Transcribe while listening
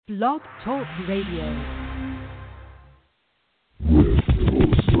Blog Talk Radio. With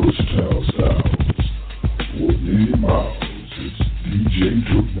those first house styles, 48 miles, it's DJ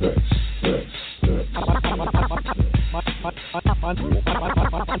Took Next.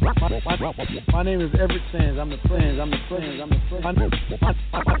 My name is Everett Sands. I'm the friend.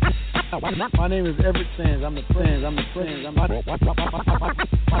 My name is Everett Sands. I'm the friend.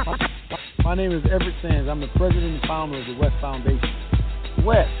 My name is Everett Sands. I'm the president and founder of the WES Foundation.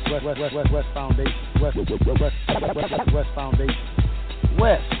 West Foundation. West Foundation.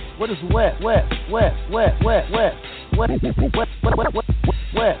 West. What is West? West. What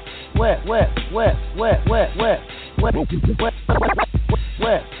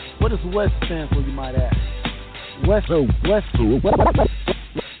does WES stand for, you might ask? WES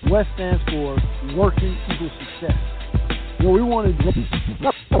stands for Working Equals Success. What we want to do,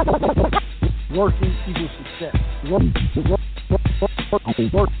 working equals success. Working equals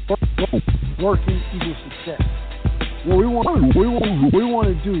success. What we want to do is we want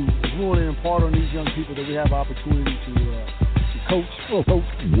to impart on these young people that we have opportunity to coach,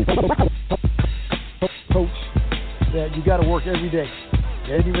 that you got to work every day.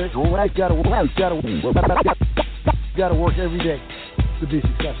 You got to work every day to be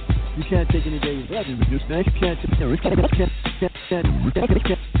successful. You can't take any days off. You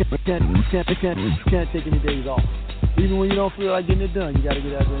can't take any days off. Even when you don't feel like getting it done, you got to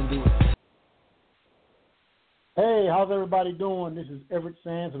get out there and do it. Hey, how's everybody doing? This is Everett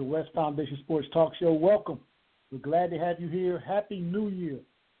Sands of the WES Foundation Sports Talk Show. Welcome. We're glad to have you here. Happy New Year.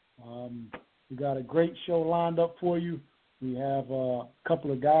 We got a great show lined up for you. We have a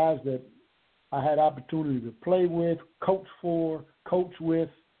couple of guys that I had opportunity to play with, coach with.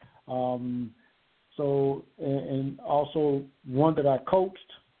 And also one that I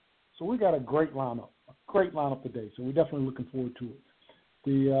coached. So we got a great lineup today. So we're definitely looking forward to it.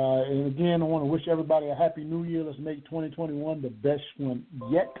 And again, I want to wish everybody a happy New Year. Let's make 2021 the best one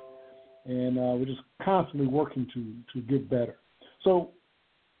yet. And we're just constantly working to get better. So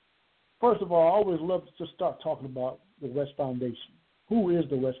first of all, I always love to just start talking about the WES Foundation. Who is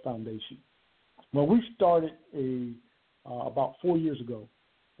the WES Foundation? Well, we started about 4 years ago.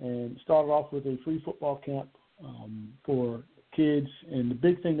 And started off with a free football camp for kids. And the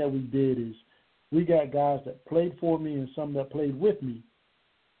big thing that we did is we got guys that played for me and some that played with me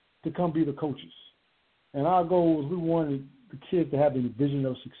to come be the coaches. And our goal was we wanted the kids to have a vision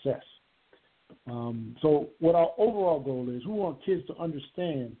of success. So what our overall goal is, we want kids to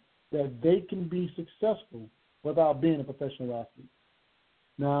understand that they can be successful without being a professional athlete.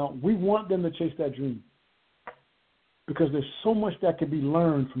 Now, we want them to chase that dream, because there's so much that can be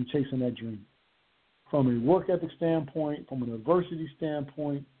learned from chasing that dream. From a work ethic standpoint, from an adversity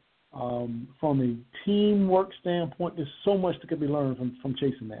standpoint, from a teamwork standpoint, there's so much that can be learned from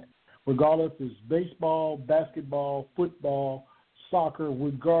chasing that. Regardless if it's baseball, basketball, football, soccer,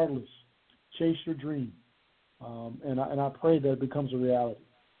 regardless, chase your dream. And I pray that it becomes a reality.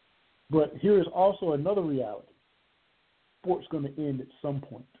 But here is also another reality. Sport's going to end at some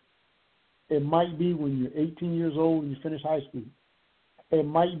point. It might be when you're 18 years old and you finish high school. It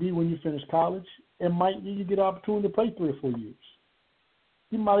might be when you finish college. It might be you get an opportunity to play 3 or 4 years.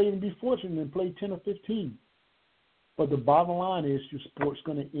 You might even be fortunate and play 10 or 15. But the bottom line is your sport's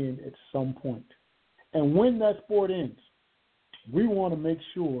going to end at some point. And when that sport ends, we want to make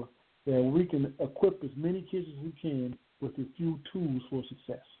sure that we can equip as many kids as we can with a few tools for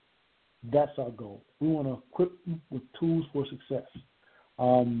success. That's our goal. We want to equip them with tools for success.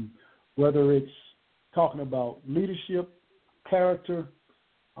 Whether it's talking about leadership, character,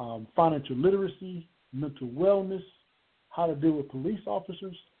 financial literacy, mental wellness, how to deal with police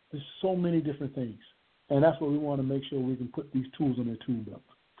officers, there's so many different things. And that's what we want to make sure we can put these tools in their tool belt.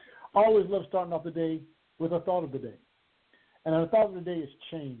 I always love starting off the day with a thought of the day. And the thought of the day is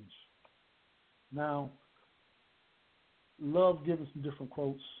change. Now, love giving some different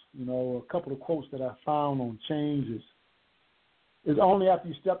quotes. You know, a couple of quotes that I found on change is only after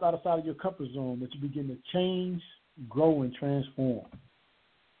you step outside of your comfort zone that you begin to change, grow, and transform.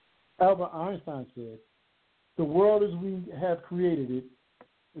 Albert Einstein said, the world as we have created it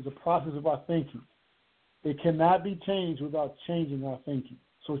is a process of our thinking. It cannot be changed without changing our thinking.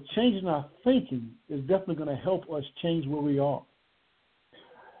 So changing our thinking is definitely going to help us change where we are.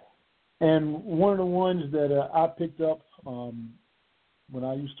 And one of the ones that I picked up when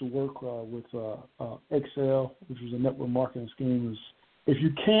I used to work with Excel, which was a network marketing scheme, was if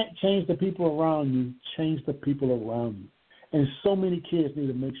you can't change the people around you, change the people around you. And so many kids need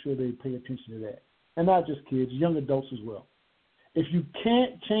to make sure they pay attention to that. And not just kids, young adults as well. If you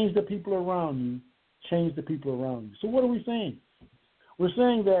can't change the people around you, change the people around you. So what are we saying? We're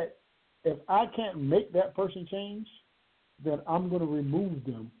saying that if I can't make that person change, then I'm going to remove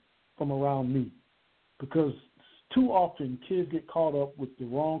them from around me, because too often kids get caught up with the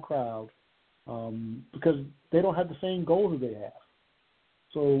wrong crowd because they don't have the same goals that they have.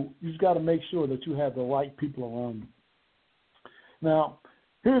 So you've got to make sure that you have the right people around you. Now,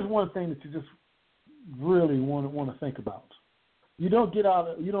 here's one thing that you just really want to think about. You don't get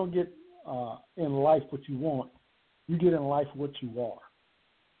in life what you want. You get in life what you are.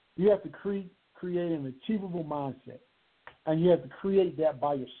 You have to create an achievable mindset, and you have to create that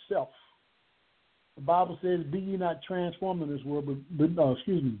by yourself. The Bible says, "Be ye not transformed in this world,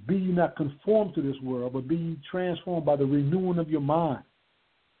 be ye not conformed to this world, but be ye transformed by the renewing of your mind."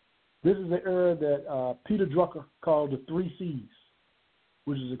 This is the era that Peter Drucker called the 3 C's,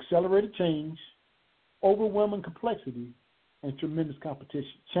 which is accelerated change, overwhelming complexity, and tremendous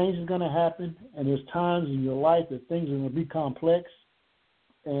competition. Change is going to happen, and there's times in your life that things are going to be complex.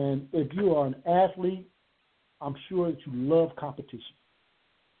 And if you are an athlete, I'm sure that you love competition.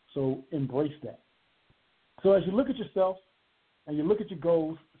 So embrace that. So as you look at yourself and you look at your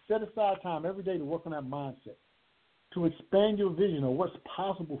goals, set aside time every day to work on that mindset, to expand your vision of what's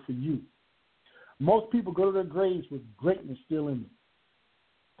possible for you. Most people go to their graves with greatness still in them.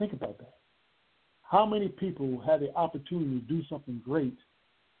 Think about that. How many people had the opportunity to do something great,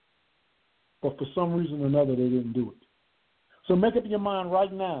 but for some reason or another they didn't do it? So make up your mind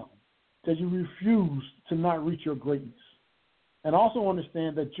right now that you refuse to not reach your greatness. And also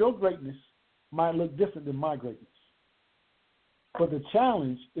understand that your greatness might look different than my greatness. But the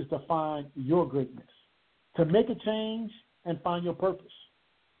challenge is to find your greatness, to make a change and find your purpose.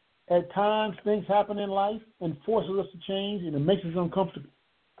 At times, things happen in life and forces us to change, and it makes us uncomfortable.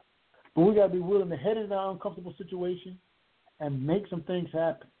 But we got to be willing to head into that uncomfortable situation and make some things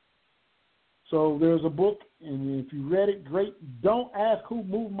happen. So there's a book, and if you read it, great. Don't ask who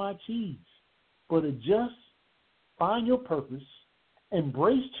moved my cheese, but adjust, find your purpose,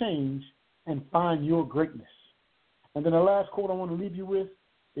 embrace change, and find your greatness. And then the last quote I want to leave you with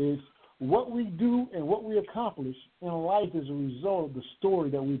is, what we do and what we accomplish in life is a result of the story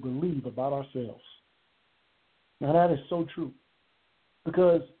that we believe about ourselves. Now that is so true.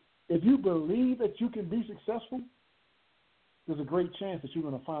 Because if you believe that you can be successful, there's a great chance that you're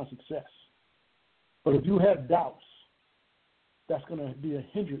going to find success. But if you have doubts, that's going to be a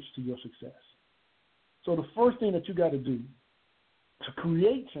hindrance to your success. So the first thing that you got to do to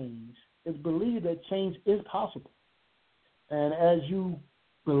create change is believe that change is possible. And as you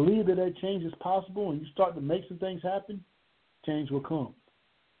believe that change is possible and you start to make some things happen, change will come.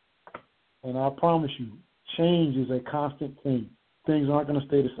 And I promise you, change is a constant thing. Things aren't going to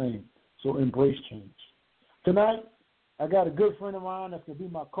stay the same. So embrace change. Tonight, I got a good friend of mine that's going to be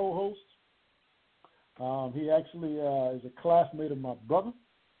my co-host. He actually is a classmate of my brother.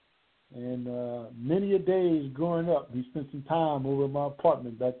 And many a days growing up, he spent some time over at my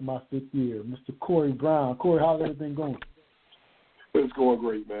apartment back in my 5th year. Mr. Corey Brown. Corey, how's everything going? It's going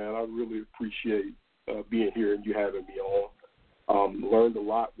great, man. I really appreciate being here and you having me on. Learned a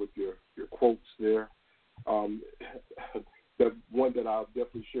lot with your quotes there. That one that I'll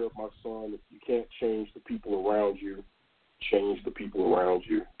definitely share with my son, if you can't change the people around you, change the people around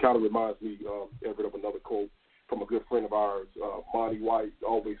you. Kind of reminds me, Everett, of another quote from a good friend of ours, Marty White,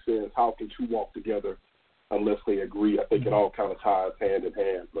 always says, how can two walk together unless they agree? I think it all kind of ties hand in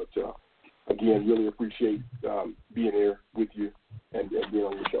hand. But, again, really appreciate being here with you and being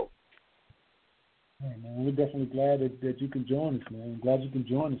on your show. Hey, man, we're definitely glad that you can join us, man. Glad you can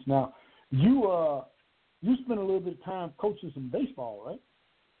join us. Now, you spent a little bit of time coaching some baseball, right?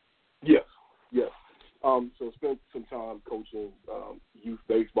 Yes. So spent some time coaching youth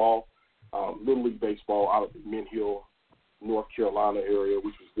baseball, Little League baseball out of the Mint Hill, North Carolina area,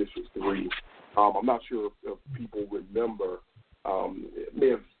 which was District 3. I'm not sure if people remember. It may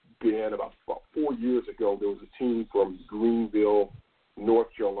have been about 4 years ago. There was a team from Greenville, North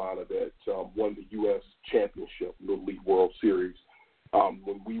Carolina that won the WES Championship, Little League World Series.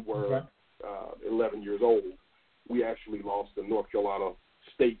 When we were 11 years old, we actually lost the North Carolina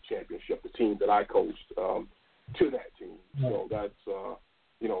State Championship, the team that I coached, to that team. So that's,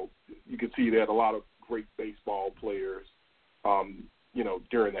 you can see they had a lot of great baseball players,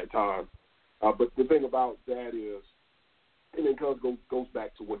 during that time. But the thing about that is, and it goes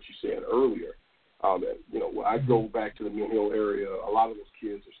back to what you said earlier, when I go back to the Mint Hill area, a lot of those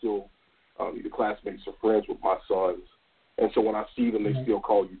kids are still either classmates or friends with my sons. And so when I see them, they still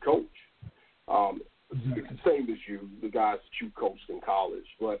call you coach. It's the same as you, the guys that you coached in college.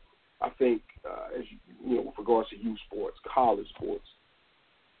 But I think, as with regards to youth sports, college sports,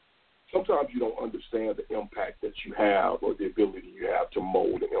 sometimes you don't understand the impact that you have or the ability you have to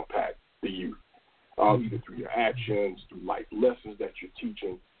mold and impact the youth, either through your actions, through life lessons that you're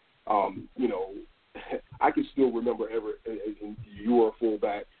teaching. I can still remember you were a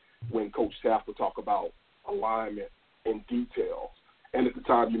fullback when Coach Taft would talk about alignment in details. And at the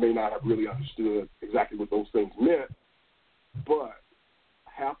time, you may not have really understood exactly what those things meant, but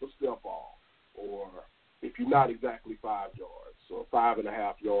half a step off, or if you're not exactly 5 yards, or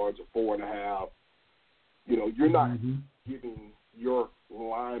 5.5 yards, or 4.5, you're not giving your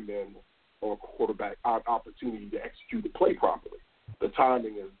lineman or quarterback an opportunity to execute the play properly. The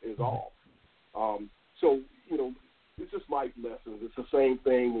timing is off. It's just life lessons. It's the same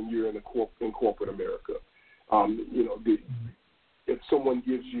thing when you're in corporate America. If someone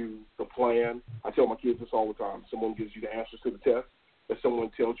gives you the plan, I tell my kids this all the time, someone gives you the answers to the test, if someone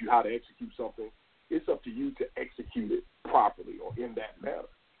tells you how to execute something, it's up to you to execute it properly or in that manner.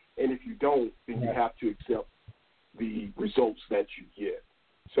 And if you don't, then you have to accept the results that you get.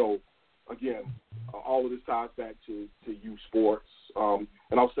 So, again, all of this ties back to youth sports.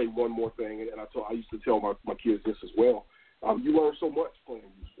 And I'll say one more thing, and I used to tell my kids this as well. You learn so much playing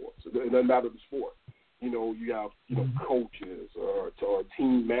youth sports. It doesn't matter the sport. You have coaches or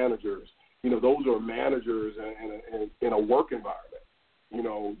team managers. Those are managers in a work environment.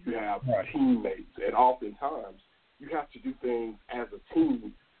 You have teammates, and oftentimes you have to do things as a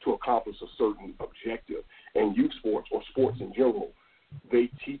team to accomplish a certain objective. And youth sports, or sports in general, they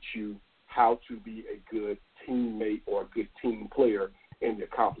teach you how to be a good teammate or a good team player in the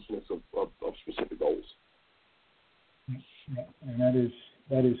accomplishments of specific goals. And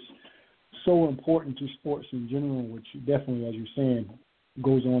that is so important to sports in general, which definitely, as you're saying,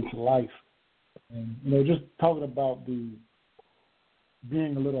 goes on to life. And, just talking about the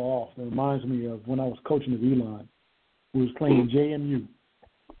being a little off, it reminds me of when I was coaching at Elon. We was playing JMU.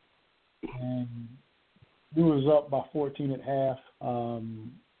 And we was up by 14 at half.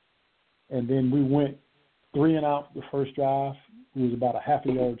 And then we went 3 and out the first drive. We was about a half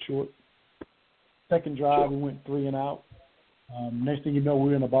a yard short. Second drive, we went 3 and out. Next thing you know,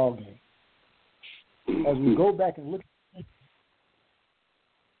 we're in a ball game. As we go back and look at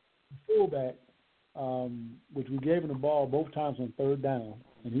the fullback, which we gave him the ball both times on third down,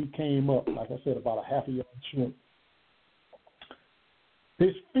 and he came up, like I said, about a half a yard short.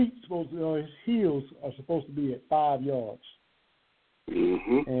 His his heels are supposed to be at 5 yards.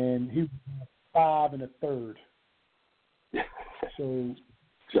 And he was 5 1/3. So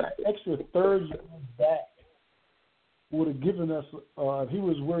extra third yard back would have given us, if he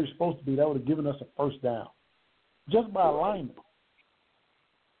was where he's supposed to be, that would have given us a first down, just by alignment.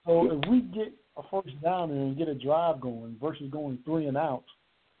 So if we get a first down there and get a drive going versus going 3 and out,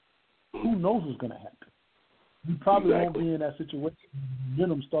 who knows what's going to happen? We probably won't be in that situation.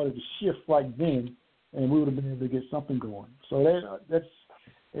 Momentum started to shift right then, and we would have been able to get something going. So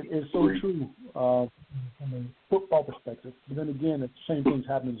it's so true from a football perspective. But then again, the same things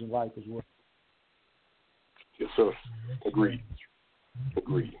happens in life as well. Yes, sir. Agreed.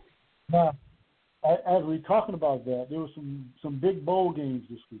 Now, as we're talking about that, there were some big bowl games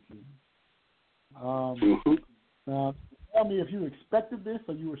this weekend. Now, tell me if you expected this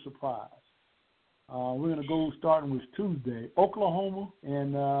or you were surprised. We're going to go starting with Tuesday, Oklahoma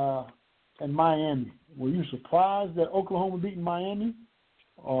and Miami. Were you surprised that Oklahoma beating Miami,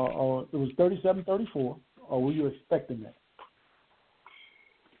 or it was 37-34, or were you expecting that?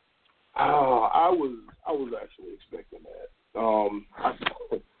 I was actually expecting that.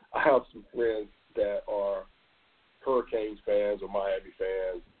 I have some friends that are Hurricanes fans or Miami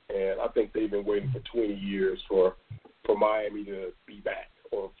fans, and I think they've been waiting for 20 years for Miami to be back,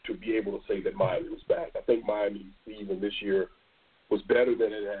 or to be able to say that Miami was back. I think Miami's season this year was better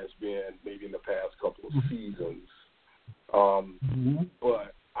than it has been maybe in the past couple of seasons.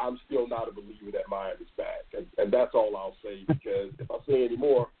 But I'm still not a believer that Miami's back. And that's all I'll say, because if I say any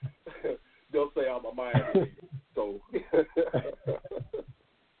more, they'll say I'm a Miami hater. So,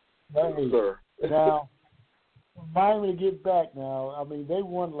 sir. Now, Miami to get back now, I mean, they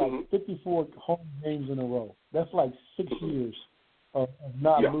won like 54 home games in a row. That's like 6 years of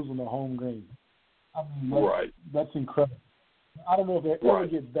not losing a home game. I mean, that's incredible. I don't know if they'll ever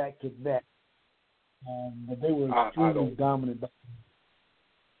get back to that, but they were extremely dominant.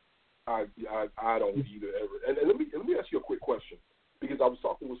 I don't either ever. And let me ask you a quick question, because I was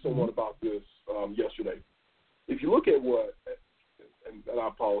talking with someone about this yesterday. If you look at what, and I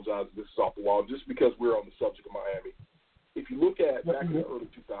apologize if this is off the wall, just because we're on the subject of Miami. If you look at back in the early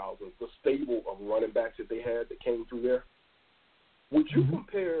 2000s, the stable of running backs that they had that came through there, would you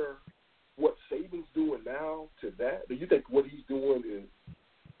compare what Saban's doing now to that? Do you think what he's doing is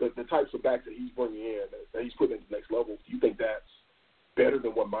the types quarterbacks that he's bringing in, that he's putting at the next level, do you think that's better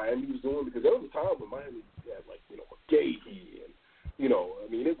than what Miami was doing? Because there was a time when Miami had, like, McGahee and,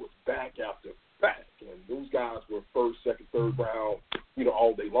 it was back after back. And those guys were first, second, third round,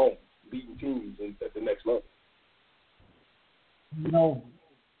 all day long, beating teams at the next level.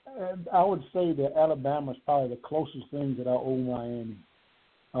 I would say that Alabama is probably the closest thing that I owe Miami,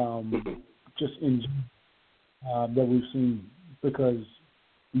 just in that we've seen, because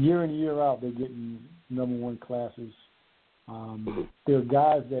year in, year out, they're getting number one classes. There are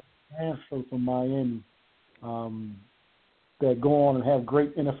guys that transfer from Miami that go on and have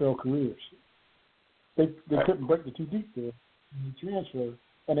great NFL careers. They couldn't break the two deep there. They transfer,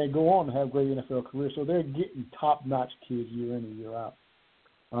 and they go on and have great NFL careers. So they're getting top-notch kids year in and year out,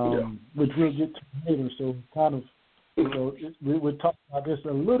 which we'll get to later. So kind of, we'll talk about this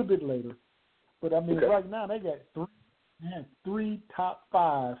a little bit later. But, right now they got three top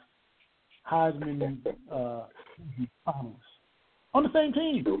 5 Heisman finalists on the same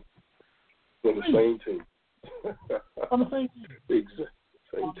team. On the same team. On the same team. Exactly.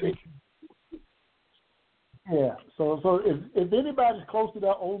 Same team. Yeah. So if anybody's close to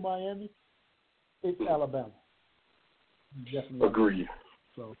that old Miami, it's Alabama. Definitely. Agreed.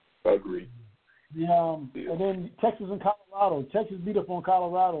 So. Agreed. And then Texas and Colorado. Texas beat up on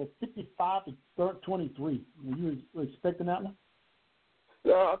Colorado 55-23. Were you expecting that one?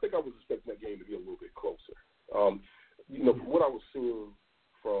 No, I think I was expecting that game to be a little bit closer. From what I was seeing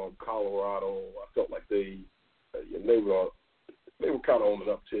from Colorado, I felt like they were kind of on an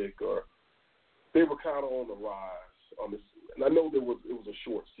uptick, or they were kind of on the rise. And I know it was a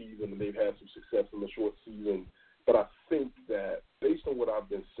short season, and they've had some success in the short season, but I think that based on what I've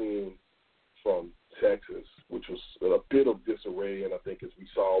been seeing from Texas, which was a bit of disarray, and I think as we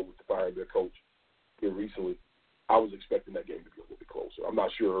saw with the firing their coach here recently, I was expecting that game to be a little bit closer. I'm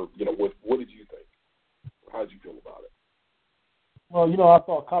not sure, what did you think? How did you feel about it? Well, I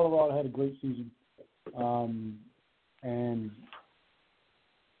thought Colorado had a great season, and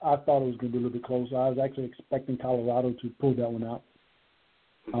I thought it was going to be a little bit closer. I was actually expecting Colorado to pull that one out,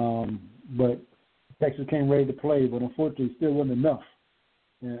 but Texas came ready to play, but unfortunately it still wasn't enough,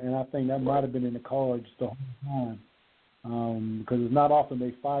 and I think that might have been in the cards the whole time. Because it's not often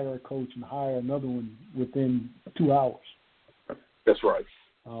they fire a coach and hire another one within 2 hours. That's right.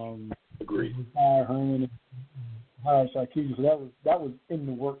 Agreed. Hire Herman and hire Sarkisian, so that was in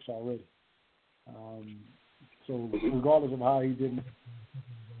the works already. So regardless of how he did it.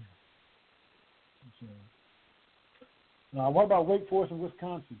 Now, what about Wake Forest and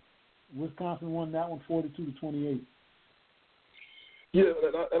Wisconsin? Wisconsin won that one 42-28. Yeah,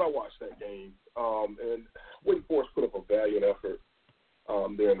 and I watched that game. And Wake Forest put up a valiant effort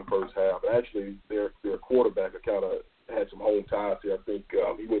there in the first half. And actually, their quarterback kind of had some home ties here. I think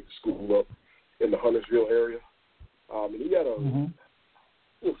he went to school up in the Huntersville area. And he had a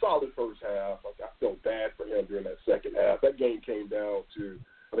solid first half. I felt bad for him during that second half. That game came down to,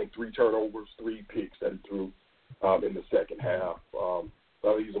 I think, 3 turnovers, 3 picks that he threw in the second half.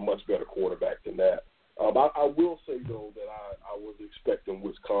 He's a much better quarterback than that. I will say, though, that I was expecting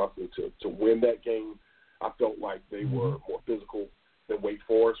Wisconsin to win that game. I felt like they were more physical than Wake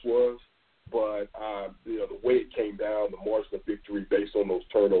Forest was. But, the way it came down, the margin of victory based on those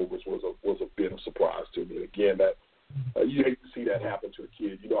turnovers was a bit of a surprise to me. And, again, that you hate to see that happen to a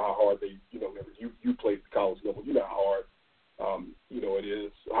kid. You know how hard you played at the college level. You know how hard, it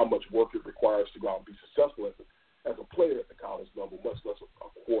is, how much work it requires to go out and be successful as a player at the college level, much less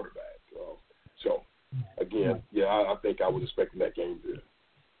a quarterback. Again, I think I was expecting that game to.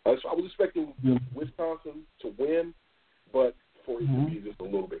 I was expecting Wisconsin to win, but for it to be just a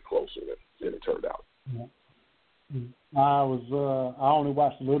little bit closer than it turned out. Yeah. I only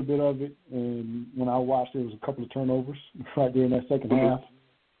watched a little bit of it, and when I watched, there was a couple of turnovers right there in that second half.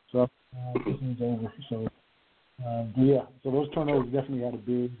 So this one's over. So so those turnovers definitely had a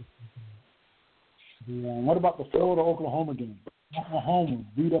big. What about the Florida-Oklahoma game? Oklahoma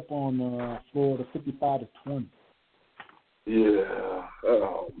beat up on Florida 55-20. Yeah.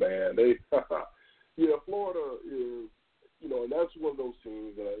 Oh man, Florida is, and that's one of those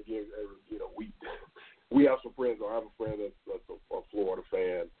teams that again, we have some friends, or I have a friend that's a Florida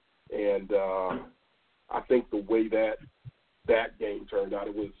fan, and I think the way that game turned out,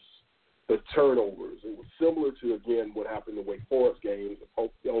 it was the turnovers. It was similar to, again, what happened in the Wake Forest games,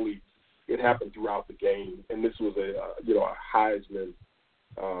 only it happened throughout the game, and this was a Heisman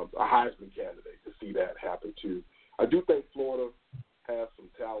candidate to see that happen too. I do think Florida has some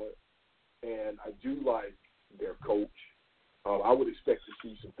talent, and I do like their coach. I would expect to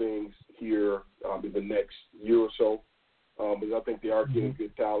see some things here in the next year or so, because I think they are getting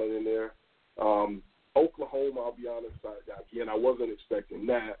good talent in there. Oklahoma, I'll be honest, I wasn't expecting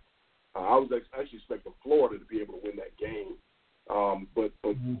that. I was actually expecting Florida to be able to win that game. But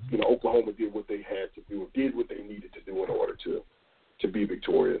Oklahoma did what they had to do, did what they needed to do in order to be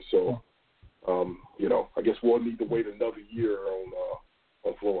victorious. So, I guess we'll need to wait another year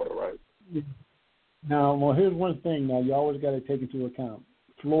on Florida, right? Now, well, here's one thing. Now, you always got to take into account.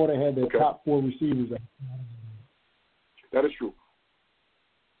 Florida had their top 4 receivers. That is true.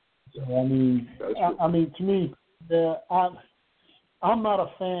 So, I mean, to me, I'm not a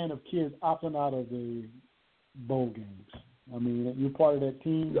fan of kids opting out of the bowl games. I mean, you're part of that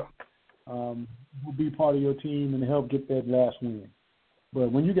team. Yeah. Will be part of your team and help get that last win.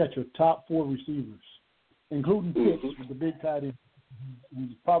 But when you got your top 4 receivers, including Pitts, with the big tight end,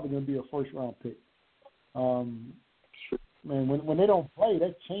 who's probably going to be a first-round pick, man, when they don't play,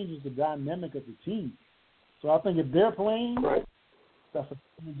 that changes the dynamic of the team. So I think if they're playing, that's a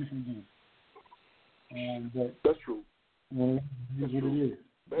totally different game. That's true. Well, that's what it is.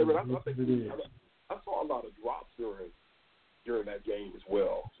 Man, I saw a lot of drops during that game as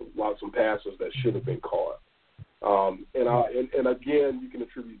well. So some passes that should have been caught. And again, you can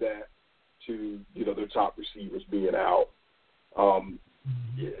attribute that to their top receivers being out.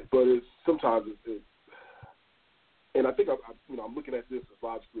 But sometimes and I think I'm looking at this as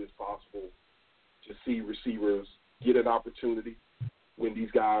logically as possible to see receivers get an opportunity when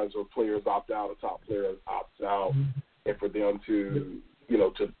these guys or players opt out, a top player opts out, and for them to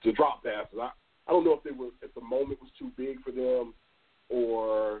to drop passes. I don't know if the moment was too big for them,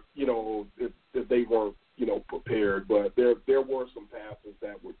 or if they weren't prepared. But there were some passes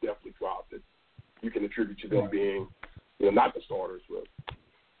that were definitely dropped that you can attribute to them being not the starters, but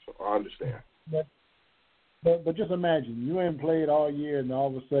so I understand. But just imagine you ain't played all year and all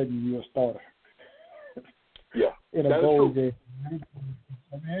of a sudden you're a starter. Yeah, in a bowl game. I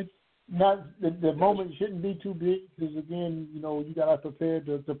mean, not the moment shouldn't be too big because again, you got to prepare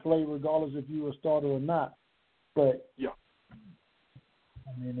to play regardless if you're a starter or not. But yeah,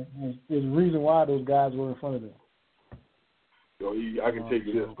 I mean, there's a reason why those guys were in front of them. I can tell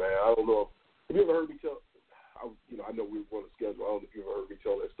you this, man. I don't know. Have you ever heard me tell? I know we were on the schedule. I don't know if you ever heard me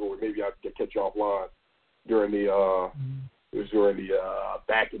tell that story. Maybe I can catch you offline during the it was during the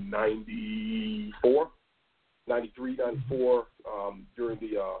back in 94, 93, 94, during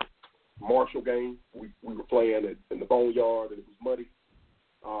the Marshall game. We were playing in the Boneyard, and it was muddy.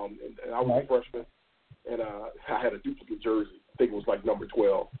 And I was a freshman, and I had a duplicate jersey. I think it was like number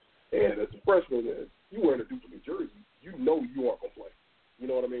 12. And as a freshman, if you wearing a duplicate jersey, you aren't going to play. You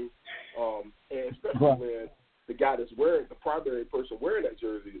know what I mean? And especially when the guy that's wearing, the primary person wearing that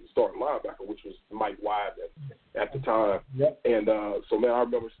jersey is the starting linebacker, which was Mike Wyden at the time. Yep. And so, man, I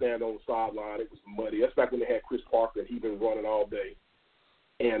remember standing on the sideline. It was muddy. That's back when they had Chris Parker, and he'd been running all day.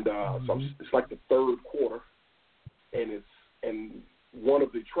 And so it's like the third quarter, and one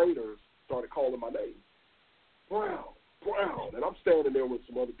of the trainers started calling my name, Brown. And I'm standing there with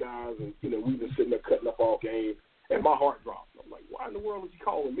some other guys, and, we've been sitting there cutting up all game, and my heart dropped. I'm like, why in the world is he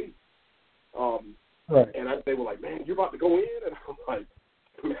calling me? And they were like, man, you're about to go in? And I'm like,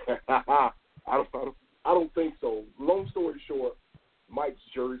 I don't think so. Long story short, Mike's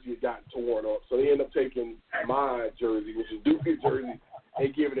jersey had gotten torn up, so they ended up taking my jersey, which is duplicate jersey,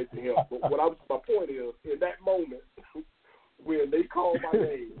 and giving it to him. But my point is, in that moment, when they called my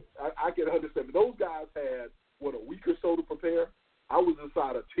name, I can understand. But those guys had, a week or so to prepare? I was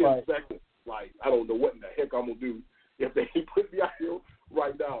inside of 10 seconds. Like, I don't know what in the heck I'm going to do if they put me out here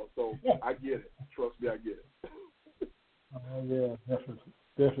right now. So I get it. Trust me, I get it. Yeah,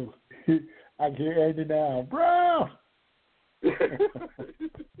 definitely. I can hear Andy now. Brown! Yeah.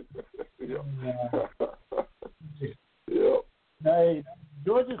 Hey,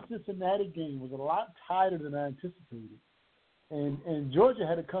 Georgia-Cincinnati game was a lot tighter than I anticipated. And Georgia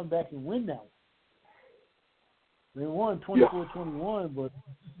had to come back and win that one. They won 24-21, but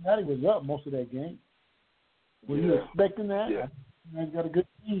Cincinnati was up most of that game. Were you expecting that? Yeah. They got a good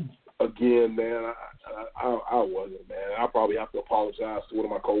team. Again, man, I wasn't, man. I probably have to apologize to one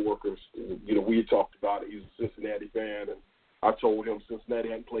of my coworkers. We had talked about it. He's a Cincinnati fan, and I told him Cincinnati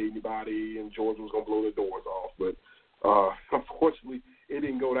hadn't played anybody, and Georgia was going to blow their doors off. But unfortunately, it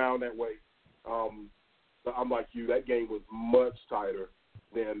didn't go down that way. I'm like you. That game was much tighter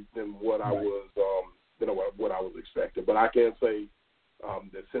than what I was what I was expecting. But I can say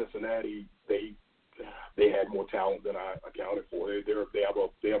that Cincinnati, they had more talent than I accounted for. They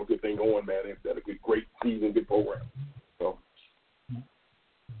have a good thing going, man. They've got a great season, good program. So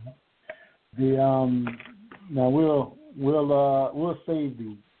now we'll save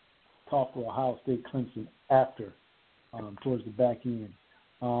the talk for Ohio State Clemson after towards the back end.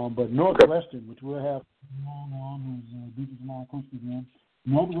 But Northwestern, which we'll have on, who's defensive line coach again,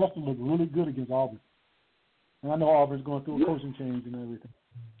 Northwestern looked really good against Auburn. And I know Auburn's going through a coaching change and everything.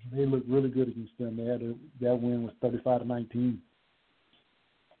 They looked really good against them. They had that win was 35-19.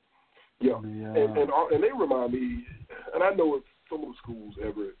 Yeah, and they remind me, and I know it's some of the schools,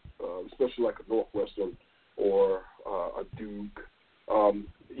 Everett, especially like a Northwestern or a Duke,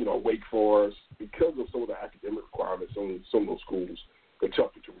 Wake Forest, because of some of the academic requirements on some of those schools, they're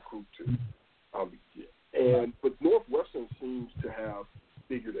tougher to recruit to. But Northwestern seems to have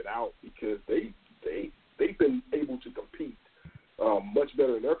figured it out because they've been able to compete much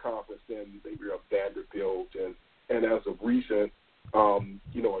better in their conference than they were at Vanderbilt and as of recent, a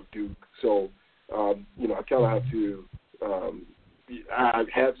Duke. So, I kind of have to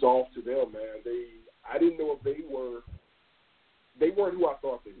hats off to them, man. I didn't know if they weren't who I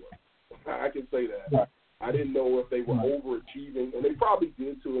thought they were. I can say that. Right. I didn't know if they were overachieving, and they probably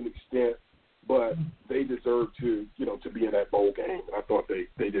did to an extent, but they deserved to be in that bowl game, and I thought they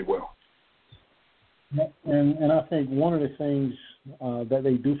did well. And I think one of the things that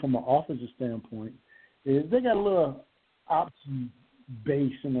they do from an offensive standpoint is they got a little option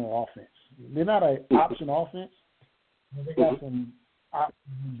base in their offense. They're not an option offense, but they got some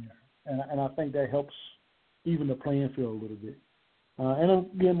options in there. And I think that helps even the playing field a little bit. And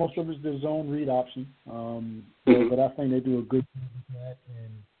again, most of it's the zone read option. But I think they do a good job with that.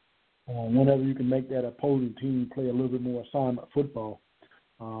 And whenever you can make that opposing team play a little bit more assignment football,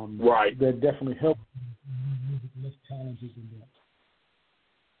 that definitely helps less challenges in that.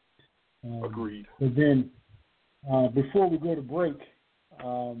 Agreed. But then before we go to break,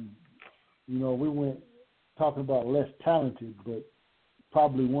 we went talking about less talented, but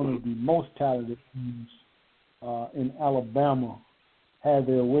probably one of the most talented teams in Alabama had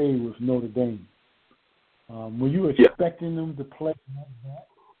their way with Notre Dame. Were you expecting them to play like that,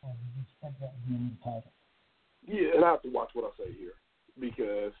 or did you expect that to be in the title? Yeah, and I have to watch what I say here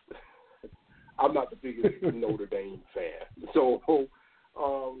because I'm not the biggest Notre Dame fan. So,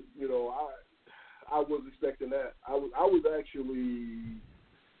 I was expecting that. I was actually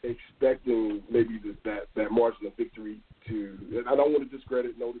expecting maybe that margin of victory to. And I don't want to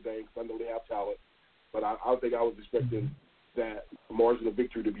discredit Notre Dame because I know they have talent, but I think I was expecting that margin of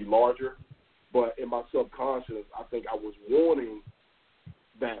victory to be larger. But in my subconscious, I think I was wanting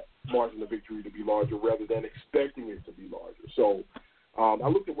that margin of victory to be larger rather than expecting it to be larger. So I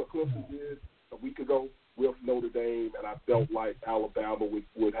looked at what Clemson did a week ago with Notre Dame, and I felt like Alabama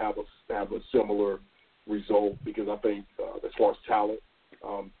would have a similar result because I think as far as talent,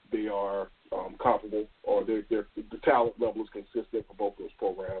 they are comparable, or the talent level is consistent for both those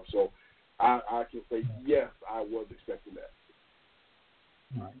programs. So I can say, yes, I was expecting that.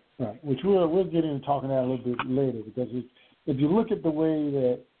 Right. Which we'll get into talking that a little bit later, because if you look at the way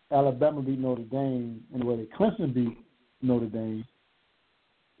that Alabama beat Notre Dame and the way that Clemson beat Notre Dame,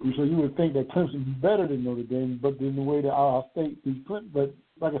 so you would think that Clemson would be better than Notre Dame, but in the way that Ohio State beat Clemson. But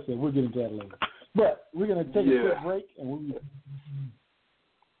like I said, we'll get into that later. But we're going to take a quick break, and we'll be.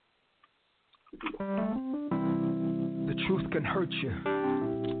 The truth can hurt you,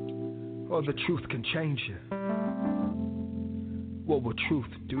 or the truth can change you. What will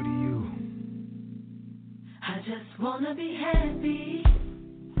truth do to you? I just wanna be happy,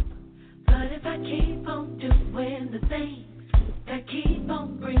 but if I keep on doing the things that keep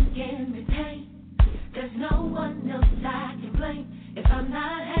on bringing me pain, there's no one else I can blame if I'm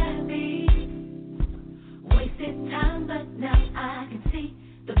not happy. Wasted time, but now I can see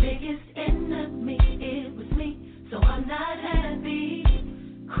the biggest enemy, it was me, so I'm not happy.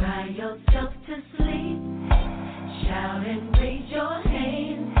 Cry yourself to sleep, shout and raise your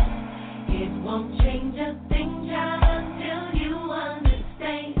hand. It won't change a thing, child, until you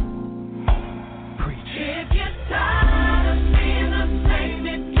understand. Preach. If you're tired of being the same,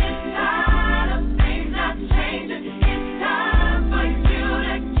 if you're tired of things not changing, it's time for you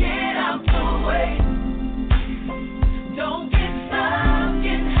to get out the way. Don't get stuck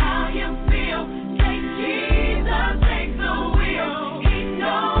in how you feel. Say Jesus takes the wheel. He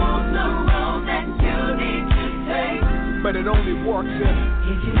knows the road that you need to take. But it only works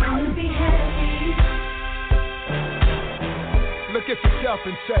if you want to be happy, look at yourself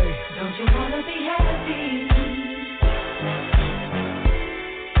and say, don't you want to be happy?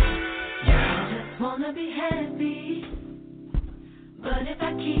 I just want to be happy. But if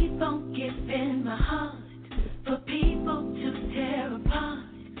I keep on giving my heart for people to tear apart,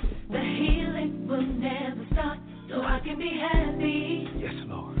 the healing will never start, so I can be happy. Yes,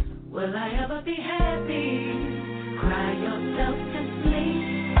 Lord. Will I ever be happy? Cry yourself to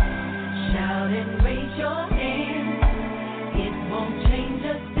sleep, shout and raise your hand. It won't change a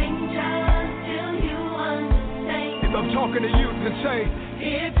say,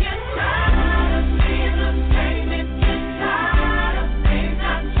 if you're tired of being the same, if you're tired of things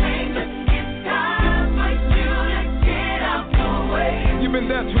not changing, it's time for you to get out the way. You've been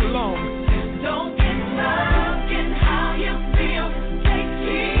there too long. Don't get stuck in how you feel. Take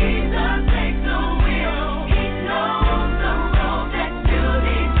Jesus, take the wheel. He knows the road that you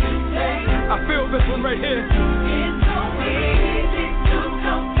need to take. I feel this one right here. It's so easy to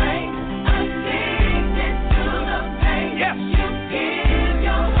complain, addicted to the pain. Yes. You give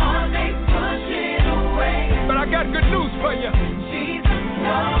your heart, they push it away. But I got good news for you. Jesus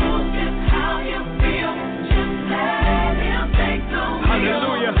knows just how you feel. Just let him take the wheel.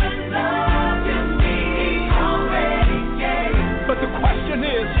 Hallelujah. The love you need, he already gave. But the question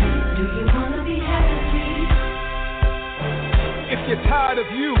is, Do you want to be happy? if you're tired of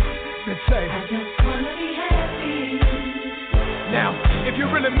you, then say, I just want to be happy. now, if you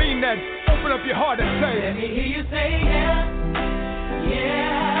really mean that, open up your heart and Let say, me hear you say yeah.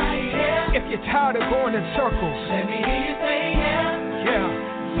 Yeah, yeah. if you're tired of going in circles, Let me hear you say yeah. yeah,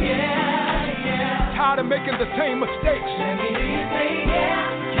 Yeah, yeah. tired of making the same mistakes, Let me hear you say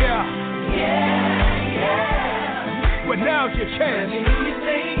yeah. yeah, Yeah, yeah. well now's your Let chance. me hear you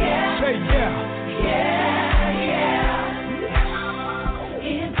say yeah. Say yeah. Yeah, yeah.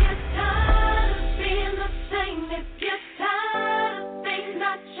 If you're tired of being the same, if you're tired of things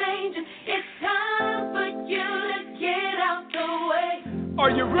not changing, it's time for you to get out the way. Are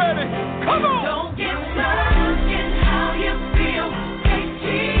you ready? Come on. Don't get stuck in how you feel. Take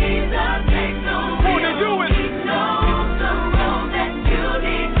Jesus, take the wheel. Won't he do it? He knows the road that you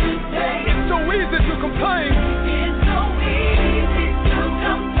need to take. It's so easy to complain. It's so easy to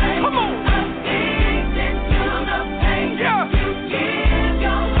complain. Come on. Addicted to the pain. Yeah. You give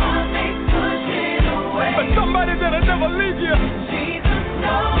your heart, they push it away. But somebody that'll never leave you. Jesus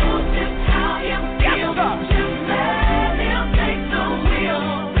knows just how you feel. sir. Just let him take the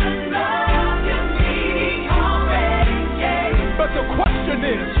wheel. The love you need, he already gave. But the question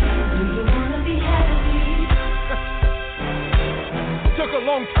is, Do you want to be happy? took a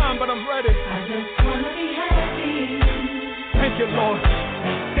long time, but I'm ready. I just want to be happy. Thank you, Lord.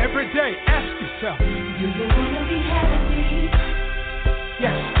 Every day, ask yourself, Do you want to be happy?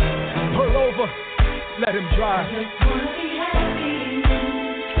 yes, pull over, let him I drive. just want to be happy.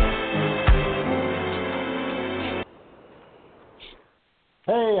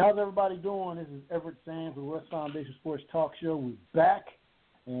 Hey, how's everybody doing? This is Everett Sands with West Foundation Sports Talk Show. We're back,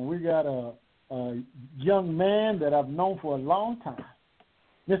 and we got a young man that I've known for a long time,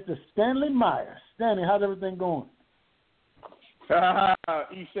 Mr. Stanley Myers. Stanley, how's everything going?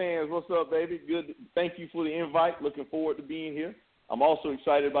 E Sands, what's up, baby? Good. Thank you for the invite. Looking forward to being here. I'm also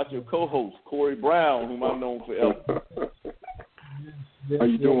excited about your co-host, Corey Brown, whom I've known forever. How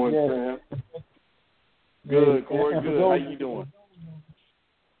you doing, Sam? Good, Corey. And for Good. those- How you doing?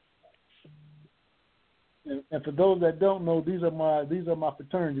 And for those that don't know, these are my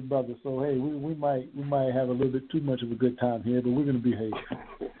fraternity brothers. So hey, we might have a little bit too much of a good time here, but we're going to behave.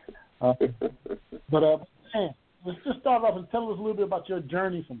 Man, let's just start off and tell us a little bit about your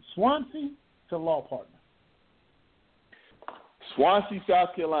journey from Swansea to law partner. Swansea,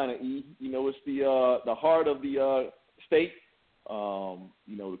 South Carolina. E. You know, it's the heart of the state.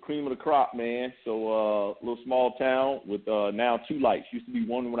 You know, the cream of the crop, man. So little small town with now two lights. Used to be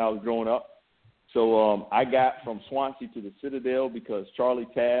one when I was growing up. So I got from Swansea to the Citadel because Charlie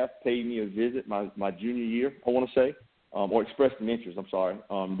Taft paid me a visit my junior year, I want to say, or expressed an interest, I'm sorry.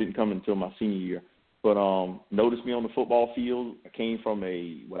 Didn't come until my senior year. But noticed me on the football field. I came from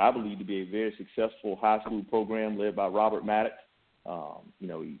what I believe to be a very successful high school program led by Robert Maddox. You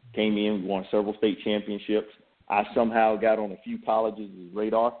know, he came in, we won several state championships. I somehow got on a few colleges'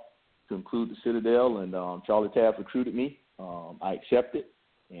 radar to include the Citadel, and Charlie Taft recruited me. I accepted.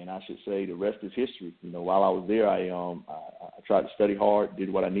 And I should say the rest is history. You know, while I was there, I tried to study hard,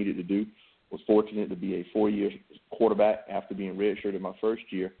 did what I needed to do. Was fortunate to be a 4-year quarterback after being redshirted my first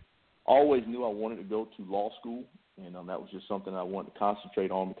year. Always knew I wanted to go to law school, and that was just something I wanted to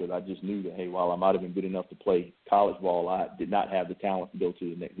concentrate on because I just knew that, hey, while I might have been good enough to play college ball, I did not have the talent to go to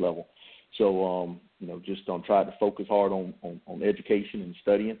the next level. So, you know, just tried to focus hard on education and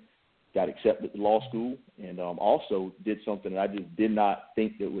studying. Got accepted to law school, and also did something that I just did not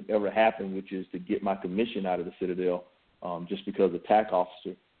think that would ever happen, which is to get my commission out of the Citadel, just because the TAC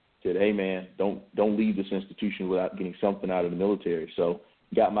officer said, hey, man, don't leave this institution without getting something out of the military. So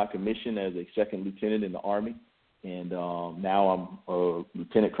got my commission as a second lieutenant in the Army, and now I'm a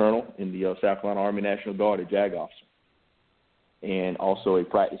lieutenant colonel in the South Carolina Army National Guard, a JAG officer, and also a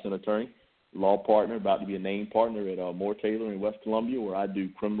practicing attorney. Law partner, about to be a named partner at Moore Taylor in West Columbia, where I do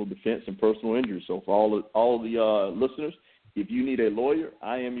criminal defense and personal injury. So for all of the listeners, if you need a lawyer,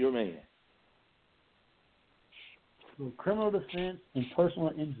 I am your man. So criminal defense and personal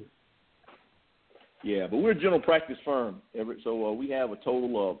injury. Yeah, but we're a general practice firm, Everett. So we have a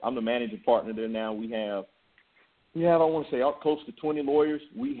total of, I'm the managing partner there now. We have, I don't want to say close to 20 lawyers.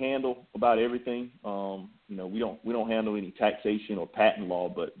 We handle about everything. We don't handle any taxation or patent law,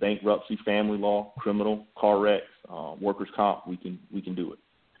 but bankruptcy, family law, criminal, car wrecks, workers' comp. We can do it.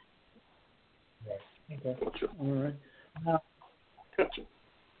 Right. Okay. Gotcha. All right. Now, Gotcha.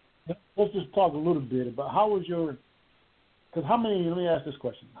 let's just talk a little bit about how was your. Because let me ask this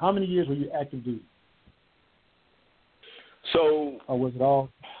question: how many years were you active duty? So, or was it all?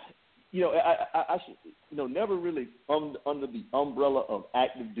 I never really under the umbrella of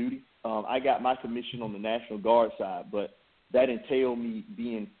active duty. I got my commission on the National Guard side, but that entailed me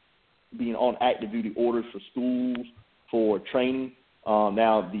being on active duty orders for schools, for training.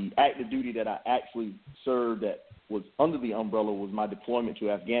 Now, the active duty that I actually served that was under the umbrella was my deployment to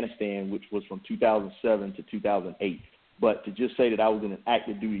Afghanistan, which was from 2007 to 2008. But to just say that I was in an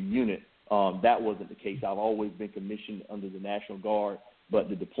active duty unit, that wasn't the case. I've always been commissioned under the National Guard, but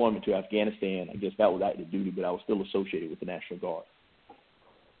the deployment to Afghanistan, I guess that was active duty, but I was still associated with the National Guard.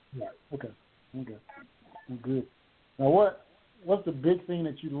 Right. Okay. Good. Now, what's the big thing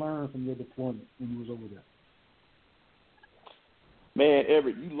that you learned from your deployment when you was over there? Man,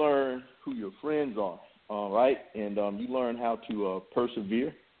 Everett, you learn who your friends are, right? And you learn how to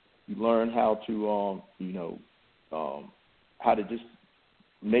persevere. You learn how to, how to just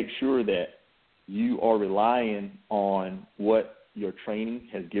make sure that you are relying on what your training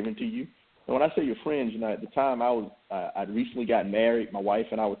has given to you. And when I say your friends, at the time I'd recently gotten married. My wife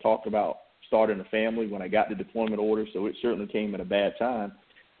and I were talking about starting a family when I got the deployment order, so it certainly came at a bad time.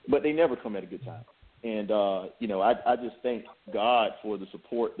 But they never come at a good time. And, I just thank God for the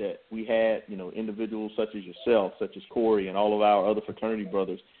support that we had, individuals such as yourself, such as Corey, and all of our other fraternity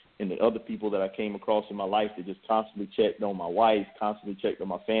brothers, and the other people that I came across in my life that just constantly checked on my wife, constantly checked on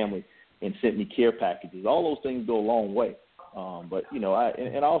my family, and sent me care packages. All those things go a long way. But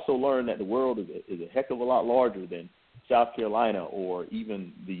I also learned that the world is a heck of a lot larger than South Carolina or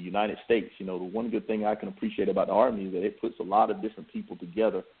even the United States. The one good thing I can appreciate about the Army is that it puts a lot of different people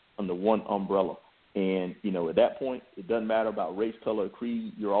together under one umbrella. And, at that point, it doesn't matter about race, color, or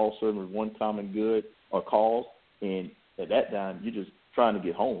creed. You're all serving one common good or cause. And at that time, you're just trying to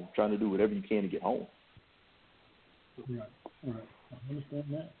get home, trying to do whatever you can to get home. Right. All right. I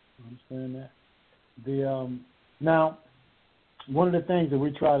understand that. Now, one of the things that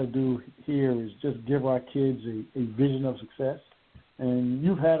we try to do here is just give our kids a vision of success. And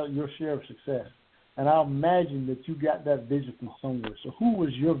you've had your share of success. And I imagine that you got that vision from somewhere. So who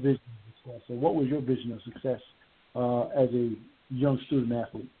was your vision of success? Or what was your vision of success as a young student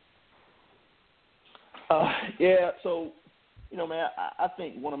athlete? So, man, I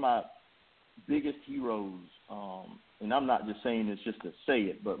think one of my biggest heroes, and I'm not just saying this just to say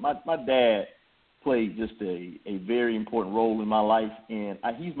it, but my dad played just a very important role in my life, and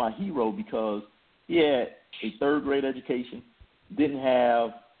he's my hero because he had a third-grade education, didn't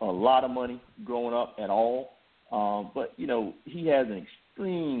have a lot of money growing up at all, but, he has an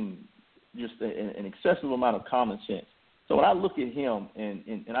extreme, just an excessive amount of common sense. So when I look at him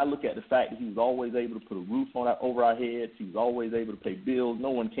and I look at the fact that he was always able to put a roof over our heads, he was always able to pay bills, no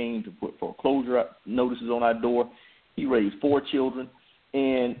one came to put foreclosure notices on our door. He raised 4 children,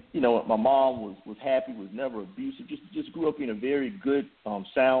 and, my mom was happy, was never abusive, just grew up in a very good,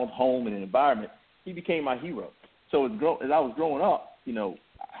 sound home and an environment. He became my hero. So as I was growing up,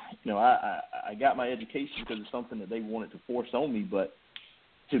 I got my education because it's something that they wanted to force on me, but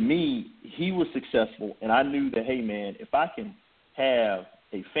to me, he was successful, and I knew that, hey, man, if I can have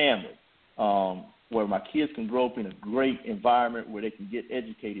a family where my kids can grow up in a great environment where they can get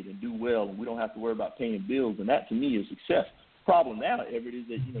educated and do well and we don't have to worry about paying bills, and that to me is success. The problem now, Everett, is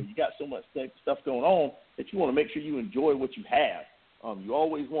that, you got so much stuff going on that you want to make sure you enjoy what you have. You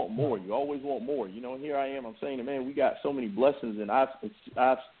always want more. You always want more. Here I am. I'm saying, man, we got so many blessings, and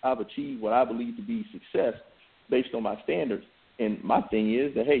I've achieved what I believe to be success based on my standards. And my thing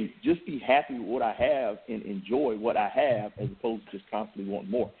is that, hey, just be happy with what I have and enjoy what I have as opposed to just constantly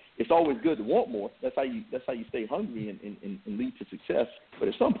wanting more. It's always good to want more. That's how you stay hungry and lead to success. But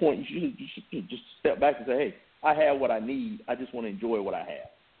at some point, you should just step back and say, hey, I have what I need. I just want to enjoy what I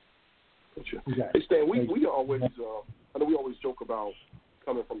have. Gotcha. Hey, Stan, we always I know we always joke about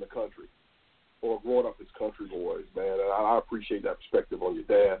coming from the country or growing up as country boys, man. And I appreciate that perspective on your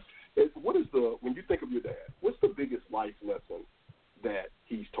dad. When you think of your dad, what's the biggest life lesson that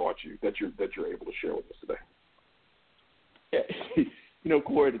he's taught you that you're able to share with us today? Yeah.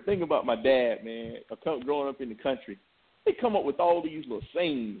 Corey, the thing about my dad, man, growing up in the country, they come up with all these little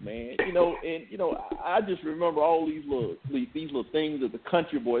sayings, man. And I just remember all these little things of the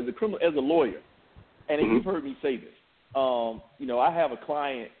country boy, as a lawyer. And you've heard me say this. I have a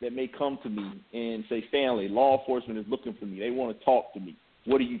client that may come to me and say, Stanley, law enforcement is looking for me. They want to talk to me.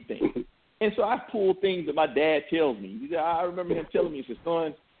 What do you think? And so I pull things that my dad tells me. I remember him telling me, he said,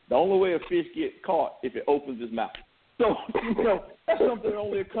 son, the only way a fish gets caught if it opens his mouth. So, that's something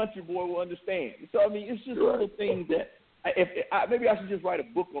only a country boy will understand. So, it's just little things that maybe I should just write a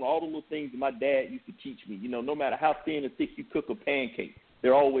book on all the little things that my dad used to teach me. No matter how thin or thick you cook a pancake,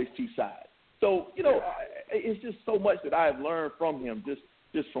 there are always two sides. So, it's just so much that I have learned from him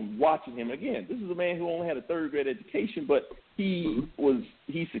just from watching him. Again, this is a man who only had a third-grade education, but he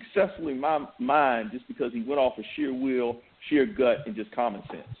successfully mined just because he went off of sheer will, sheer gut, and just common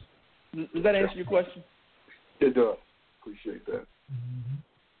sense. Does that answer your question? It does. Appreciate that.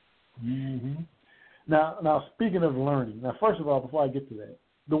 Mm-hmm. Now, speaking of learning, first of all, before I get to that,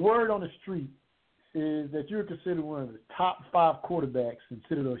 the word on the street is that you're considered one of the top 5 quarterbacks in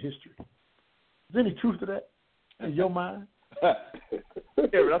Citadel history. Is there any truth to that in your mind?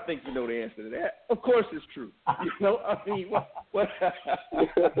 Everett, I think you know the answer to that. Of course it's true. What?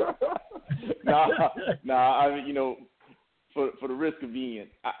 For the risk of being,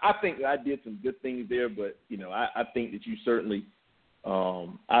 I think that I did some good things there, but, I think that you certainly,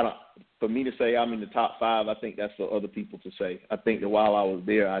 for me to say I'm in the top 5, I think that's for other people to say. I think that while I was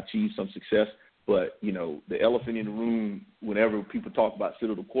there, I achieved some success, but, the elephant in the room, whenever people talk about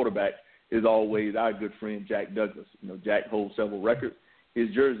Citadel quarterback, is always our good friend Jack Douglas. Jack holds several records. His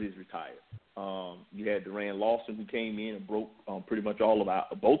jersey is retired. You had Duran Lawson, who came in and broke pretty much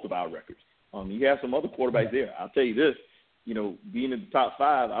both of our records. You have some other quarterbacks there. I'll tell you this, being in the top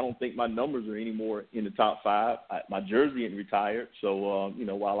 5, I don't think my numbers are anymore in the top 5. My jersey isn't retired. So,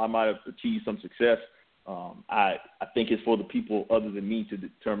 while I might have achieved some success, I think it's for the people other than me to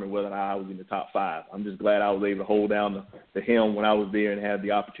determine whether or not I was in the top 5. I'm just glad I was able to hold down the helm when I was there and have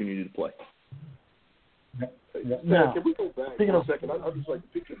the opportunity to play. Now, can we go back for a second? I'd just like to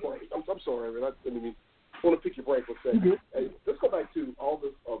pick your brain. I'm sorry, I want to pick your brain for a second. Mm-hmm. Hey, let's go back to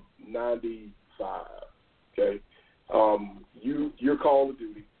August of 95, okay? You're called to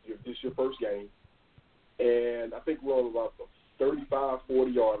duty. This is your first game. And I think we're on about the 35,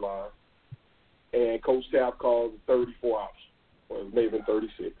 40-yard line. And Coach Tapp calls 34 option, or it may have been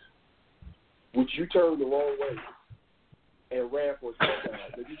 36, which you turned the wrong way and ran for a touchdown.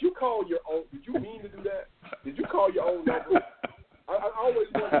 Now, did you call your own? Did you mean to do that? Did you call your own number? I always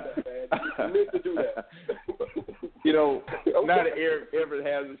wondered that, man. You meant to do that. Now that Everett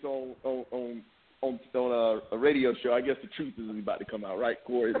has us on a radio show, I guess the truth is about to come out, right,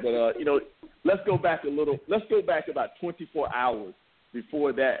 Corey? But let's go back a little. Let's go back about 24 hours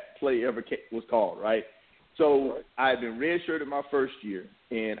before that play ever was called, right? So I had been redshirted my first year,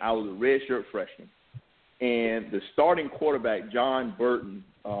 and I was a redshirt freshman. And the starting quarterback, John Burton,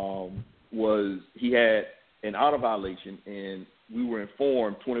 he had an honor violation, and we were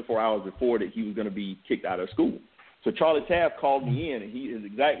informed 24 hours before that he was going to be kicked out of school. So Charlie Taft called me in, and his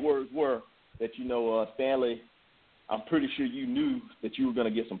exact words were that, Stanley, I'm pretty sure you knew that you were going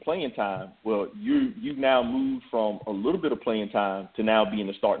to get some playing time. Well, you've now moved from a little bit of playing time to now being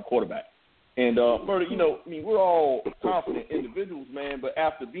the starting quarterback. And, further, we're all confident individuals, man, but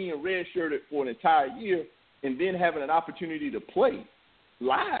after being redshirted for an entire year and then having an opportunity to play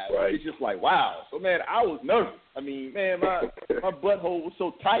live, it's just like, wow. So, man, I was nervous. My butthole was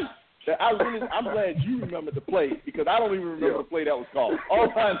so tight that I'm glad you remembered the play, because I don't even remember the play that was called.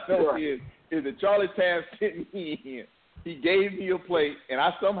 All I know is that Charlie Taft sent me in. He gave me a play, and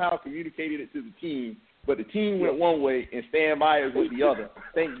I somehow communicated it to the team, but the team went one way and Stan Myers went the other.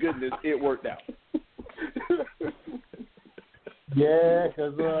 Thank goodness it worked out. Yeah,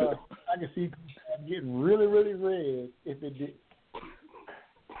 because I can see getting really, really red if it did.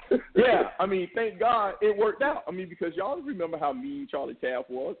 Yeah, thank God it worked out. Because y'all remember how mean Charlie Taft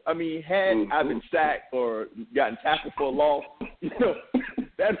was. Had I been sacked or gotten tackled for a loss,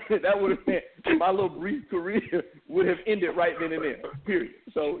 that would have meant my little brief career would have ended right then and there, period.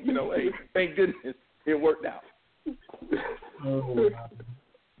 So, hey, thank goodness it worked out. Oh,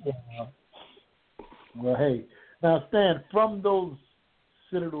 wow. Well, hey, now, Stan, from those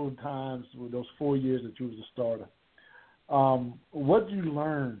Citadel times, with those 4 years that you was a starter, what did you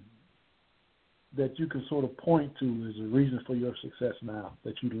learn that you can sort of point to as a reason for your success now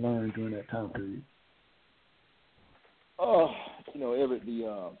that you learned during that time period? Everett,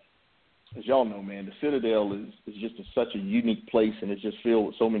 as y'all know, man, the Citadel is just such a unique place, and it's just filled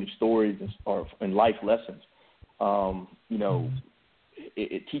with so many stories and life lessons.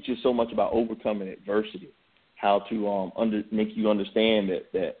 It teaches so much about overcoming adversity, how to make you understand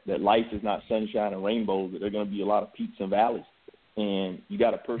that life is not sunshine and rainbows, that there are going to be a lot of peaks and valleys, and you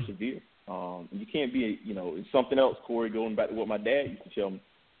got to persevere. You can't be, it's something else, Corey, going back to what my dad used to tell me,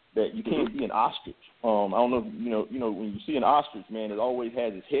 that you can't be an ostrich. I don't know if, when you see an ostrich, man, it always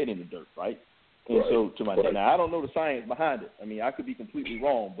has its head in the dirt, right? And so to my dad, now I don't know the science behind it. I mean, I could be completely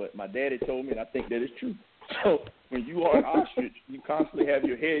wrong, but my dad had told me, and I think that is true. So when you are an ostrich, you constantly have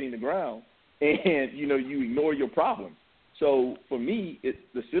your head in the ground, and, you ignore your problems. So for me,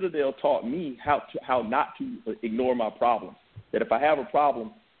 the Citadel taught me how not to ignore my problems, that if I have a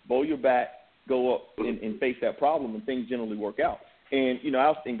problem, bow your back, go up and face that problem, and things generally work out. And,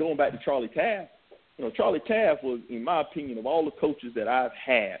 and going back to Charlie Taft, Charlie Taft was, in my opinion, of all the coaches that I've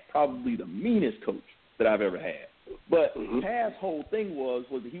had, probably the meanest coach that I've ever had. But Taft's whole thing was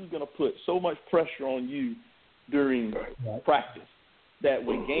that he was going to put so much pressure on you during practice that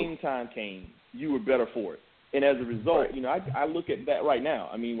when game time came, you were better for it. And as a result, I look at that right now.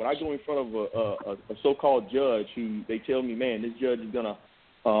 I mean, when I go in front of a so-called judge who they tell me, man, this judge is going to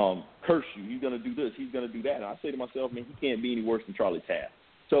curse you. He's going to do this. He's going to do that. And I say to myself, man, he can't be any worse than Charlie Taft.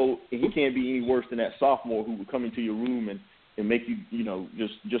 So he can't be any worse than that sophomore who would come into your room and make you,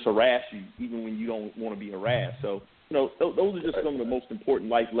 just harass you even when you don't want to be harassed. So, those are just some of the most important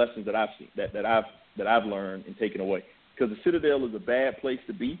life lessons that I've seen, that I've learned and taken away. Because the Citadel is a bad place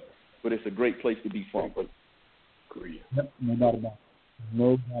to be, but it's a great place to be from. Agree. Yep, no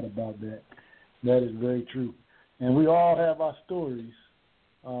doubt about that. That is very true. And we all have our stories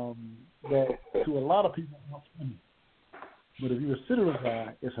that to a lot of people are funny. But if you're a Citadel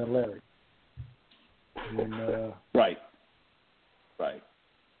guy, it's hilarious. And,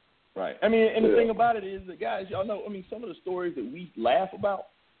 Right. I mean, and the thing about it is that, guys, y'all know, I mean, some of the stories that we laugh about,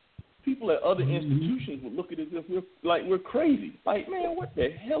 people at other institutions would look at it as if we're crazy. Like, man, what the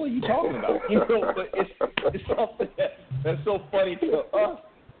hell are you talking about? But it's something that's so funny to us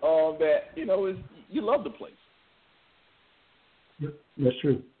that, is you love the place. That's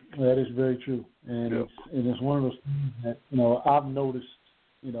true. That is very true. And it's one of those things that, I've noticed,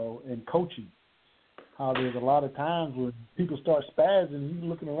 in coaching, how there's a lot of times when people start spazzing and you're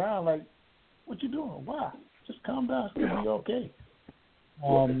looking around like, what you doing? Why? Just calm down. It's going to be okay.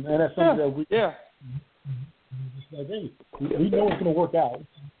 And that's something that we just like, hey, we know it's going to work out.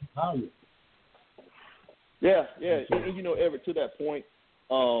 Yeah. And Everett, to that point,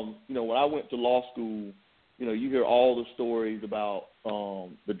 when I went to law school, you hear all the stories about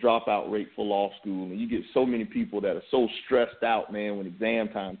the dropout rate for law school, and you get so many people that are so stressed out, man, when exam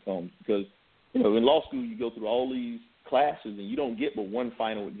time comes, because, in law school you go through all these classes and you don't get but one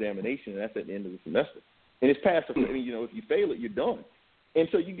final examination, and that's at the end of the semester. And it's past, if you fail it, you're done. And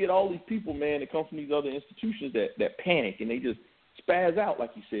so you get all these people, man, that come from these other institutions that panic and they just spaz out,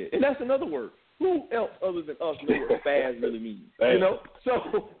 like you said. And that's another word. Who else other than us knows what spaz really means?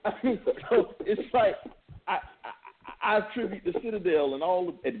 So it's like I attribute the Citadel and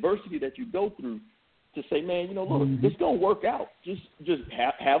all the adversity that you go through to say, man, look, it's gonna work out. Just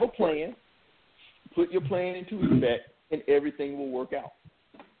have a plan, put your plan into effect, and everything will work out.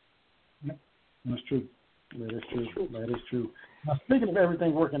 That's true. That is true. Now, speaking of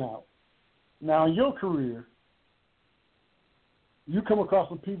everything working out, now in your career, you come across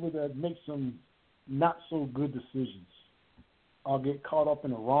some people that make some not so good decisions or get caught up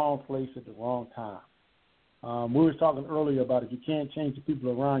in the wrong place at the wrong time. We were talking earlier about if you can't change the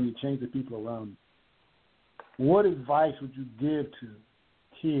people around you, change the people around you. What advice would you give to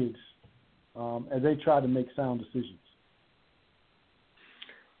kids as they try to make sound decisions?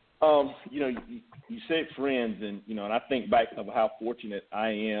 You said friends, and I think back of how fortunate I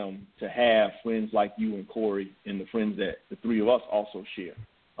am to have friends like you and Corey and the friends that the three of us also share.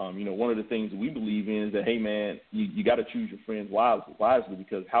 One of the things that we believe in is that, hey, man, you got to choose your friends wisely,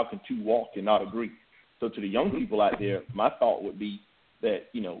 because how can two walk and not agree? So to the young people out there, my thought would be that,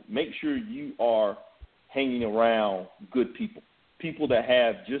 make sure you are hanging around good people that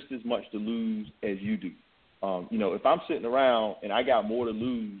have just as much to lose as you do. If I'm sitting around and I got more to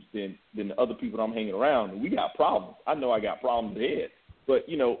lose than the other people that I'm hanging around, we got problems. I know I got problems ahead. But,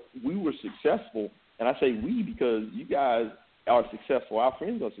 we were successful, and I say we because you guys are successful. Our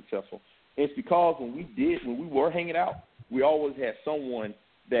friends are successful. And it's because when we were hanging out, we always had someone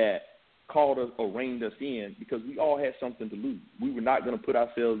that called us or reined us in because we all had something to lose. We were not going to put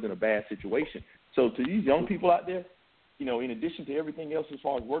ourselves in a bad situation. So to these young people out there, in addition to everything else as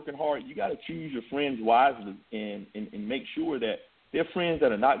far as working hard, you got to choose your friends wisely and make sure that they're friends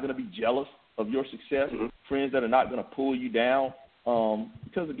that are not going to be jealous of your success, friends that are not going to pull you down.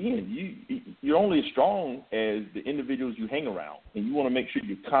 Because, again, you're only as strong as the individuals you hang around, and you want to make sure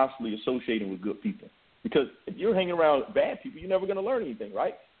you're constantly associating with good people. Because if you're hanging around bad people, you're never going to learn anything,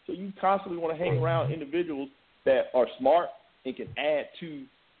 right? So you constantly want to hang around individuals that are smart and can add to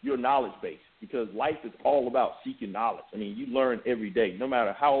your knowledge base, because life is all about seeking knowledge. I mean, you learn every day, no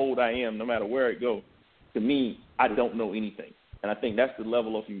matter how old I am, no matter where it goes. To me, I don't know anything. And I think that's the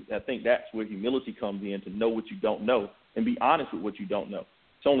level of, I think that's where humility comes in, to know what you don't know and be honest with what you don't know.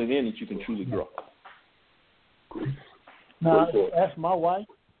 It's only then that you can truly grow. Now, if you ask my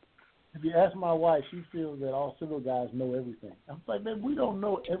wife, she feels that all civil guys know everything. I'm like, man, we don't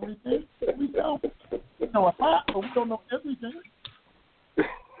know everything. We don't. We know a lot, but we don't know everything.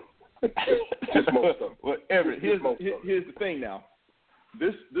 Well, Everett, here's the thing now.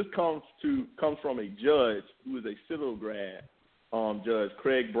 This comes from a judge who is a Citadel grad, Judge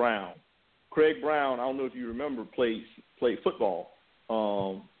Craig Brown. Craig Brown, I don't know if you remember, played football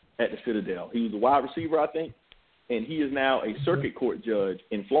at the Citadel. He was a wide receiver, I think, and he is now a circuit court judge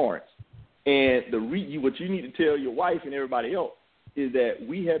in Florence. And what you need to tell your wife and everybody else is that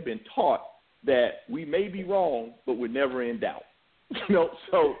we have been taught that we may be wrong, but we're never in doubt.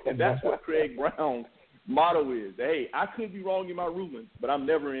 And that's what Craig Brown's motto is. Hey, I could be wrong in my rulings, but I'm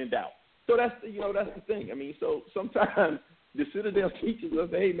never in doubt. So that's the thing. I mean, so sometimes the Citadel teaches us,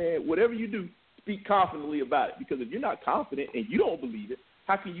 hey, man, whatever you do, speak confidently about it. Because if you're not confident and you don't believe it,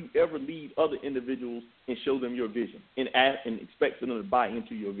 how can you ever lead other individuals and show them your vision and expect them to buy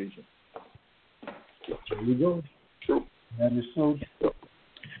into your vision? There you go. True. That is so true.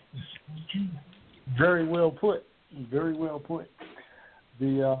 Very well put. Very well put.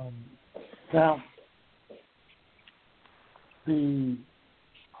 These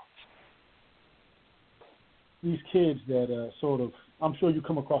kids that I'm sure you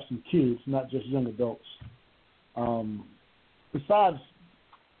come across some kids, not just young adults. Besides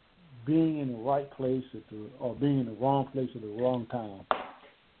being in the right place or being in the wrong place at the wrong time,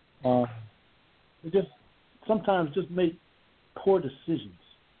 they sometimes make poor decisions.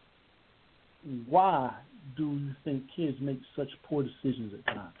 Why do you think kids make such poor decisions at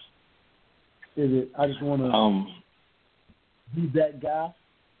times? Is it I just want to be that guy,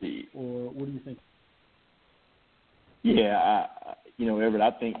 or what do you think? Yeah, Everett,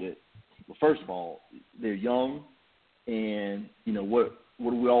 I think that, well, first of all, they're young, and what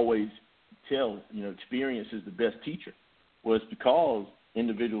do we always tell? Experience is the best teacher. Well, it's because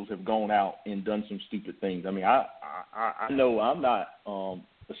individuals have gone out and done some stupid things. I mean, I know I'm not a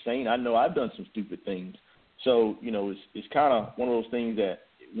saint. I know I've done some stupid things. So, it's kind of one of those things that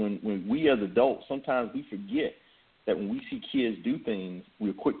when we as adults, sometimes we forget that when we see kids do things,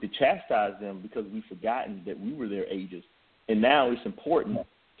 we're quick to chastise them because we've forgotten that we were their ages. And now it's important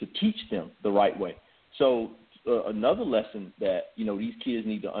to teach them the right way. So another lesson that, these kids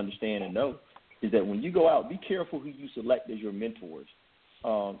need to understand and know is that when you go out, be careful who you select as your mentors.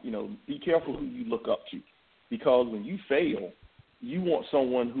 Be careful who you look up to, because when you fail, you want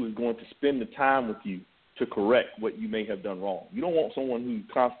someone who is going to spend the time with you to correct what you may have done wrong. You don't want someone who's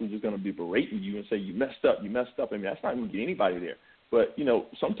constantly just going to be berating you and say, you messed up. I mean, that's not going to get anybody there. But,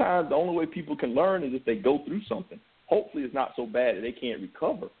 sometimes the only way people can learn is if they go through something. Hopefully it's not so bad that they can't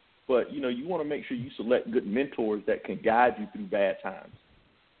recover. But, you want to make sure you select good mentors that can guide you through bad times.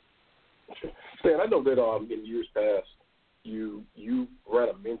 Stan, I know that in years past, you ran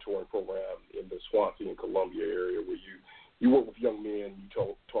a mentoring program in the Swansea and Columbia area where you work with young men, you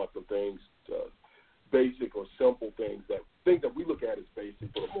taught them things, basic or simple things that we look at as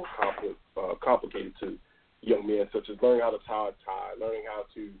basic but are more complicated to young men, such as learning how to tie a tie, learning how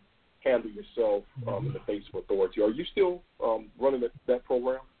to handle yourself in the face of authority. Are you still running that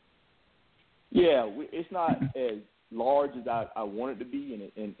program? Yeah, it's not as large as I want it to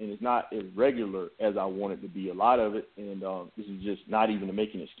be, and it's not as regular as I want it to be. A lot of it, and this is just not even to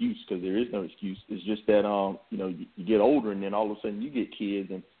make an excuse, because there is no excuse. It's just that you get older, and then all of a sudden you get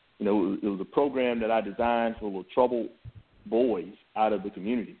kids, and it was a program that I designed for little troubled boys out of the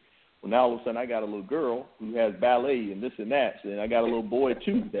community. Well, now all of a sudden I got a little girl who has ballet and this and that, and I got a little boy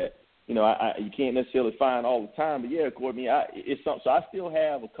too that you can't necessarily find all the time. But yeah, Courtney, it's something. So I still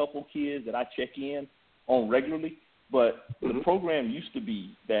have a couple kids that I check in on regularly. But the program used to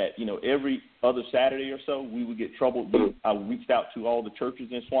be that, every other Saturday or so we would get troubled youth. I reached out to all the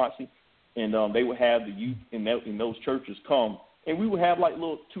churches in Swansea, and they would have the youth in those churches come, and we would have like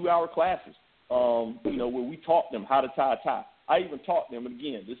little 2-hour classes, where we taught them how to tie a tie. I even taught them, and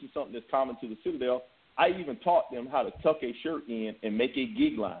again, this is something that's common to the Citadel, I even taught them how to tuck a shirt in and make a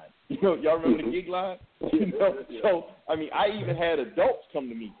gig line. Y'all remember the gig line? So, I even had adults come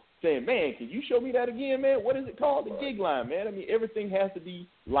to me saying, man, can you show me that again, man? What is it called? The gig line, man. Everything has to be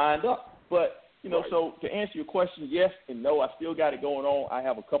lined up. But, so to answer your question, yes and no, I still got it going on. I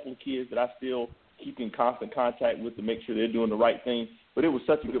have a couple of kids that I still keep in constant contact with to make sure they're doing the right thing. But it was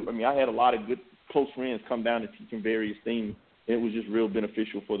such a good, I had a lot of good close friends come down to teaching various things. And it was just real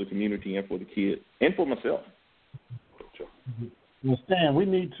beneficial for the community and for the kids and for myself. Well, Stan, we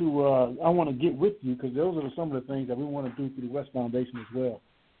need to, I want to get with you because those are some of the things that we want to do through the WES Foundation as well.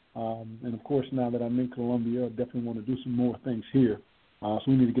 And, of course, now that I'm in Columbia, I definitely want to do some more things here. So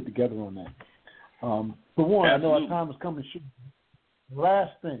we need to get together on that. But, one, I know our time is coming short.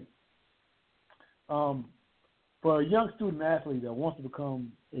 Last thing. For a young student athlete that wants to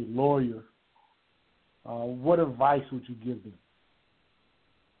become a lawyer, what advice would you give them?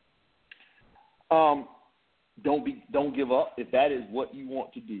 Don't give up. If that is what you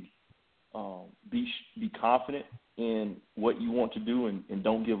want to do, be confident in what you want to do and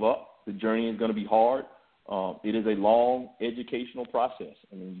don't give up. The journey is going to be hard. It is a long educational process.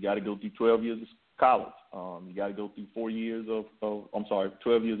 I mean, you got to go through 12 years of college. You got to go through 12 years of through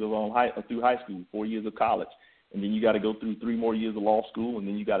high school, 4 years of college. And then you got to go through 3 more years of law school, and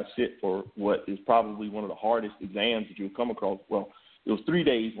then you got to sit for what is probably one of the hardest exams that you'll come across. Well, it was 3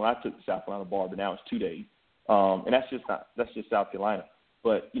 days when I took the South Carolina bar, but now it's 2 days. And that's just South Carolina.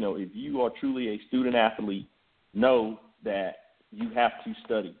 But, if you are truly a student athlete, know that you have to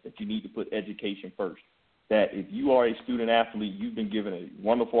study, that you need to put education first. That if you are a student athlete, you've been given a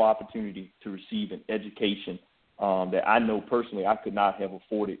wonderful opportunity to receive an education that I know personally I could not have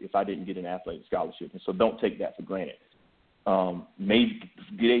afforded if I didn't get an athletic scholarship. And so don't take that for granted. Find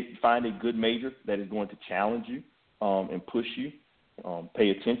a good major that is going to challenge you and push you. Pay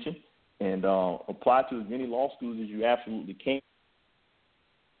attention and apply to as many law schools as you absolutely can.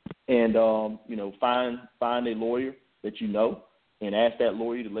 And, find a lawyer that you know and ask that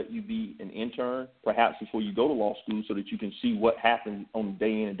lawyer to let you be an intern perhaps before you go to law school so that you can see what happens on a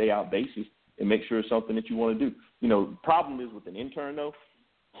day in and day out basis and make sure it's something that you want to do. The problem is with an intern, though,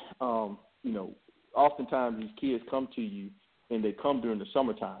 oftentimes these kids come to you and they come during the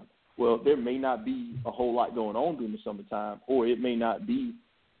summertime. Well, there may not be a whole lot going on during the summertime, or it may not be,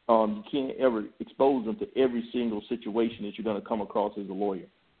 you can't ever expose them to every single situation that you're going to come across as a lawyer.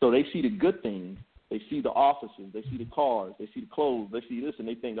 So they see the good things. They see the offices. They see the cars. They see the clothes. They see this, and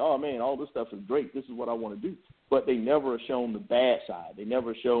they think, oh, man, all this stuff is great. This is what I want to do. But they never are shown the bad side. They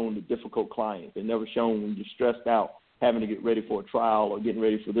never are shown the difficult clients. They never shown when you're stressed out having to get ready for a trial or getting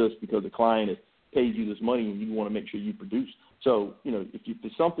ready for this because the client has paid you this money and you want to make sure you produce. So, if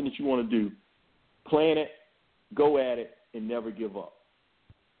it's something that you want to do, plan it, go at it, and never give up.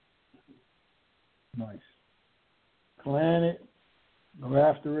 Nice. Plan it, go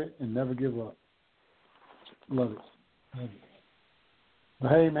after it, and never give up. Love it. But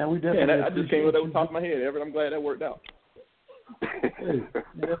hey, man, we definitely. Yeah, I just came with that on top of my head, Everett. I'm glad that worked out.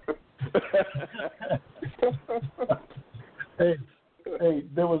 Hey,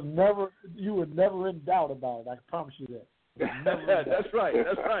 you were never in doubt about it. I promise you that. That's right.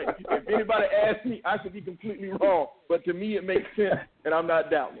 If anybody asked me, I could be completely wrong, but to me it makes sense, and I'm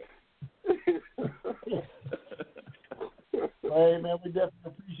not doubting it. Hey, man, we definitely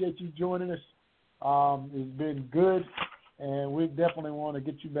appreciate you joining us. It's been good, and we definitely want to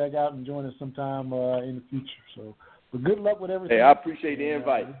get you back out and join us sometime in the future. So, but good luck with everything. Hey, I appreciate the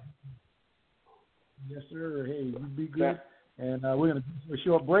invite. Yes, sir. Hey, you be good. Yeah. And we're going to do a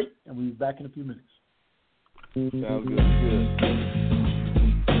short break, and we'll be back in a few minutes. Sounds good.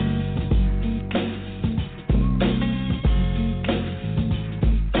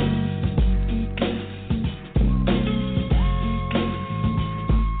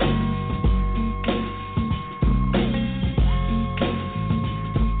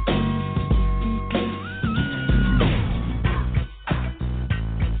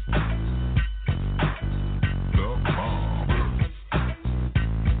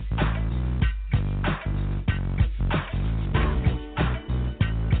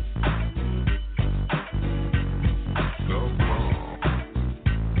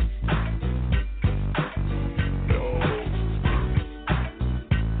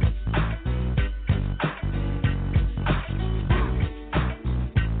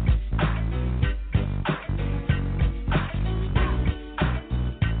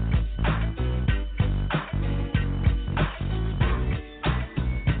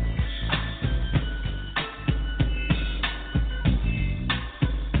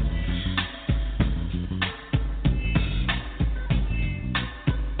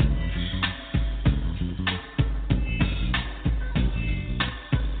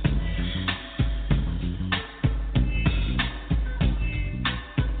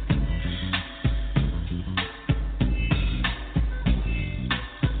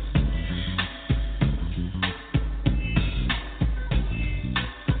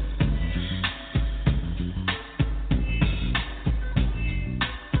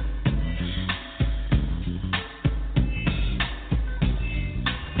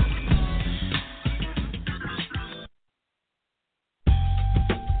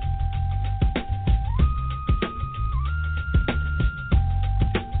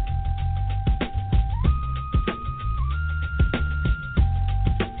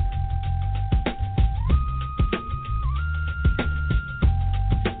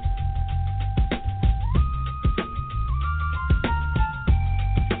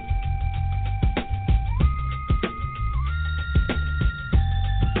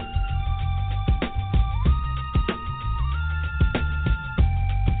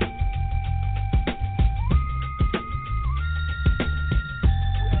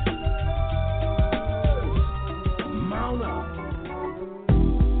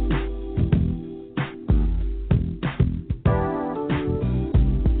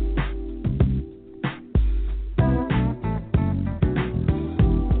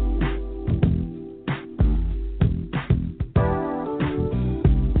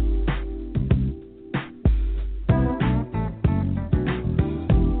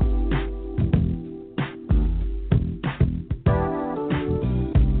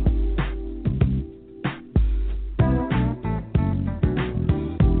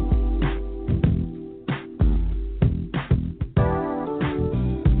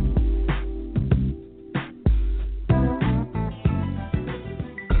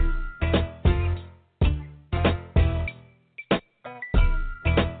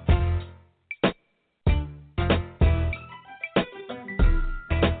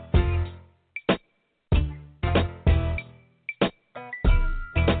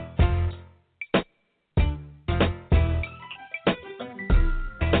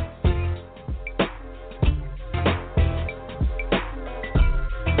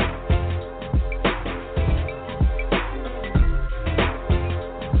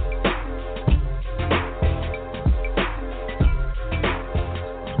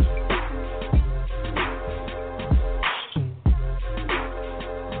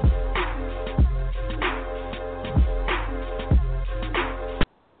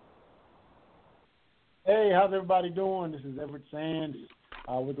 how's everybody doing? This is Everett Sands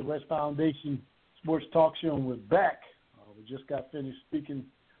with the West Foundation Sports Talk Show, and we're back. We just got finished speaking.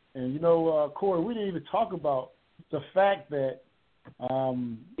 And, Corey, we didn't even talk about the fact that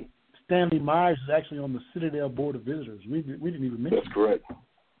Stanley Myers is actually on the Citadel Board of Visitors. We didn't even mention That's correct.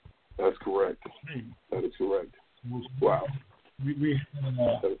 That's correct. That is correct. Wow. We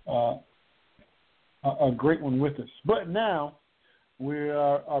had a great one with us. But now we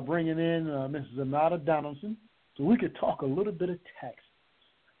are bringing in Mrs. Zenata Donaldson so we could talk a little bit of taxes.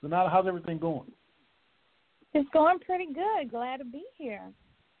 Zenata, how's everything going? It's going pretty good. Glad to be here.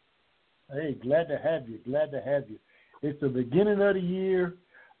 Hey, glad to have you. It's the beginning of the year,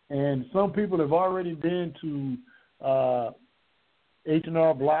 and some people have already been to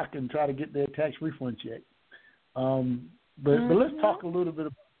H&R Block and try to get their tax refund check. But let's talk a little bit.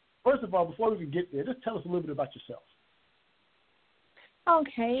 First of all, before we can get there, just tell us a little bit about yourself.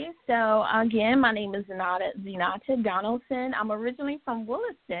 Okay, so again, my name is Zenata Donaldson. I'm originally from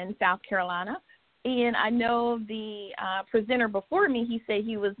Williston, South Carolina, and I know the presenter before me. He said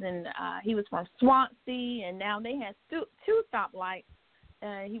he was from Swansea, and now they have two stoplights.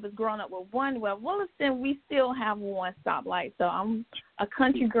 He was growing up with one. Well, Williston, we still have one stoplight, so I'm a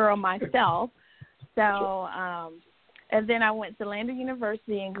country girl myself. So, and then I went to Lander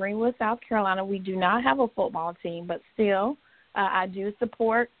University in Greenwood, South Carolina. We do not have a football team, but still, I do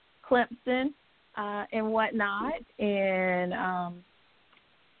support Clemson and whatnot, and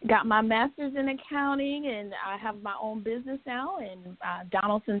got my master's in accounting, and I have my own business now, and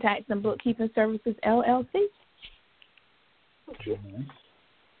Donaldson Tax and Bookkeeping Services, LLC. Okay.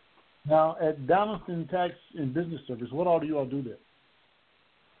 Now, at Donaldson Tax and Business Service, what all do you all do there?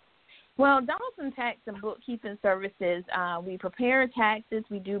 Well, Donaldson Tax and Bookkeeping Services, we prepare taxes,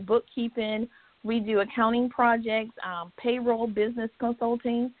 we do bookkeeping, we do accounting projects, payroll, business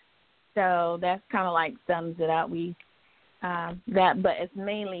consulting. So that's kind of like sums it up. But it's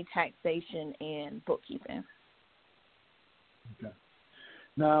mainly taxation and bookkeeping. Okay.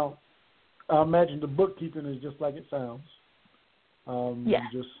 Now, I imagine the bookkeeping is just like it sounds. Yeah.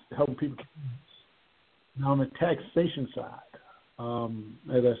 Just helping people. Now, on the taxation side,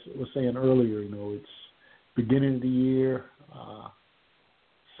 as I was saying earlier, it's beginning of the year.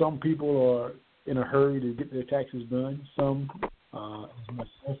 Some people are in a hurry to get their taxes done. Some, as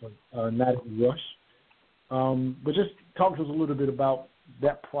myself, are not in a rush. But just talk to us a little bit about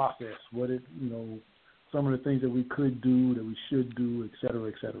that process. Some of the things that we could do, that we should do, et cetera,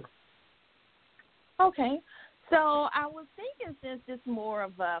 et cetera. Okay. So I was thinking, since it's more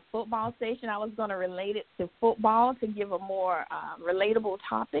of a football station, I was going to relate it to football to give a more relatable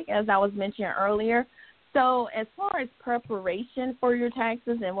topic, as I was mentioning earlier. So as far as preparation for your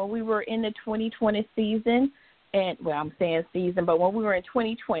taxes, and when we were in the 2020 season, and I'm saying season, but when we were in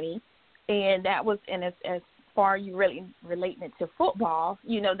 2020, and that was, and as far you really relating it to football,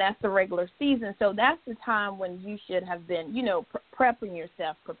 that's the regular season. So that's the time when you should have been, prepping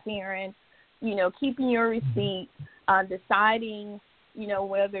yourself, preparing, keeping your receipts, deciding,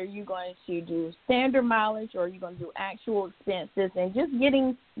 whether you're going to do standard mileage or you're going to do actual expenses, and just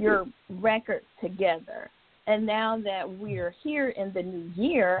getting your records together. And now that we're here in the new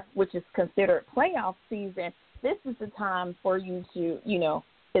year, which is considered playoff season, this is the time for you to,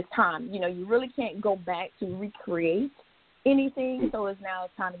 it's time. You really can't go back to recreate anything, so it's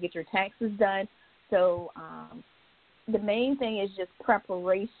time to get your taxes done. So the main thing is just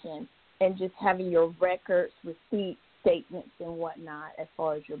preparation and just having your records, receipts, statements, and whatnot as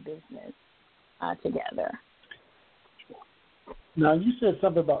far as your business together. Now, you said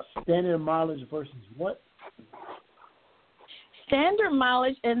something about standard mileage versus what? Standard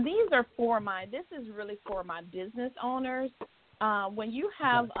mileage, and these are this is really for my business owners. When you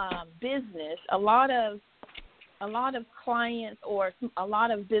have business, a lot of clients or a lot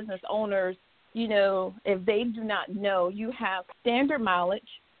of business owners, if they do not know, you have standard mileage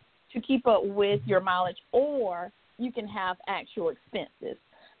to keep up with your mileage, or you can have actual expenses.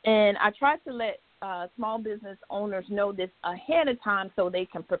 And I try to let small business owners know this ahead of time so they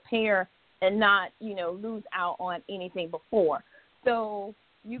can prepare and not, lose out on anything before. So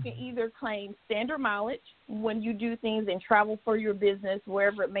you can either claim standard mileage when you do things and travel for your business,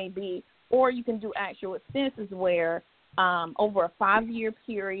 wherever it may be, or you can do actual expenses where over a 5-year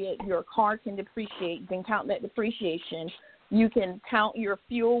period, your car can depreciate. You can count that depreciation. You can count your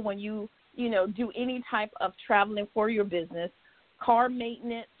fuel when you do any type of traveling for your business, car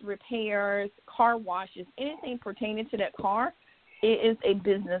maintenance, repairs, car washes, anything pertaining to that car, it is a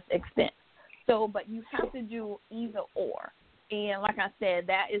business expense. So, but you have to do either or. And like I said,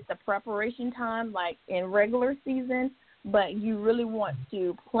 that is the preparation time. Like in regular season, but you really want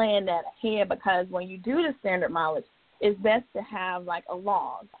to plan that ahead because when you do the standard mileage, it's best to have like a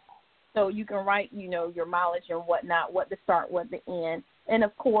log. So you can write, your mileage and whatnot, what to start, what to end. And,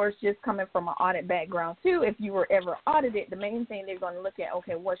 of course, just coming from an audit background, too, if you were ever audited, the main thing they're going to look at,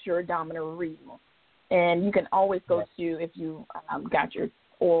 okay, what's your odometer reading? And you can always go to, if you got your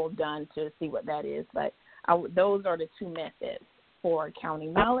oil done, to see what that is. But those are the two methods for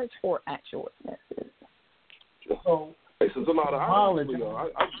counting mileage or actual expenses. So, Zenata, mileage. Go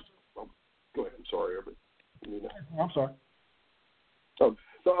ahead. I'm sorry, Everett. I'm sorry.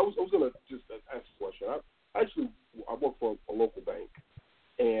 So I was going to just ask a question. I work for a local bank,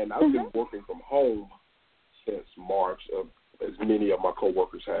 and I've been working from home since March, as many of my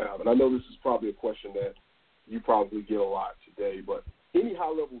coworkers have. And I know this is probably a question that you probably get a lot today, but any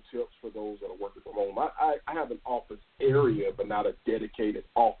high-level tips for those that are working from home? I have an office area, but not a dedicated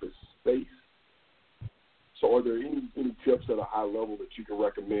office space. So are there any tips at a high level that you can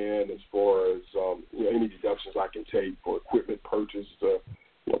recommend as far as any deductions I can take for equipment purchase,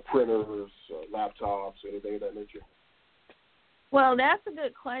 printers, laptops, anything of that nature? Well, that's a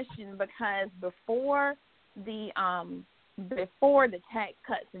good question because before the Tax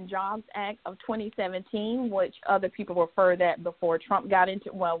Cuts and Jobs Act of 2017, which other people refer that before Trump got into,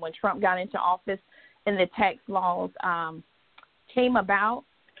 when Trump got into office and the tax laws came about,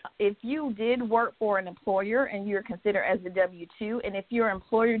 if you did work for an employer and you're considered as a W-2, and if your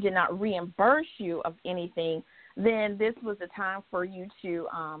employer did not reimburse you of anything, then this was the time for you to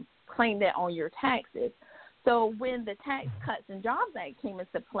claim that on your taxes. So when the Tax Cuts and Jobs Act came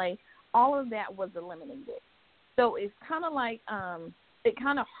into play, all of that was eliminated. So it's kind of like it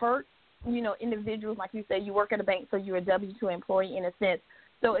kind of hurt, individuals, like you said, you work at a bank, so you're a W-2 employee in a sense.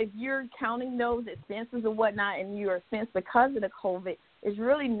 So if you're counting those expenses or whatnot and your expense because of the COVID, there's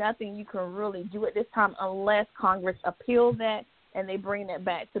really nothing you can really do at this time unless Congress appeals that and they bring that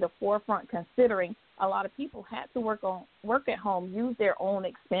back to the forefront, considering a lot of people had to work at home, use their own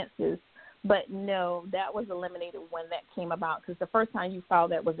expenses. But no, that was eliminated when that came about because the first time you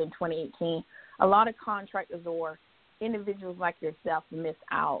filed that was in 2018. A lot of contractors or individuals like yourself missed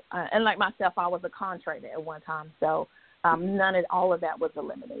out. And like myself, I was a contractor at one time, so all of that was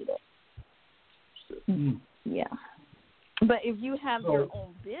eliminated. Yeah. But if you have your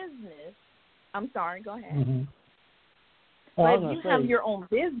own business, I'm sorry, go ahead. Mm-hmm. But if you have your own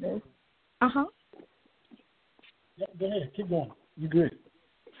business, Yeah, go ahead, keep going. You good?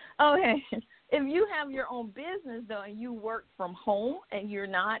 Okay. If you have your own business, though, and you work from home and you're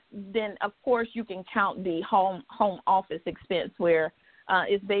not, then, of course, you can count the home office expense where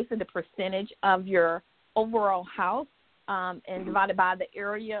it's basically the percentage of your overall house and divided by the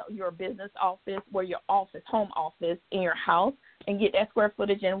area, your business office, where your home office in your house, and get that square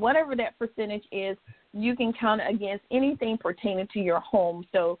footage. And whatever that percentage is, you can count it against anything pertaining to your home.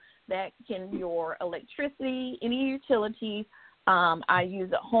 So that can your electricity, any utilities. I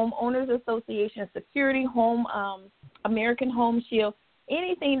use a homeowners association, security, American Home Shield,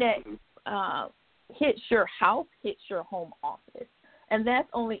 anything that hits your house, hits your home office. And that's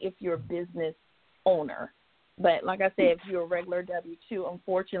only if you're a business owner. But like I said, if you're a regular W-2,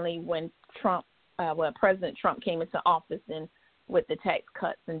 unfortunately, when President Trump came into office and with the Tax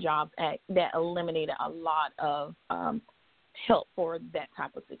Cuts and Jobs Act, that eliminated a lot of help for that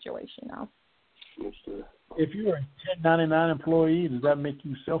type of situation now. If you're a 1099 employee, does that make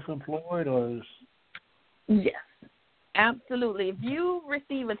you self-employed or? Yes, absolutely. If you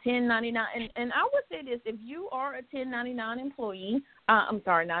receive a 1099, and I would say this, if you are a 1099 employee,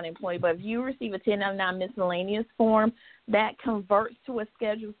 not employee, but if you receive a 1099 miscellaneous form, that converts to a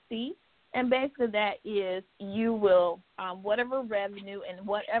Schedule C, and basically that is you will, whatever revenue and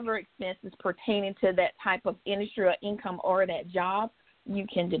whatever expenses pertaining to that type of industry or income or that job, you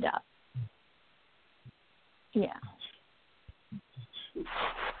can deduct. Yeah.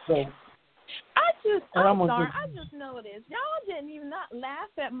 So I just noticed y'all didn't even not laugh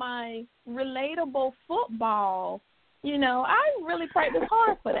at my relatable football. I really practiced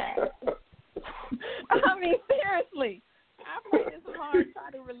hard for that. I mean, seriously, I practiced hard to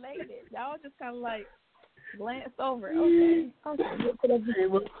try to relate it. Y'all just kind of like glanced over. Okay.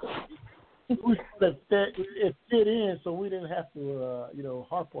 It fit in, so we didn't have to,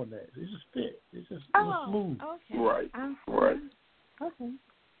 harp on that. It just fit. It was smooth. Okay. Right. Okay.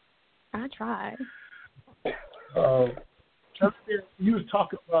 I tried. You was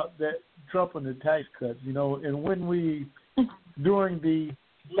talking about that Trump and the tax cuts, and when during the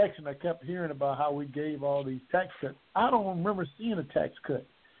election, I kept hearing about how we gave all these tax cuts. I don't remember seeing a tax cut.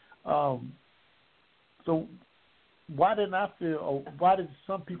 So why did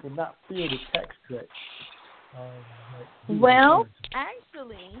some people not feel the tax cut? Well,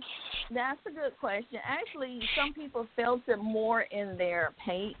 actually, that's a good question. Actually, some people felt it more in their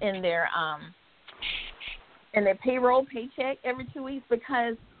payroll paycheck every 2 weeks,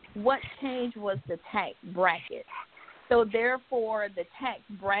 because what changed was the tax bracket. So therefore, the tax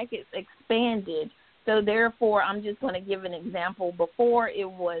brackets expanded. So therefore, I'm just going to give an example. Before it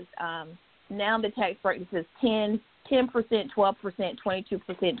was now the tax bracket is 10%, 12%,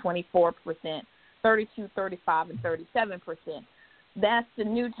 22%, 24%. 32, 35, and 37%. That's the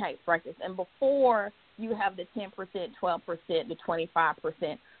new tax brackets. And before, you have the 10%, 12%, the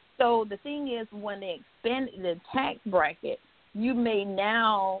 25%. So the thing is, when they expanded the tax bracket, you may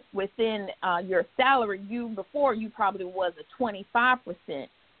now, within your salary, before you probably was a 25%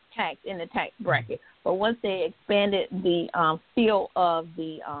 tax in the tax bracket. But once they expanded the field of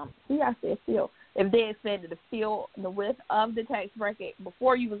the, if they expanded the field, the width of the tax bracket,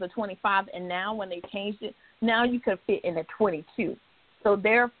 before you was a 25, and now when they changed it, now you could fit in a 22. So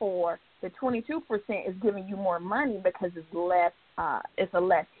therefore, the 22% is giving you more money because it's less, it's a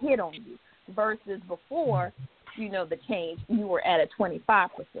less hit on you. Versus before, the change, you were at a 25%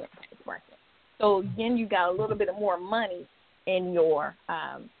 tax bracket. So then you got a little bit of more money in your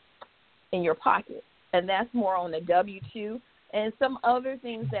pocket, and that's more on the W-2. And some other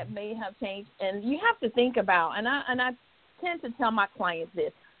things that may have changed. And you have to think about, and I tend to tell my clients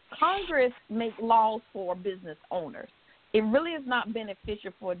this, Congress make laws for business owners. It really is not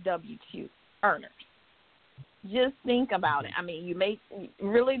beneficial for W-2 earners. Just think about it. I mean,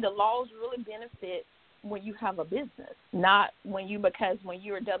 the laws really benefit when you have a business, not because when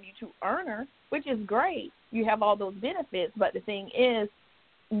you're a W-2 earner, which is great, you have all those benefits, but the thing is,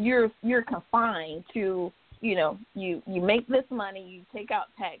 you're confined to, you make this money, you take out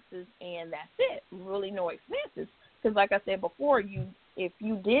taxes, and that's it. Really no expenses. Because like I said before, if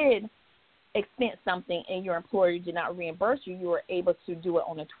you did expense something and your employer did not reimburse you, you were able to do it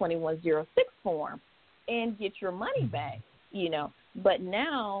on a 2106 form and get your money back, But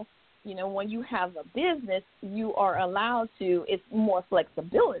now, when you have a business, you are allowed to, it's more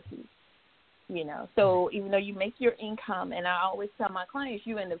flexibility, So even though you make your income, and I always tell my clients,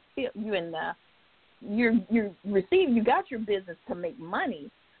 you got your business to make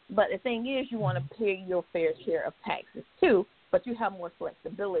money, but the thing is, you want to pay your fair share of taxes too, but you have more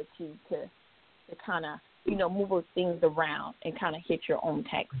flexibility to kind of, move things around and kind of hit your own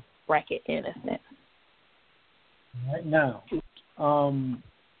tax bracket in a sense. Right now,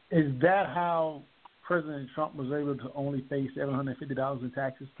 is that how President Trump was able to only pay $750 in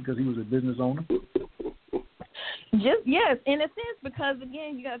taxes because he was a business owner? Yes, in a sense, because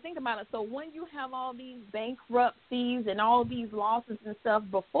again, you got to think about it. So when you have all these bankruptcies and all these losses and stuff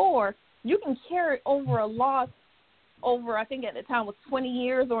before, you can carry over a loss over, I think at the time was 20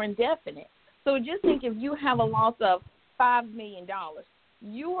 years or indefinite. So just think, if you have a loss of $5 million,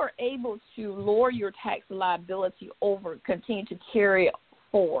 you are able to lower your tax liability over, continue to carry it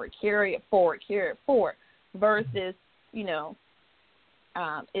forward, versus,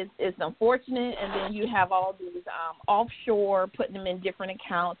 it's unfortunate, and then you have all these offshore, putting them in different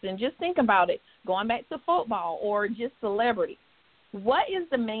accounts. And just think about it, going back to football or just celebrity. What is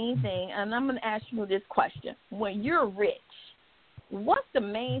the main thing, and I'm going to ask you this question, when you're rich, what's the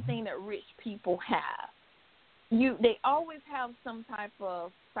main thing that rich people have? They always have some type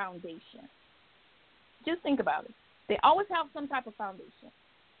of foundation. Just think about it. They always have some type of foundation.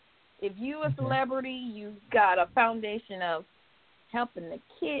 If you're a celebrity, you've got a foundation of helping the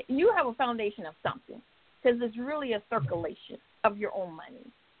kid. You have a foundation of something, because it's really a circulation of your own money,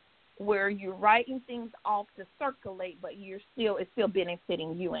 where you're writing things off to circulate, but it's still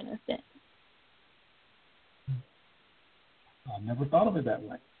benefiting you in a sense. I never thought of it that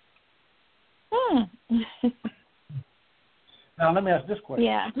way. Now let me ask this question.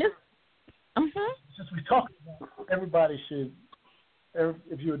 Yeah. Since we talked about everybody should,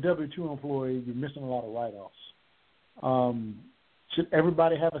 if you're a W-2 employee, you're missing a lot of write-offs. Should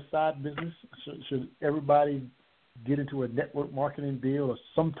everybody have a side business? Should everybody get into a network marketing deal or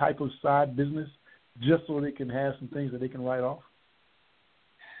some type of side business just so they can have some things that they can write off?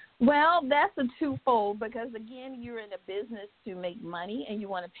 Well, that's a twofold, because, again, you're in a business to make money and you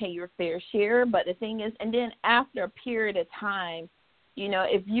want to pay your fair share. But the thing is, and then after a period of time,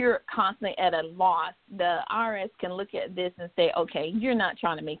 if you're constantly at a loss, the IRS can look at this and say, okay, you're not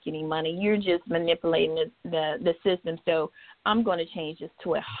trying to make any money. You're just manipulating the system. So I'm going to change this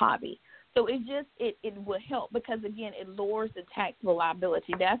to a hobby. So it will help, because, again, it lowers the taxable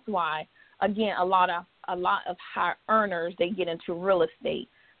liability. That's why, again, a lot of high earners, they get into real estate.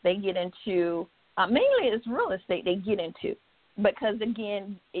 They get into mainly it's real estate they get into, because,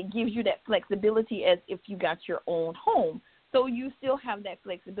 again, it gives you that flexibility as if you got your own home. So you still have that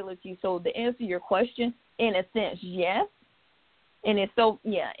flexibility. So to answer your question, in a sense, yes. And it's so,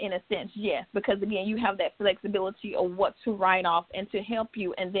 in a sense, yes, because, again, you have that flexibility of what to write off and to help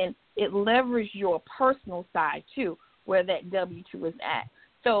you. And then it leverages your personal side, too, where that W-2 is at.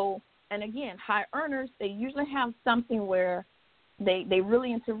 So, and, again, high earners, they usually have something where they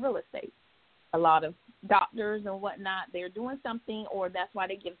really into real estate. A lot of doctors and whatnot, they're doing something, or that's why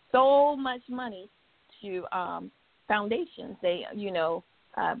they give so much money to foundations. They,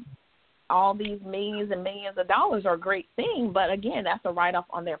 all these millions and millions of dollars are a great thing, but again, that's a write-off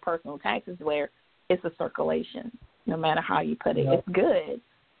on their personal taxes where it's a circulation. No matter how you put it, it's good.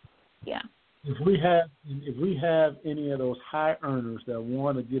 Yeah. If we have any of those high earners that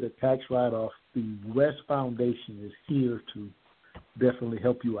want to get a tax write-off, the WES Foundation is here to definitely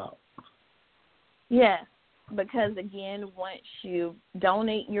help you out. Yes, because again, once you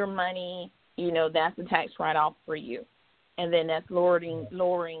donate your money, that's a tax write-off for you. And then that's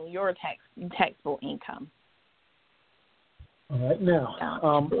lowering your taxable income. All right.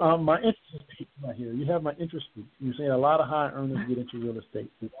 Now, my interest is right here. You have my interest. You're saying a lot of high earners get into real estate.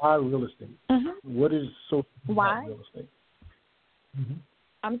 Why real estate? Mm-hmm. What is so why? About real estate? Mm-hmm.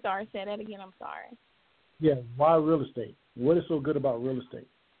 I'm sorry. Say that again. I'm sorry. Yeah. Why real estate? What is so good about real estate?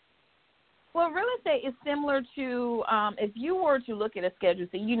 Well, real estate is similar to, if you were to look at a Schedule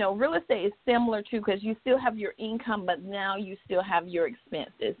C, real estate is similar to, because you still have your income, but now you still have your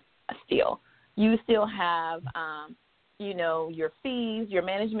expenses still. You still have, your fees, your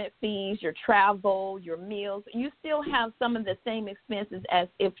management fees, your travel, your meals. You still have some of the same expenses as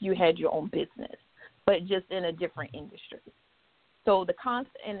if you had your own business, but just in a different industry. So the cost,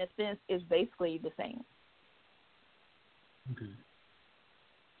 in a sense, is basically the same. Okay.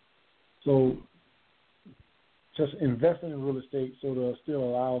 So just investing in real estate sort of still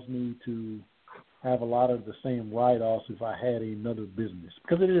allows me to have a lot of the same write-offs if I had another business,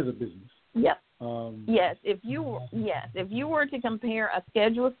 because it is a business. Yep. Yes. If you were to compare a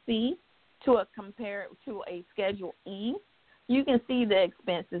Schedule C to a Schedule E, you can see the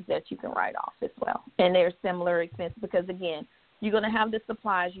expenses that you can write off as well, and they're similar expenses because again, you're going to have the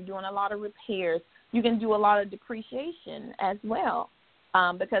supplies. You're doing a lot of repairs. You can do a lot of depreciation as well.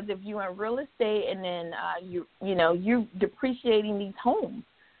 Because if you're in real estate and then you're depreciating these homes,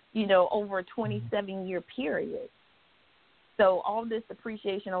 over a 27-year period. So all this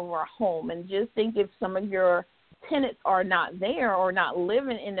depreciation over a home, and just think if some of your tenants are not there or not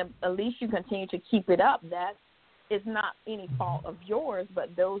living in the, at least you continue to keep it up. That is not any fault of yours,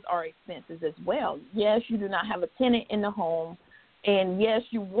 but those are expenses as well. Yes, you do not have a tenant in the home, and yes,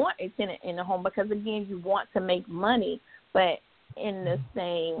 you want a tenant in the home because again, you want to make money, but in the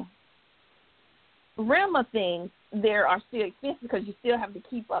same realm of things, there are still expenses because you still have to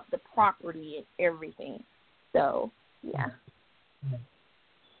keep up the property and everything. So, yeah.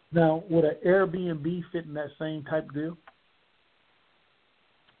 Now, would an Airbnb fit in that same type deal?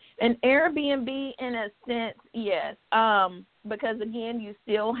 An Airbnb, in a sense, yes. Because, again, you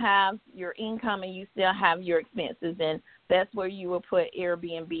still have your income and you still have your expenses, and that's where you will put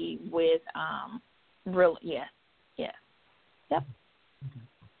Airbnb with yes. Yep.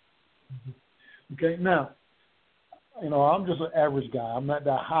 Okay. Now, I'm just an average guy. I'm not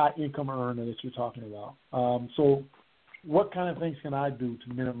that high income earner that you're talking about. So what kind of things can I do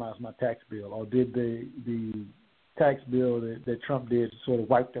to minimize my tax bill? Or did the tax bill that Trump did sort of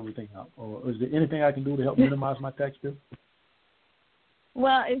wiped everything out? Or is there anything I can do to help minimize my tax bill?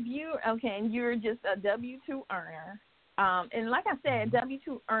 Well, if you're just a W-2 earner, and like I said,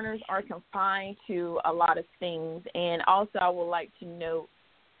 W-2 earners are confined to a lot of things. And also I would like to note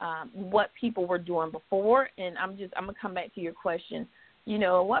what people were doing before. And I'm going to come back to your question.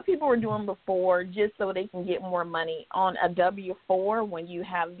 What people were doing before just so they can get more money on a W-4 when you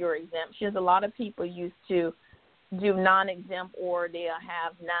have your exemptions. A lot of people used to do non-exempt, or they'll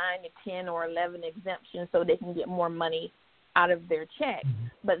have 9 to 10 or 11 exemptions so they can get more money out of their check.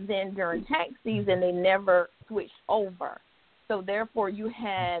 But then during tax season, they never switched over. So therefore, you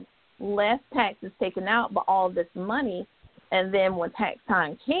had less taxes taken out, but all this money. And then when tax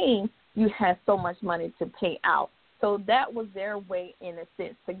time came, you had so much money to pay out. So that was their way, in a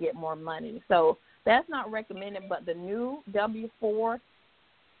sense, to get more money. So that's not recommended, but the new W-4,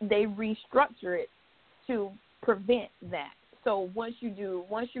 they restructure it to prevent that. So once you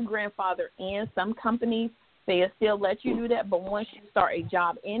grandfather in, some companies, they'll still let you do that, but once you start a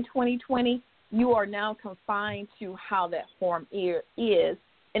job in 2020, you are now confined to how that form is,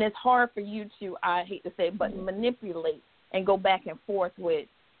 and it's hard for you to, I hate to say it, but manipulate and go back and forth with,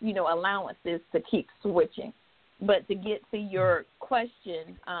 allowances to keep switching. But to get to your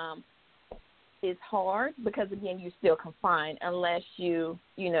question, it's hard because, again, you're still confined unless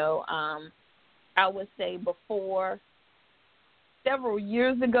I would say before, several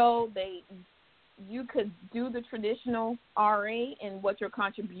years ago, you could do the traditional RA and what your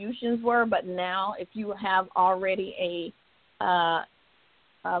contributions were, but now if you have already a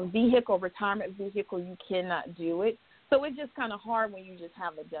vehicle, retirement vehicle, you cannot do it. So it's just kind of hard when you just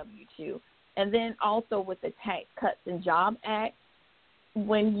have a W-2. And then also with the Tax Cuts and Jobs Act,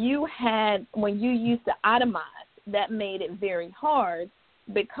 when you used to itemize, that made it very hard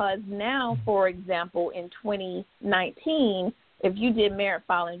because now, for example, in 2019, if you did merit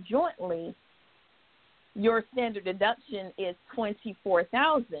filing jointly, your standard deduction is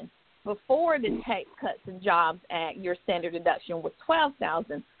 $24,000. Before the Tax Cuts and Jobs Act, your standard deduction was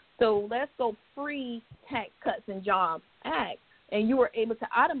 $12,000. So let's go pre-Tax Cuts and Jobs Act, and you were able to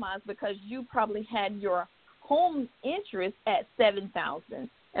itemize because you probably had your home interest at $7,000,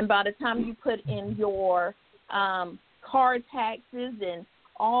 and by the time you put in your car taxes and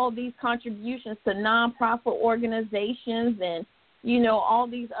all these contributions to nonprofit organizations and all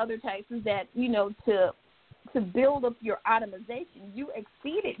these other taxes that to build up your itemization, you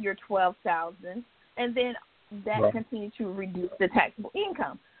exceeded your $12,000, and then that continued to reduce the taxable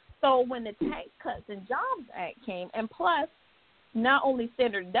income. So when the Tax Cuts and Jobs Act came, and plus, not only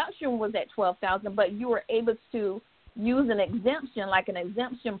standard deduction was at $12,000, but you were able to use an exemption, like an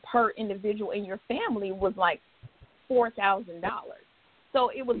exemption per individual in your family was like $4,000. So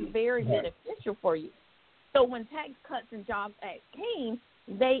it was very beneficial for you. So when Tax Cuts and Jobs Act came,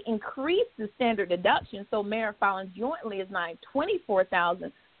 they increased the standard deduction. So merit filing jointly is now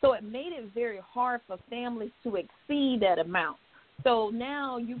 $24,000. So it made it very hard for families to exceed that amount. So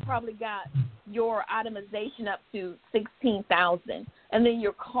now you probably got your itemization up to $16,000, and then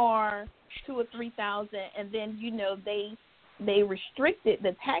your car $2,000 or $3,000, and then they restricted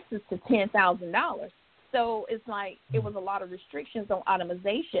the taxes to $10,000. So it's like it was a lot of restrictions on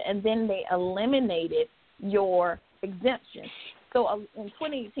itemization, and then they eliminated your exemption. So in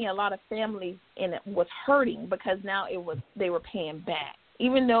 2018, a lot of families was hurting because now they were paying back,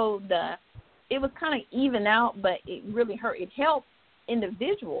 even though it was kind of even out, but it really hurt. It helped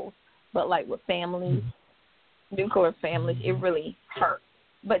individuals, but like with families, nuclear families, it really hurt.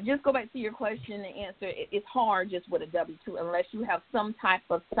 But just go back to your question and answer. It's hard just with a W-2 unless you have some type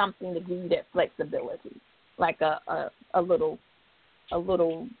of something to give you that flexibility, like a little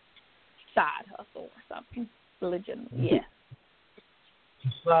side hustle or something. Legitimate, yeah.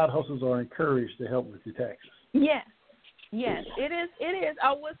 Side hustles are encouraged to help with your taxes. Yes, it is. It is.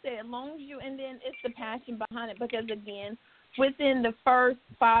 I would say as long as and then it's the passion behind it because, again, within the first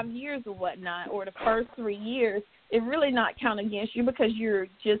 5 years or whatnot, or the first 3 years, it really not count against you because you're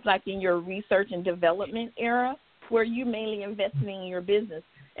just like in your research and development era where you mainly investing in your business.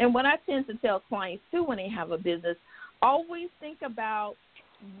 And what I tend to tell clients, too, when they have a business, always think about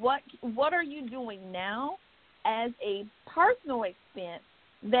what are you doing now as a personal expense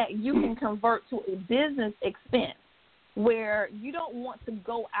that you can convert to a business expense where you don't want to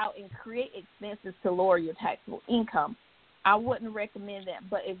go out and create expenses to lower your taxable income. I wouldn't recommend that.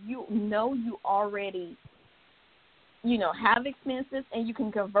 But if you know you already, have expenses and you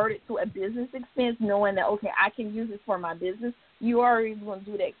can convert it to a business expense knowing that, okay, I can use this for my business, you already going to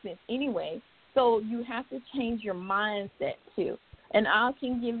do that expense anyway. So you have to change your mindset too. And I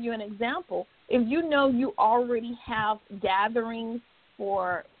can give you an example. If you know you already have gatherings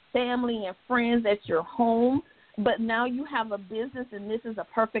for family and friends at your home, but now you have a business and this is a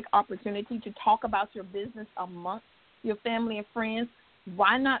perfect opportunity to talk about your business amongst your family and friends,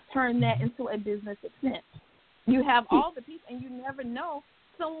 why not turn that into a business expense? You have all the people, and you never know,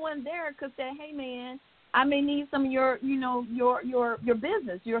 someone there could say, hey, man, I may need some of your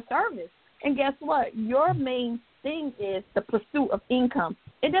business, your service. And guess what? Your main thing is the pursuit of income.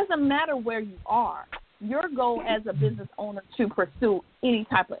 It doesn't matter where you are. Your goal as a business owner to pursue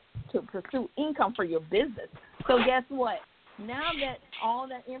income for your business. So guess what? Now that all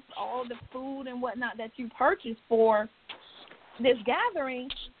the food and whatnot that you purchased for this gathering,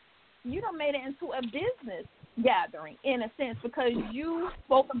 you done made it into a business gathering in a sense because you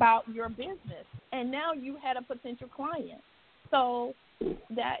spoke about your business and now you had a potential client. So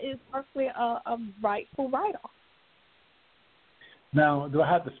that is perfectly a rightful write-off. Now, do I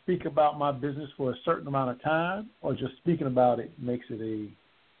have to speak about my business for a certain amount of time, or just speaking about it makes it a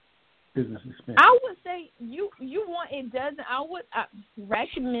business expense? I would say you want it doesn't. I would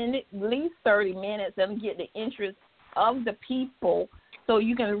recommend it at least 30 minutes and get the interest of the people so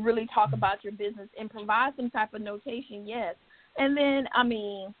you can really talk about your business and provide some type of notation, yes. And then,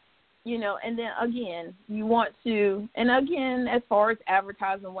 And then again, you want to, and again, as far as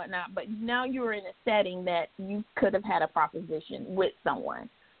advertising and whatnot, but now you're in a setting that you could have had a proposition with someone.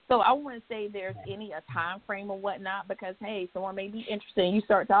 So I wouldn't say there's a time frame or whatnot because, hey, someone may be interested and you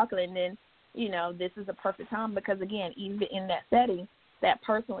start talking and then, this is a perfect time because, again, even in that setting, that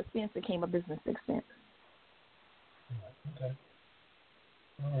personal expense became a business expense. Okay.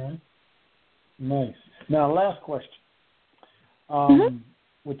 All right. Nice. Now, last question.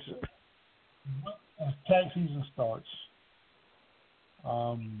 Which as tax season starts,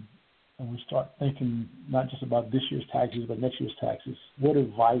 and we start thinking not just about this year's taxes but next year's taxes, what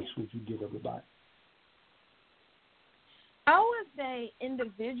advice would you give everybody? I would say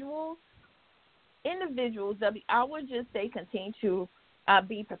individuals, I would just say continue to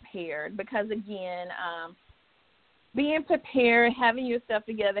be prepared because, again, being prepared, having your stuff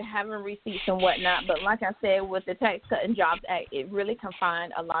together, having receipts and whatnot. But like I said, with the Tax Cut and Jobs Act, it really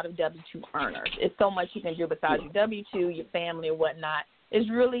confined a lot of W-2 earners. It's so much you can do besides your W-2, your family and whatnot. It's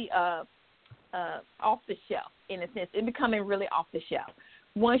really off the shelf in a sense. It's becoming really off the shelf.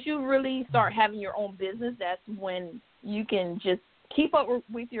 Once you really start having your own business, that's when you can just keep up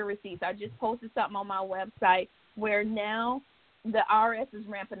with your receipts. I just posted something on my website where now the IRS is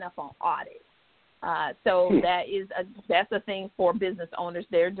ramping up on audits. So that's a thing for business owners.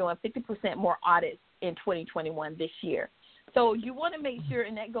 They're doing 50% more audits in 2021 this year. So you want to make sure,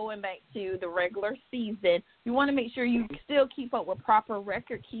 and that going back to the regular season, you want to make sure you still keep up with proper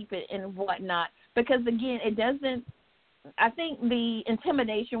record keeping and whatnot. Because, again, I think the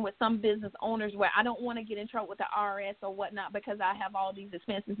intimidation with some business owners where I don't want to get in trouble with the IRS or whatnot because I have all these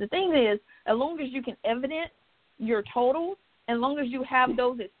expenses. The thing is, as long as you can evidence your totals, as long as you have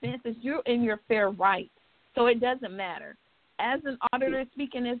those expenses, you're in your fair right. So it doesn't matter. As an auditor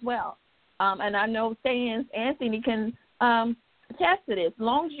speaking as well, and I know Anthony can attest to this. As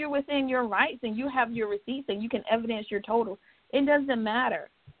long as you're within your rights and you have your receipts and you can evidence your totals, it doesn't matter.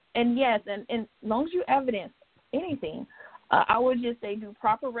 And, yes, and as long as you evidence anything, I would just say do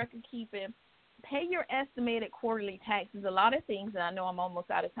proper record keeping, pay your estimated quarterly taxes. A lot of things, and I know I'm almost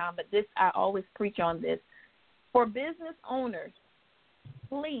out of time, but I always preach on this. For business owners,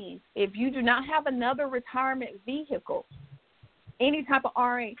 please, if you do not have another retirement vehicle, any type of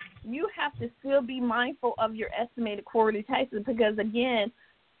RA, you have to still be mindful of your estimated quarterly taxes because, again,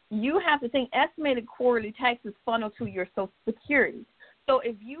 you have to think estimated quarterly taxes funnel to your Social Security. So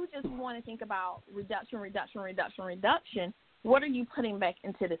if you just want to think about reduction, what are you putting back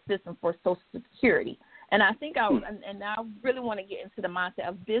into the system for Social Security? And I think I really want to get into the mindset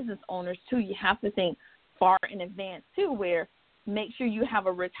of business owners, too. You have to think far in advance, too, where make sure you have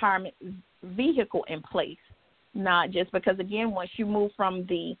a retirement vehicle in place, not just because, again, once you move from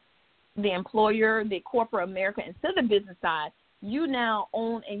the employer, the corporate America, into the business side, you now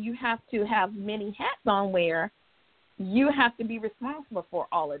own and you have to have many hats on where you have to be responsible for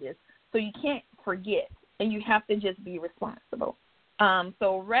all of this. So you can't forget, and you have to just be responsible.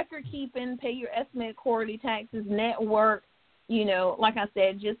 So record keeping, pay your estimated quarterly taxes, network, like I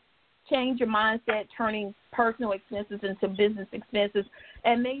said, just change your mindset, turning personal expenses into business expenses,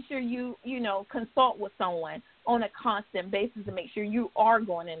 and make sure you consult with someone on a constant basis to make sure you are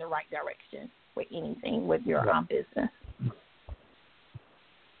going in the right direction with anything with your business.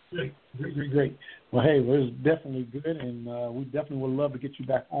 Great. Well, hey, it was definitely good, and we definitely would love to get you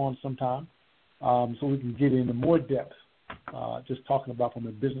back on sometime so we can get into more depth, just talking about from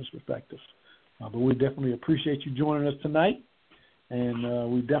a business perspective. But we definitely appreciate you joining us tonight.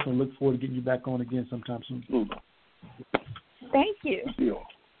 And we definitely look forward to getting you back on again sometime soon. Thank you.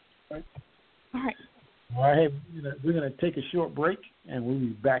 All right. Hey, we're gonna take a short break, and we'll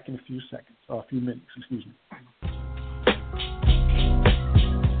be back in a few minutes. Excuse me.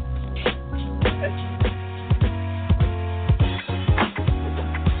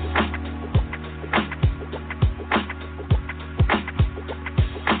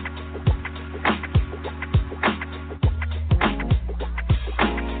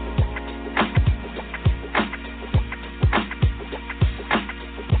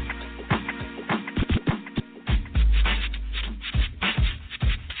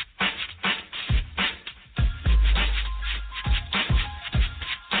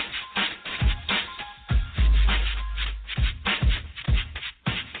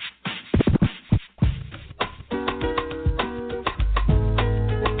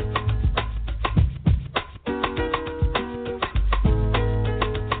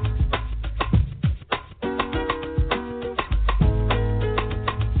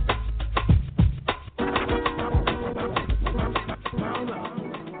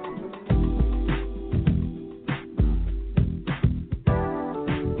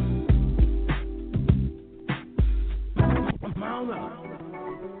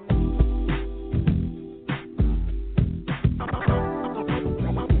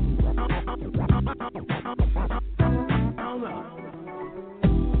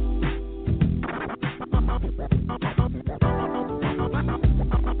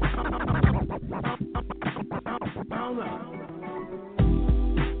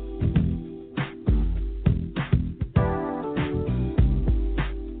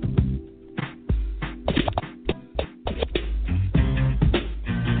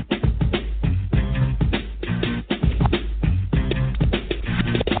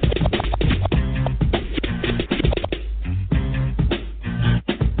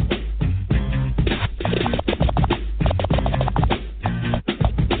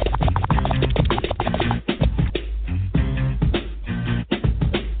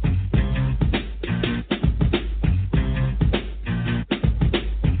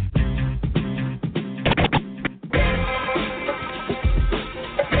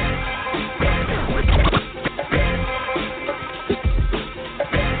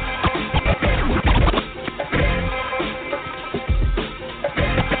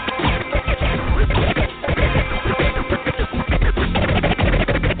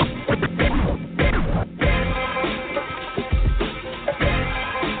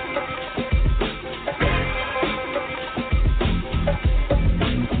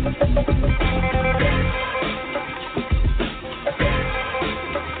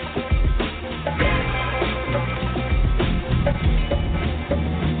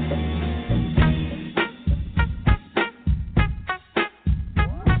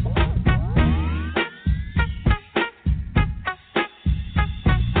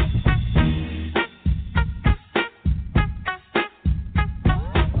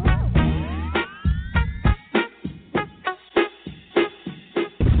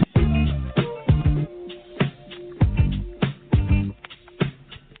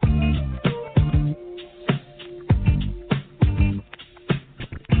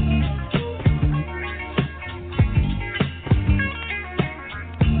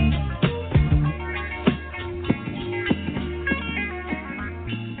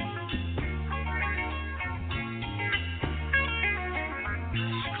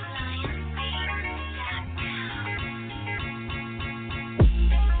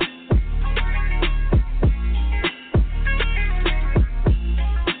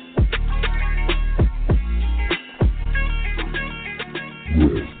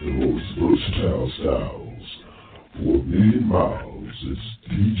 the most versatile styles. For a million miles, it's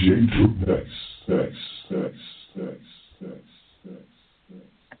DJ Took Next.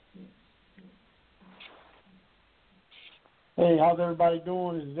 Hey, how's everybody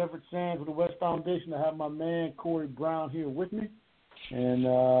doing? This is Everett Sands with the West Foundation. I have my man Corey Brown here with me, and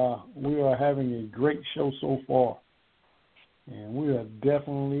we are having a great show so far. And we are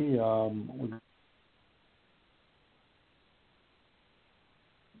definitely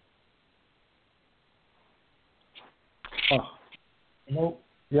nope.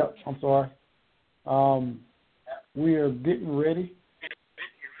 Yep, I'm sorry. We are getting ready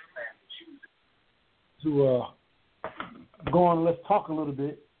to go on. Let's talk a little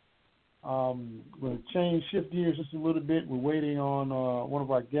bit. We're going to shift gears just a little bit. We're waiting on one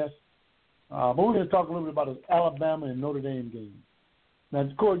of our guests. But we're going to talk a little bit about the Alabama and Notre Dame game. Now,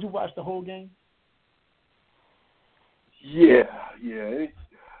 Corey, did you watch the whole game? Yeah.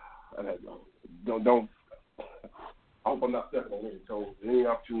 Don't. I hope I'm not stepping on any toes. Any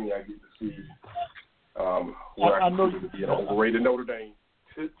opportunity I get to see where I know you be an overrated Notre Dame.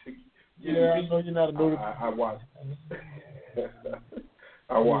 Yeah, I know you're not a Notre Dame. I watch it.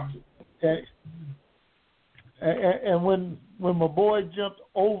 I watch it. And when my boy jumped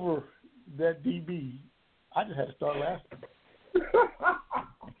over that DB, I just had to start laughing.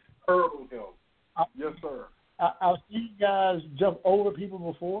 Hurdle him. Yes, sir. I've seen guys jump over people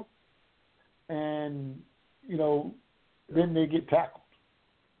before, and, then they get tackled.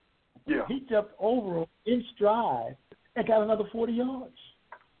 Yeah. He jumped over in stride and got another 40 yards.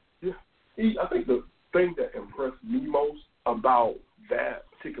 Yeah. I think the thing that impressed me most about that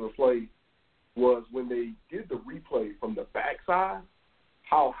particular play was when they did the replay from the backside,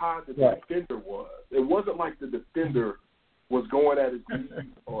 how high the defender was. It wasn't like the defender was going at his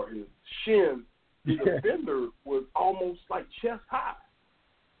knee or his shin. The defender was almost like chest high.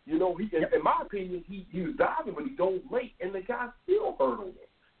 In my opinion, he was diving, but he dove late, and the guy still hurdled him.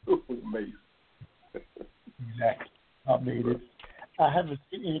 It was amazing. Exactly. I mean, I haven't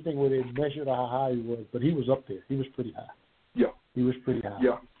seen anything where they measured how high he was, but he was up there. He was pretty high. Yeah. He was pretty high.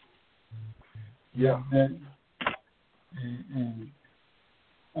 Yeah. And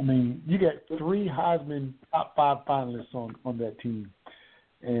I mean, you got 3 Heisman top 5 finalists on that team,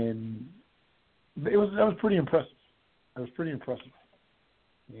 and that was pretty impressive. It was pretty impressive.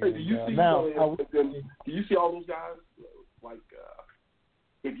 Hey, do you see do you see all those guys? Like,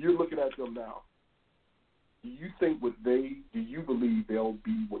 if you're looking at them now, do you believe they'll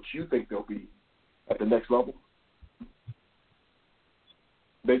be what you think they'll be at the next level,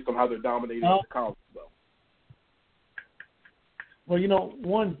 based on how they're dominating at the college level? Well,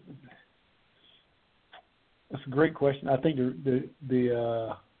 that's a great question. I think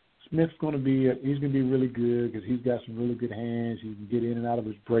the Smith's going to be really good because he's got some really good hands. He can get in and out of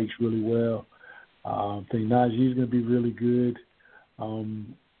his breaks really well. I think Najee's going to be really good.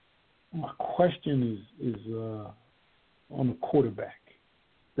 My question is on the quarterback,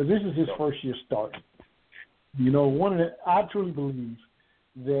 because this is his first year starting. I truly believe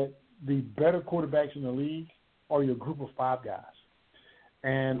that the better quarterbacks in the league are your group of 5 guys.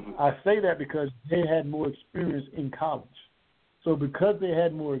 And I say that because they had more experience in college. So because they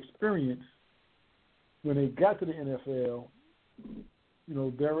had more experience, when they got to the NFL,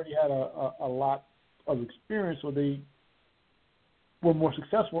 they already had a lot of experience, so they were more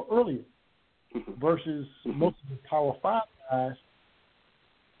successful earlier versus most of the Power 5 guys.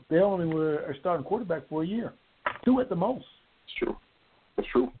 They only were a starting quarterback for a year, 2 at the most. That's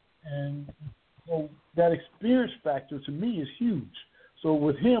true. And so that experience factor to me is huge. So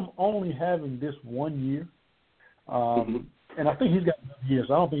with him only having this 1 year, and I think he's got another year,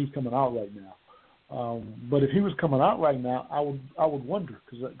 so I don't think he's coming out right now. But if he was coming out right now, I would wonder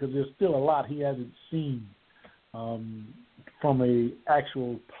because there's still a lot he hasn't seen from a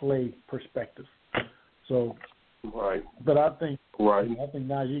actual play perspective. So, but I think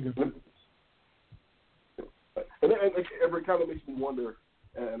Najee can. And it kind of makes me wonder,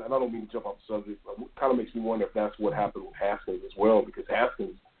 and I don't mean to jump off the subject, but it kind of makes me wonder if that's what happened with Haskins as well, because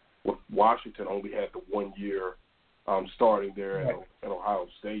Haskins with Washington only had the 1 year starting there at Ohio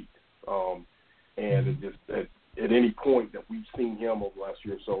State. And it just at any point that we've seen him over the last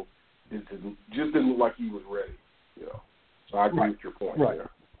year or so, it just didn't look like he was ready. So I agree with your point there.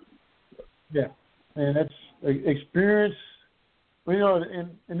 Yeah, and that's experience. Well,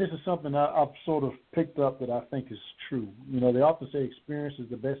 and this is something I've sort of picked up that I think is true. They often say experience is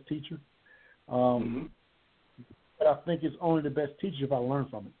the best teacher. But I think it's only the best teacher if I learn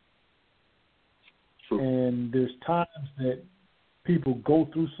from it. True. And there's times that people go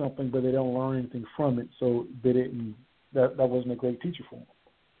through something but they don't learn anything from it, so that wasn't a great teacher for them.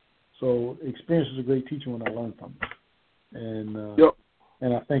 So experience is a great teacher when I learned from it. And Yep.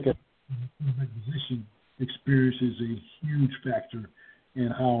 and I think at the position, experience is a huge factor in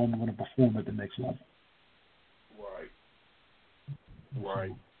how I'm going to perform at the next level.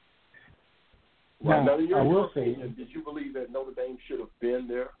 Right. Now, in I will opinion, say, did you believe that Notre Dame should have been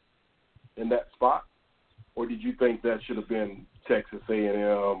there in that spot, or did you think that should have been Texas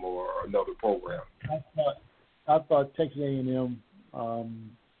A&M or another program? I thought Texas A&M,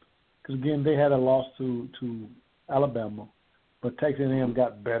 because again they had a loss to Alabama, but Texas A&M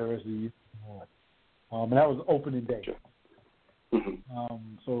got better as the year went on, and that was opening day. Mm-hmm.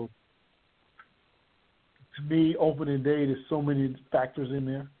 So to me, opening day, there's so many factors in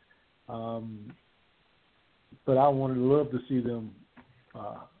there. But I wanted to love to see them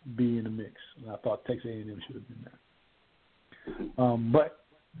be in the mix, and I thought Texas A&M should have been there. But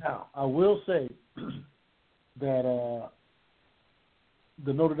now I will say that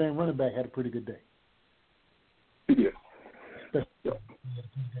the Notre Dame running back had a pretty good day. Yeah. Yep. He had a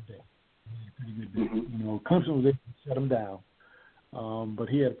pretty good day. Mm-hmm. You know, Clemson was able to shut him down, but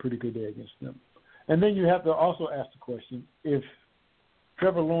he had a pretty good day against them. And then you have to also ask the question, if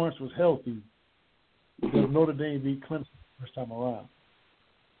Trevor Lawrence was healthy, does Notre Dame beat Clemson the first time around?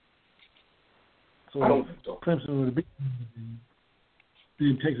 So I don't think so. Clemson would have beat Clemson,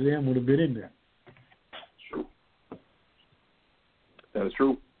 then Texas A&M would have been in there. True. That is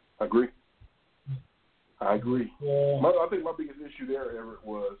true. I agree. I think my biggest issue there, Everett,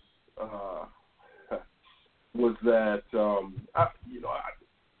 was that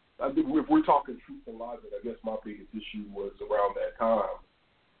if we're talking truth and logic, I guess my biggest issue was around that time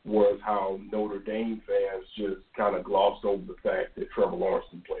was how Notre Dame fans just kind of glossed over the fact that Trevor Lawrence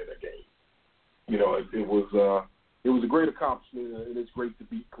didn't play that game. You know, it was a great accomplishment, and it's great to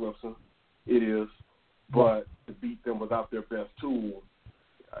beat Clemson. It is, but to beat them without their best tool,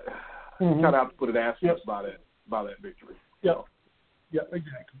 kind of have to put an asterisk by that victory. Yep. Yeah,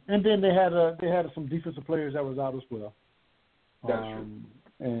 exactly. And then they had some defensive players that was out as well. That's true.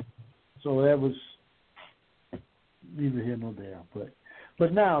 And so that was neither here nor there.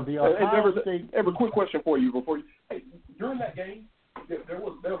 But now the Ohio State. A quick question for you before you. Hey, during that game, there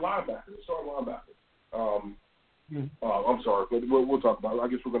were linebackers, starting linebackers. I'm sorry, but we'll talk about it. I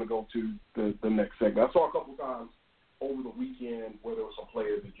guess we're going to go to the next segment. I saw a couple times over the weekend where there were some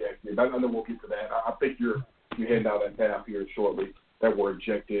players ejected. I know we'll get to that. I think you're heading down that path here shortly, that were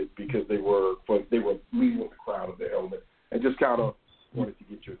ejected because they were leading with the crowd of their element. And just kind of wanted to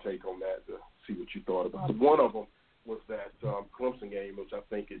get your take on that to see what you thought about it. One of them was that Clemson game, which I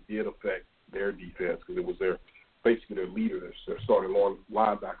think it did affect their defense because it was basically their leader, their starting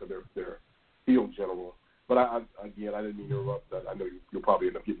linebacker, their field general. But I didn't mean to interrupt that. I know you'll probably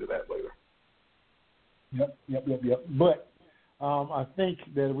end up getting to that later. Yep. But I think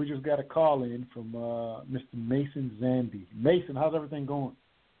that we just got a call in from Mr. Mason Zandi. Mason, how's everything going?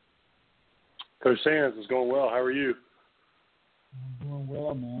 Coach Sands, it's going well. How are you? I'm doing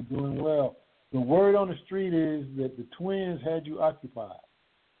well, man. Doing well. The word on the street is that the Twins had you occupied.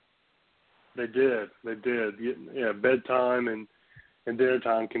 They did. Yeah, bedtime and dinner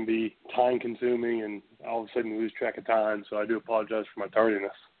time can be time-consuming, and all of a sudden you lose track of time, so I do apologize for my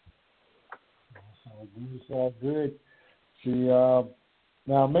tardiness. It's all good.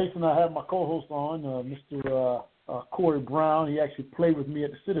 Now, Mason, I have my co-host on, Mr. Corey Brown. He actually played with me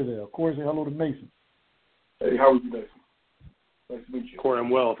at the Citadel. Corey, say hello to Mason. Hey, how are you, Mason? Nice to meet you. Corey, I'm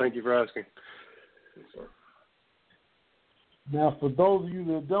well. Thank you for asking. Yes, sir. Now, for those of you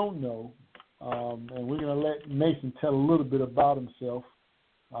that don't know, and we're going to let Mason tell a little bit about himself,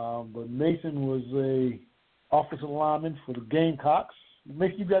 but Mason was a offensive lineman for the Gamecocks.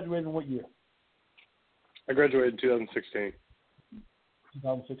 Mason, you graduated in what year? I graduated in 2016.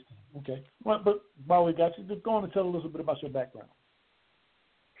 2016. Okay. Well, but while we got you, just go on and tell a little bit about your background.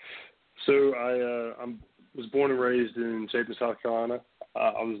 So I was born and raised in Chapin, South Carolina.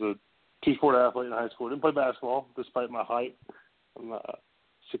 I was a two-sport athlete in high school. Didn't play basketball despite my height. I'm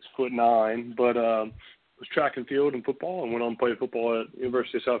 6'9", but was track and field and football, and went on to play football at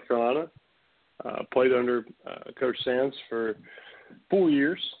University of South Carolina. Played under Coach Sands for 4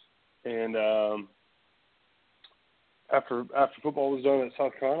 years, and after football was done at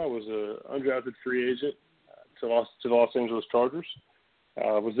South Carolina, I was an undrafted free agent to the Los Angeles Chargers.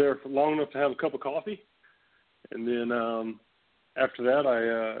 Was there for long enough to have a cup of coffee, and then after that,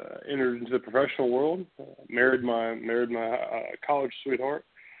 I entered into the professional world. Married my college sweetheart,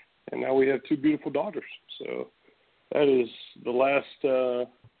 and now we have two beautiful daughters. So that is the last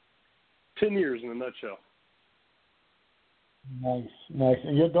 10 years in a nutshell. Nice.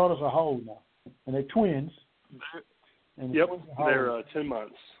 And your daughters are how old now? And they're twins. Yep, they're 10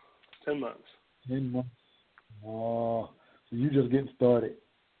 months. 10 months. 10 months. Oh, so you just getting started.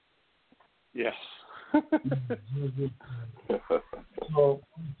 Yes. So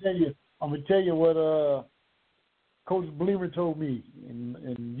I'm gonna tell you what Coach Bleemer told me,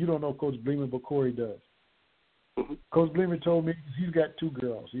 and you don't know Coach Bleemer, but Corey does. Mm-hmm. Coach Bleemer told me he's got 2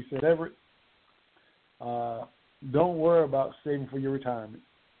 girls. He said, Everett, don't worry about saving for your retirement.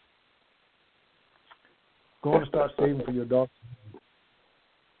 Go on and start saving for your daughter.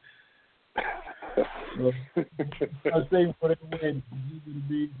 So, start saving for that win.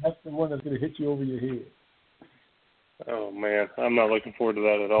 That's the one that's going to hit you over your head. Oh, man. I'm not looking forward to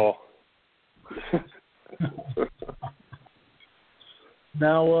that at all.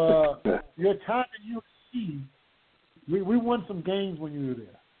 Now, your time at USC, we won some games when you were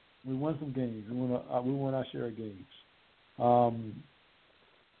there. We won some games. We won our share of games.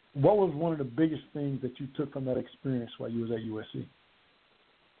 What was one of the biggest things that you took from that experience while you was at USC?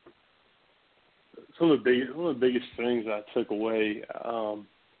 One of the biggest things I took away,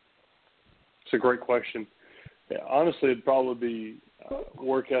 it's a great question. Yeah, honestly, it'd probably be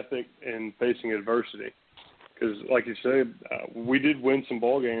work ethic and facing adversity. Because, like you said, we did win some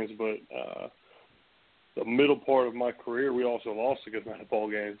ball games, but the middle part of my career, we also lost a good amount of ball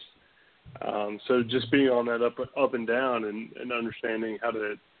games. So just being on that up and down and understanding how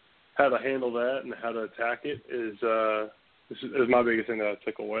to handle that and how to attack it is my biggest thing that I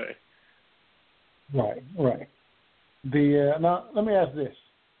took away. Right. Now let me ask this.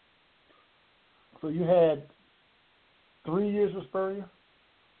 So you had 3 years with Spurrier?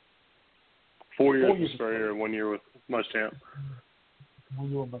 4 years with Spurrier and 1 year with Muschamp. 1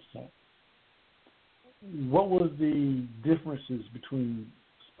 year with Muschamp. What was the differences between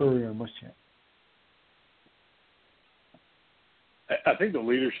Spurrier and Muschamp? I think the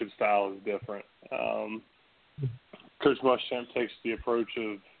leadership style is different. Coach Muschamp takes the approach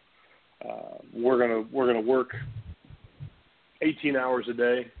of we're gonna work 18 hours a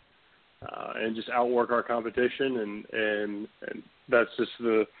day and just outwork our competition, and that's just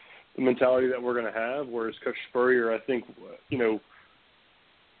the mentality that we're going to have. Whereas Coach Spurrier, I think,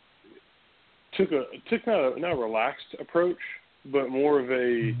 took not a relaxed approach, but more of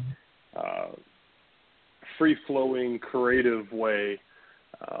a free-flowing, creative way.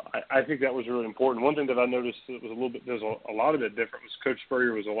 I think that was really important. One thing that I noticed that was there's a lot of it different was Coach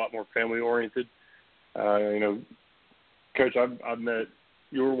Spurrier was a lot more family-oriented. Coach, I've met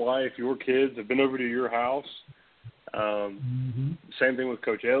your wife, your kids, have been over to your house. Same thing with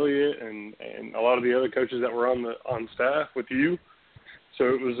Coach Elliott and a lot of the other coaches that were on staff with you. So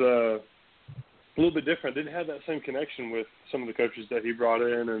it was a little bit different. Didn't have that same connection with some of the coaches that he brought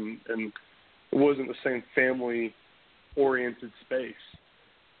in, and it wasn't the same family-oriented space.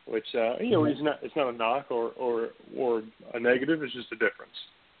 Which it's not a knock or a negative. It's just a difference.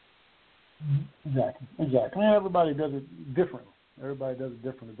 Exactly. And everybody does it differently.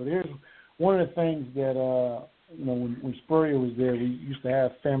 But here's one of the things that when Spurrier was there, we used to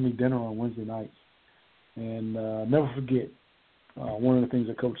have family dinner on Wednesday nights, and never forget one of the things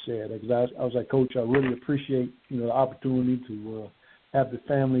that Coach said. Because I was like, Coach, I really appreciate the opportunity to have the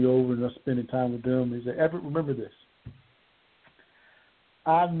family over and us spending time with them. He said, Everett, remember this.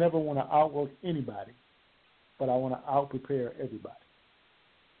 I never want to outwork anybody, but I want to out-prepare everybody.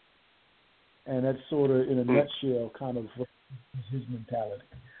 And that's sort of, in a nutshell, kind of his mentality.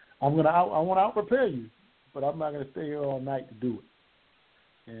 I want to out-prepare you, but I'm not going to stay here all night to do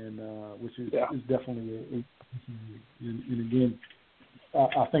it. And which is definitely and again,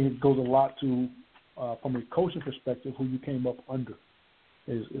 I think it goes a lot to, from a coaching perspective, who you came up under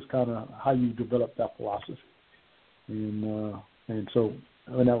is kind of how you develop that philosophy. And so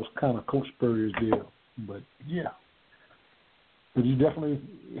that was kind of Coach Spurrier's deal. But you definitely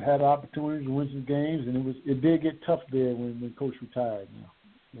had opportunities to win some games, and it did get tough there when Coach retired.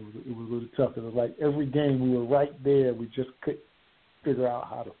 It was really tough. It was like every game we were right there. We just couldn't figure out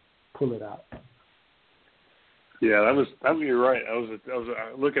how to pull it out. Yeah, that was you're right. I was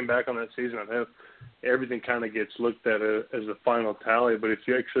looking back on that season. I know everything kind of gets looked at as a final tally, but if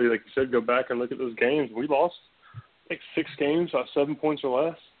you actually, like you said, go back and look at those games, we lost like 6 games by 7 points or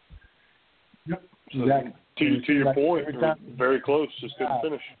less. Yep, so exactly. To your point, we're very close, just couldn't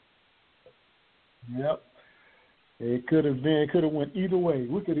finish. Yep. It could have went either way.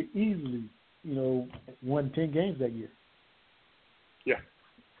 We could have easily, won 10 games that year. Yeah.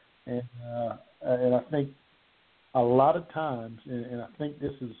 And I think a lot of times, and I think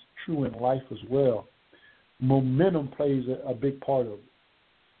this is true in life as well, momentum plays a big part of it.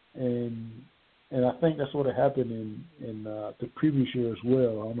 And I think that's what happened in the previous year as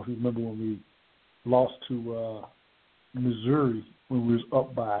well. I don't know if you remember when we lost to Missouri when we was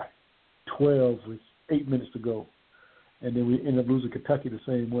up by 12 with 8 minutes to go. And then we ended up losing Kentucky the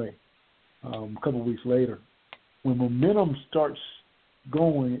same way a couple of weeks later. When momentum starts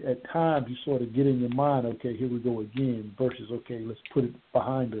going, at times you sort of get in your mind, okay, here we go again, versus, okay, let's put it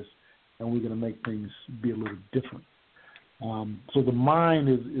behind us, and we're going to make things be a little different. So the mind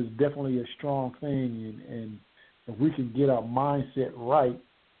is definitely a strong thing, and if we can get our mindset right,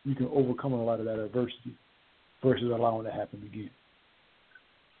 you can overcome a lot of that adversity versus allowing it to happen again.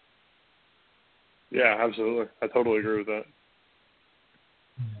 Yeah, absolutely. I totally agree with that.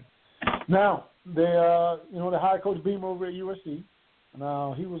 Now, they hired Coach Beamer over at USC.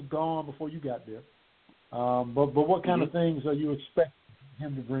 Now, he was gone before you got there. But what kind of things are you expecting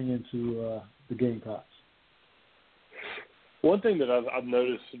him to bring into the Gamecocks? One thing that I've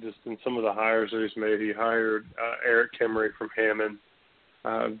noticed just in some of the hires that he's made, he hired Eric Kimmery from Hammond,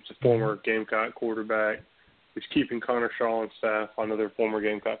 a former Gamecock quarterback. He's keeping Connor Shaw on staff, another former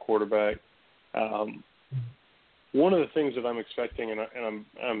Gamecock quarterback. One of the things that I'm expecting and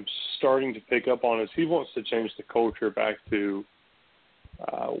I'm starting to pick up on is he wants to change the culture back to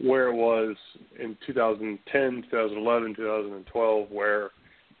where it was in 2010, 2011, 2012, where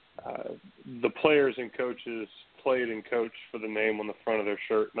the players and coaches played and coached for the name on the front of their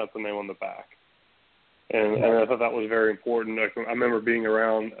shirt, not the name on the back. And I thought that was very important. I remember being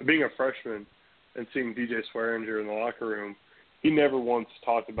a freshman and seeing DJ Swearinger in the locker room. He never once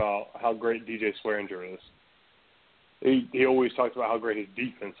talked about how great DJ Swearinger is. He always talked about how great his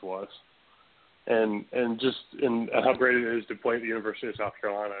defense was, and how great it is to play at the University of South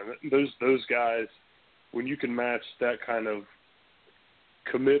Carolina. And those guys, when you can match that kind of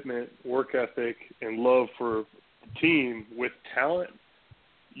commitment, work ethic, and love for the team with talent,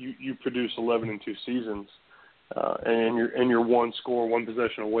 you produce 11-2 seasons, and you're one score, one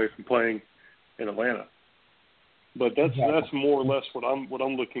possession away from playing in Atlanta. But that's more or less what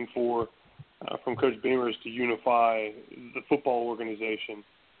I'm looking for from Coach Beamer, is to unify the football organization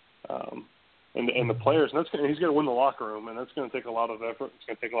and the players. And he's going to win the locker room, and that's going to take a lot of effort. It's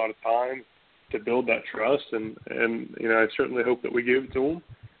going to take a lot of time to build that trust. And I certainly hope that we give it to him.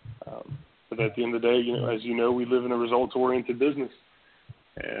 But at the end of the day, as you know, we live in a results-oriented business,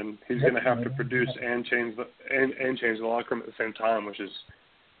 and he's going to have to produce and change the locker room at the same time, which is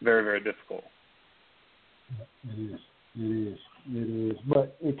very, very difficult. It is.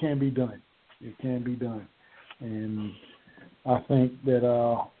 But it can be done. And I think that,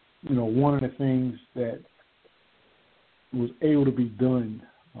 one of the things that was able to be done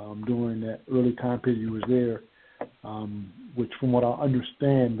during that early time period you was there, which from what I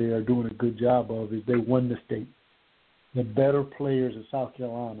understand they are doing a good job of, is they won the state. The better players in South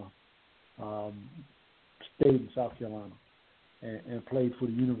Carolina stayed in South Carolina and played for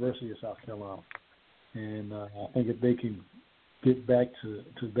the University of South Carolina. And I think if they can get back to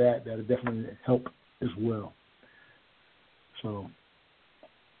that, that'll definitely help as well. So,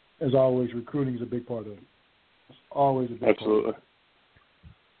 as always, recruiting is a big part of it. It's always a big Absolutely. part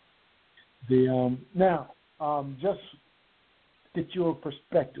of it. Now, just get your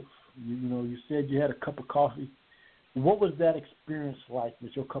perspective. You said you had a cup of coffee. What was that experience like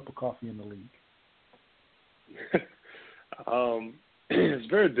with your cup of coffee in the league? It's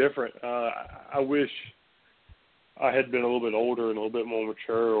very different. I wish I had been a little bit older and a little bit more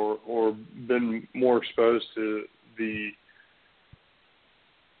mature, or been more exposed to the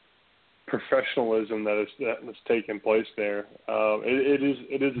professionalism that has taken place there.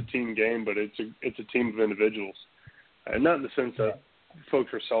 It is a team game, but it's a team of individuals, and not in the sense that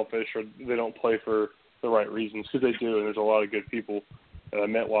folks are selfish or they don't play for the right reasons, because they do, and there's a lot of good people that I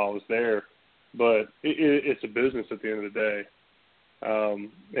met while I was there. But it's a business at the end of the day.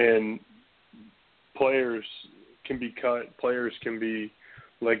 And players can be cut, players can be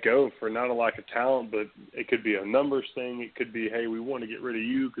let go for not a lack of talent, but it could be a numbers thing. It could be, hey, we want to get rid of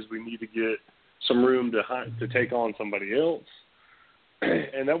you because we need to get some room to take on somebody else.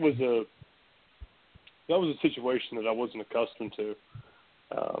 And that was a situation that I wasn't accustomed to.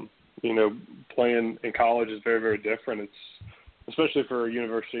 Playing in college is very, very different. It's especially for a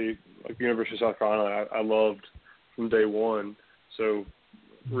university like the University of South Carolina. I loved from day one. So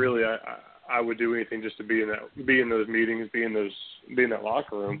really, I would do anything just to be in those meetings, be in that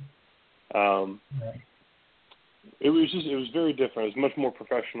locker room. It was very different. It was much more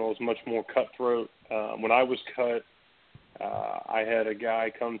professional. It was much more cutthroat. When I was cut, I had a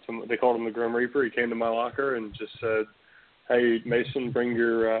guy come to. They called him the Grim Reaper. He came to my locker and just said, "Hey, Mason, bring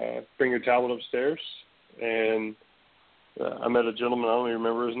your tablet upstairs." And I met a gentleman. I don't even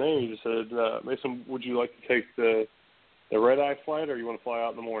remember his name. He just said, "Mason, would you like to take the red-eye flight, or you want to fly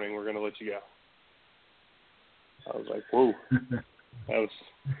out in the morning? We're going to let you go." I was like, whoa. That was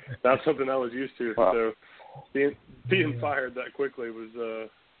not something I was used to. Wow. So being fired that quickly was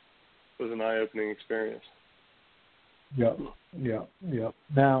an eye-opening experience. Yeah.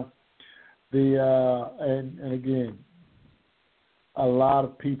 Now, and again, a lot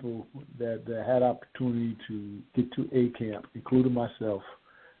of people that had opportunity to get to A camp, including myself,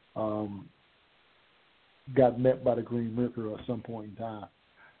 got met by the Green Reaper at some point in time,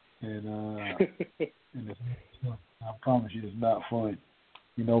 and I promise you, it's not fun.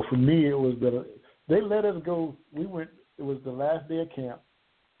 You know, for me, it was they let us go. We went. It was the last day of camp.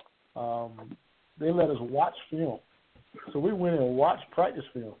 They let us watch film, so we went in and watched practice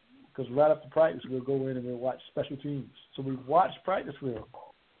film. Because right after practice, we'll go in and we'll watch special teams. So we watched practice film.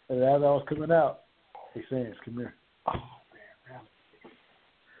 And as I was coming out, hey, Sands, come here. Oh, man, really?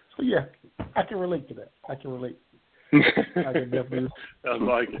 So, yeah, I can relate to that. I can relate. I can definitely. Sounds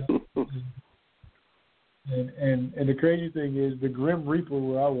like it. And the crazy thing is, the Grim Reaper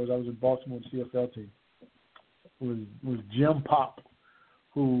where I was in Baltimore, the CFL team, was Jim Pop,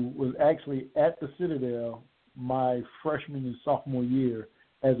 who was actually at the Citadel my freshman and sophomore year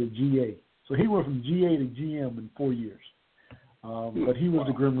as a GA. So he went from GA to GM in 4 years. But he was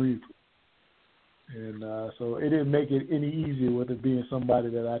the Grim Reaper. And so it didn't make it any easier with it being somebody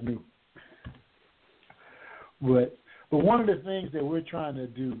that I knew. But one of the things that we're trying to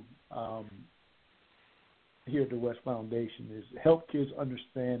do here at the WES Foundation is help kids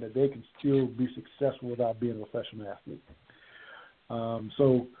understand that they can still be successful without being a professional athlete.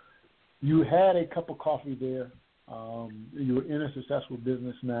 So you had a cup of coffee there. You're in a successful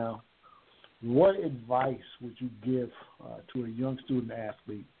business now. What advice would you give to a young student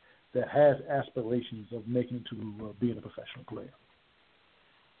athlete that has aspirations of making it to being a professional player?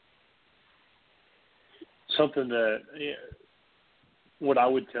 Something that what I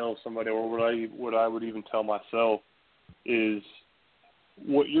would tell somebody, or what I would even tell myself, is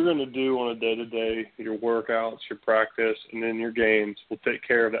what you're going to do on a day-to-day, your workouts, your practice, and then your games will take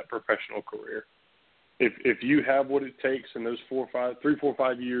care of that professional career. If you have what it takes in those 3, 4,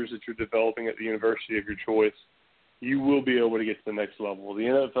 5 years that you're developing at the university of your choice, you will be able to get to the next level. The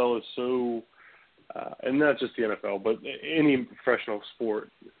NFL is so, and not just the NFL, but any professional sport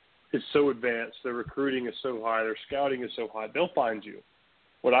is so advanced. Their recruiting is so high. Their scouting is so high. They'll find you.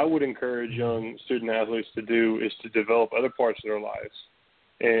 What I would encourage young student athletes to do is to develop other parts of their lives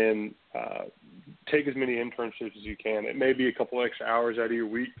and take as many internships as you can. It may be a couple extra hours out of your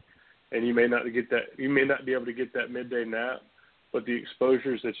week, and you may not get that. You may not be able to get that midday nap, but the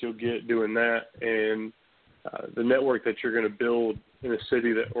exposures that you'll get doing that, and the network that you're going to build in a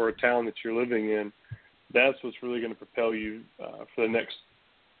city or a town that you're living in, that's what's really going to propel you for the next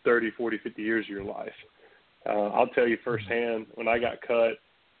 30, 40, 50 years of your life. I'll tell you firsthand, when I got cut,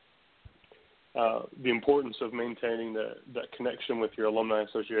 the importance of maintaining that connection with your alumni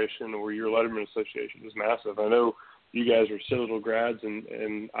association or your letterman association is massive. I know you guys are Citadel grads,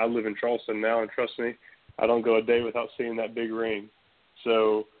 and I live in Charleston now, and trust me, I don't go a day without seeing that big ring.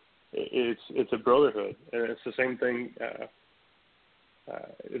 So it's a brotherhood, and it's the same thing at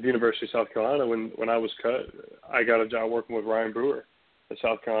the University of South Carolina. When I was cut, I got a job working with Ryan Brewer, a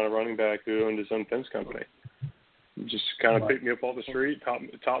South Carolina running back who owned his own fence company. Just kind of picked me up off the street,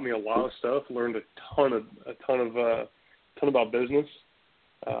 taught me a lot of stuff, learned a ton about business,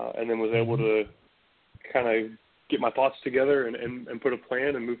 and then was able to kind of get my thoughts together and put a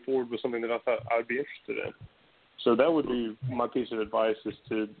plan and move forward with something that I thought I would be interested in. So that would be my piece of advice: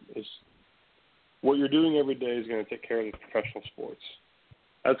 is what you're doing every day is going to take care of the professional sports.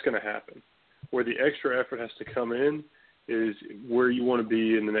 That's going to happen. Where the extra effort has to come in is where you want to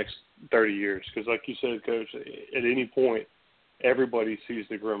be in the next 30 years. Because like you said, Coach, at any point, everybody sees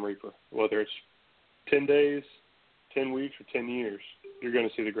the Grim Reaper. Whether it's 10 days, 10 weeks, or 10 years, you're going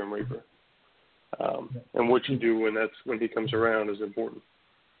to see the Grim Reaper. And what you do when he comes around is important.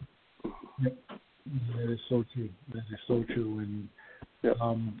 Yep. That is so true. That is so true. And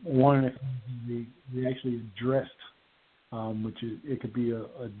one of the things we actually addressed, which it could be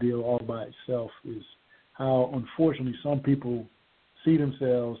a deal all by itself, is how unfortunately some people see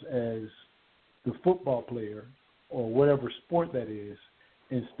themselves as the football player or whatever sport that is,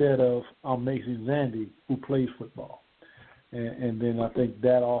 instead of I'm Mason Zandi who plays football. And then I think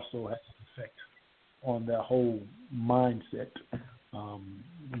that also has an effect on that whole mindset,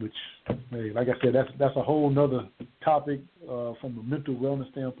 which, like I said, that's a whole nother topic from a mental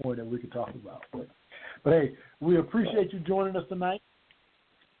wellness standpoint that we could talk about. But hey, we appreciate you joining us tonight,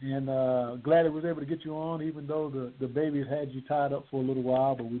 and glad it was able to get you on, even though the babies had you tied up for a little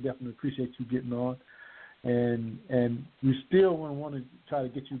while. But we definitely appreciate you getting on, and we still want to try to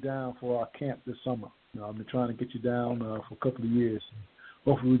get you down for our camp this summer. I've been trying to get you down for a couple of years.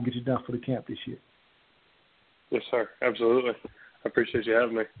 Hopefully we can get you down for the camp this year. Yes, sir. Absolutely. I appreciate you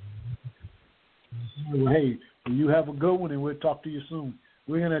having me. Well, hey, you have a good one, and we'll talk to you soon.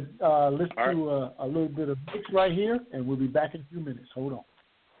 We're going to listen to a little bit of mix right here, and we'll be back in a few minutes. Hold on.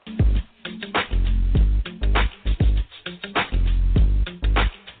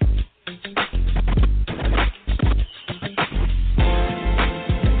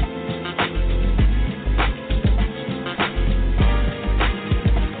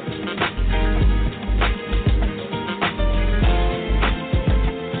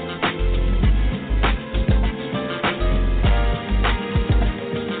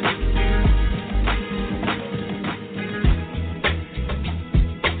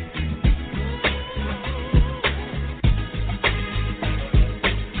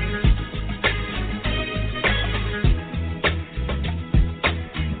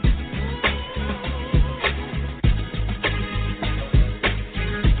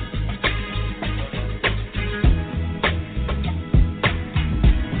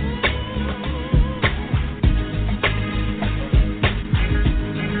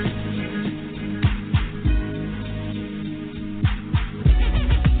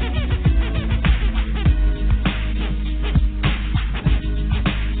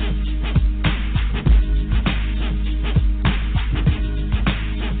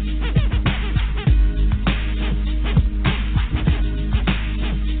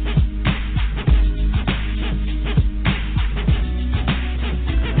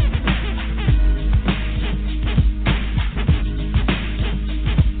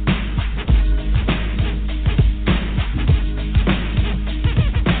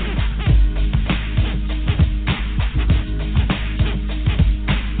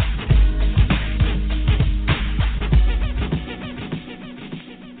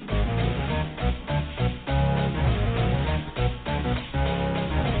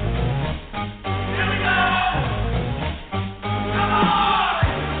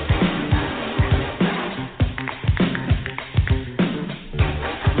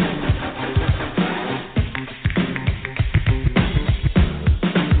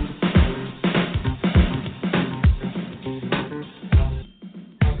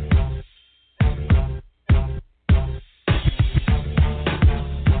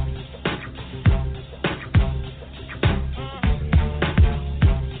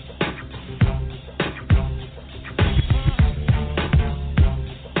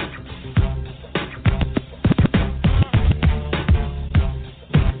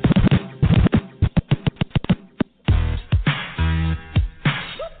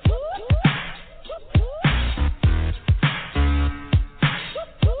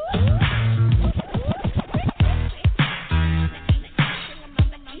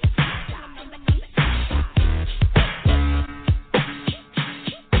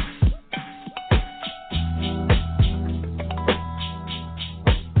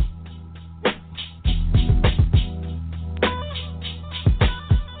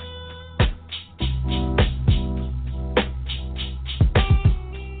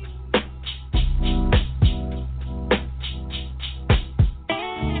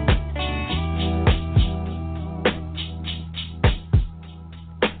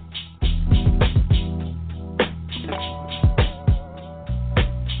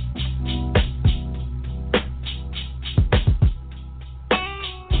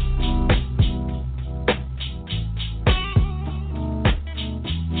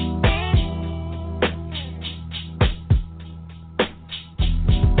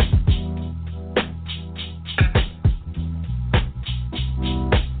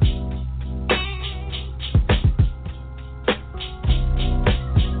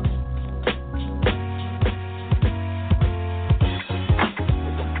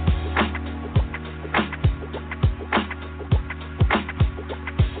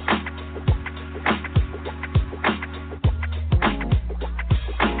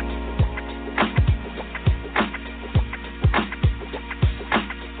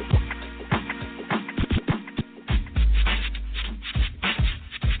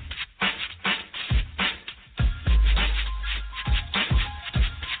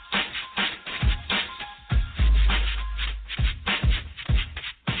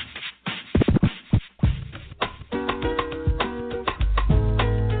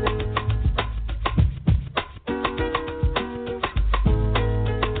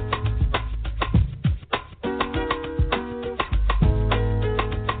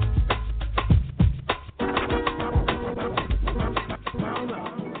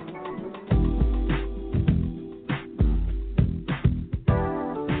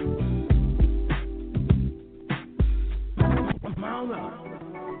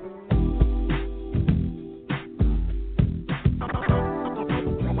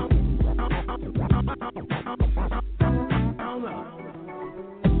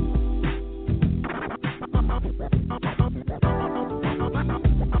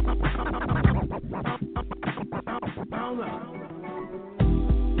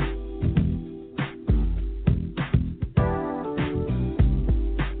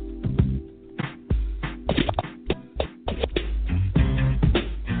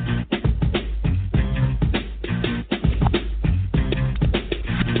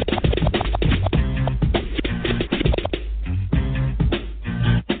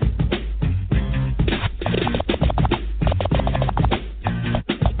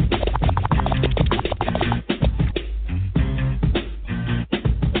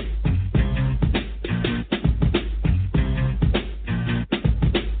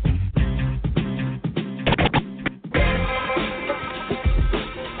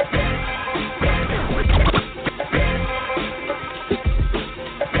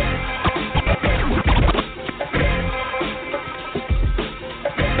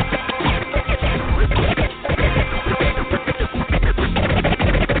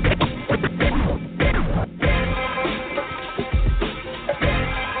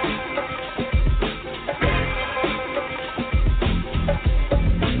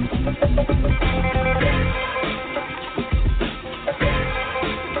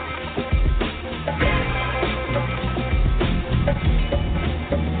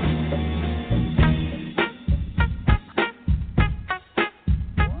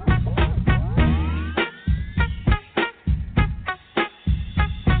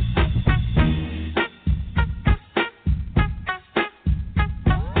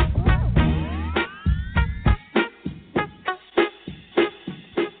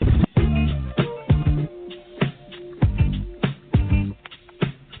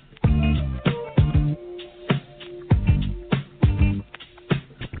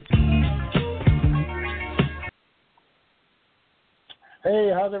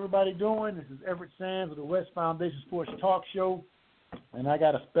 how's everybody doing? This is Everett Sands of the West Foundation Sports Talk Show, and I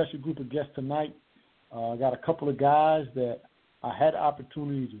got a special group of guests tonight. I got a couple of guys that I had the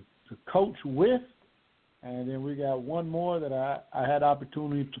opportunity to coach with, and then we got one more that I had the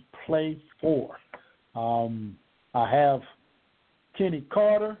opportunity to play for. I have Kenny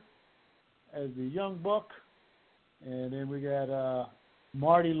Carter as the young buck, and then we got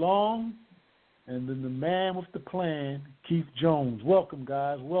Marty Long, and then the man with the plan, Keith Jones. Welcome,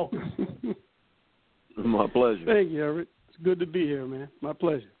 guys. Welcome. My pleasure. Thank you, Everett. It's good to be here, man. My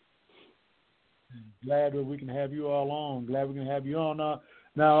pleasure. Glad that we can have you all on. Glad we can have you on.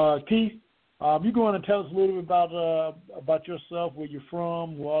 Now, Keith, you going to tell us a little bit about yourself, where you're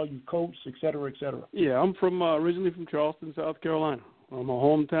from, who all you coach, et cetera, et cetera. Yeah, I'm from originally from Charleston, South Carolina. I'm a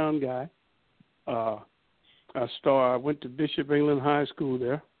hometown guy. I went to Bishop England High School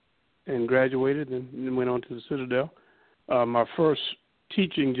there and graduated and then went on to the Citadel. My first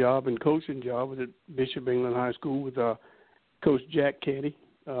teaching job and coaching job was at Bishop England High School with Coach Jack Caddy,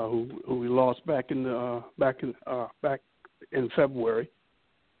 who we lost back in February.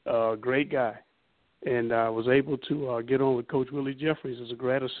 Great guy. And I was able to get on with Coach Willie Jeffries as a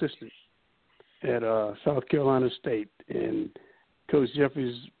grad assistant at South Carolina State. And Coach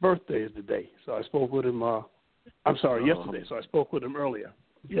Jeffries' birthday is today, so I spoke with him. Yesterday. So I spoke with him earlier.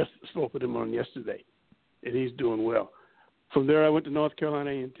 Yes, spoke with him on yesterday, and he's doing well. From there, I went to North Carolina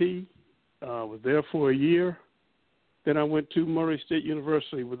A&T. Was there for a year. Then I went to Murray State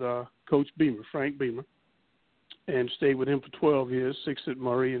University with Coach Beamer, Frank Beamer, and stayed with him for 12 years, 6 at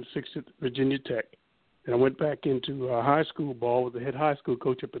Murray and 6 at Virginia Tech. And I went back into high school ball with the head high school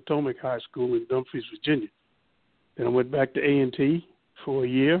coach at Potomac High School in Dumfries, Virginia. Then I went back to A&T for a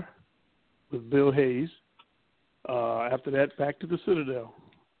year with Bill Hayes. After that, back to the Citadel,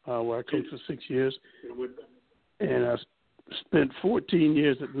 where I coached for 6 years. And I spent 14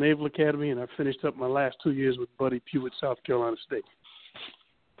 years at the Naval Academy, and I finished up my last 2 years with Buddy Pugh at South Carolina State.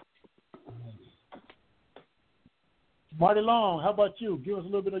 Marty Long, how about you? Give us a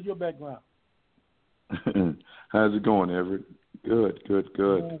little bit of your background. How's it going, Everett? Good.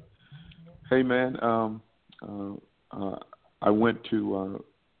 Hey, man, I went to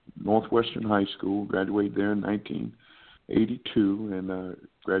Northwestern High School, graduated there in 1982, and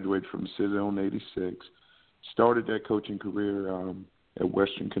graduated from Citadel in 86. Started that coaching career at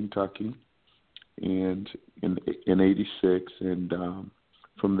Western Kentucky and in 86, and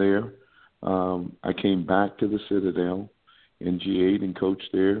from there I came back to the Citadel in G8 and coached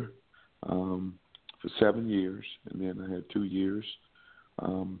there for 7 years, and then I had 2 years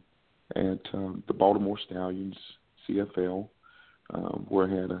at the Baltimore Stallions, CFL, where I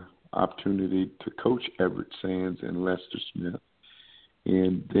had an opportunity to coach Everett Sands and Lester Smith.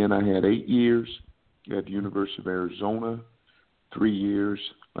 And then I had 8 years at the University of Arizona, 3 years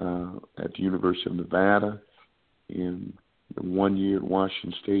at the University of Nevada, and 1 year at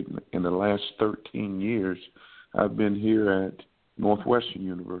Washington State. In the last 13 years, I've been here at Northwestern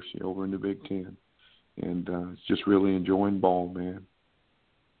University over in the Big Ten. And just really enjoying ball, man.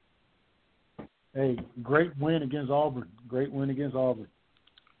 Hey, great win against Auburn. Great season.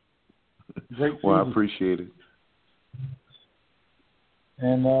 Well, I appreciate it.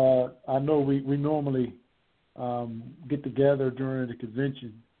 And I know we normally get together during the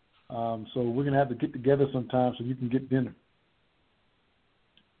convention, so we're going to have to get together sometime so you can get dinner.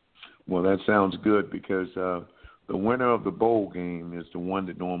 Well, that sounds good because the winner of the bowl game is the one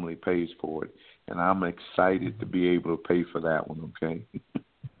that normally pays for it, and I'm excited to be able to pay for that one, okay?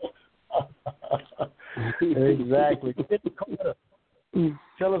 Exactly.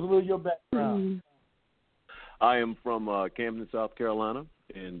 Tell us a little of your background. I am from Camden, South Carolina,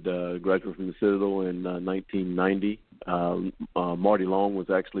 and graduated from the Citadel in 1990. Marty Long was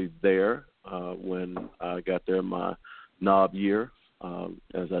actually there when I got there my knob year.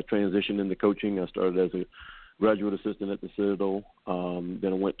 As I transitioned into coaching, I started as a graduate assistant at the Citadel.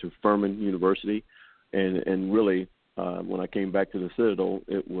 Then I went to Furman University, and really when I came back to the Citadel,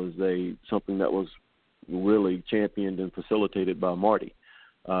 it was something that was really championed and facilitated by Marty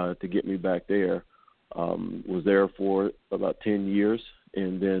to get me back there. Was there for about 10 years,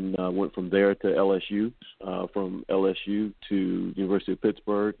 and then went from there to LSU, from LSU to University of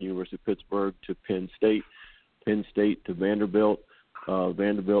Pittsburgh to Penn State to Vanderbilt,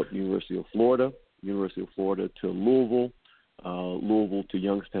 University of Florida to Louisville, Louisville to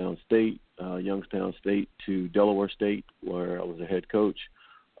Youngstown State to Delaware State, where I was a head coach.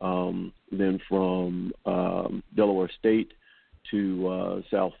 Then from Delaware State to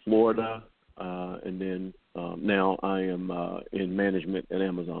South Florida, and then now I am in management at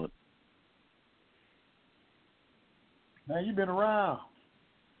Amazon. Man, you've been around.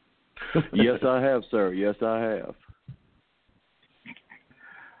 Yes, I have, sir. Yes, I have.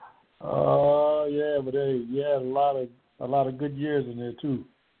 Yeah, but hey, you had a lot of good years in there too.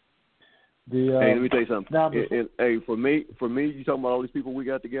 Hey, let me tell you something. Now, hey, for me, you talking about all these people we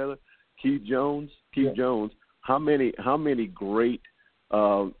got together? Keith Jones. How many great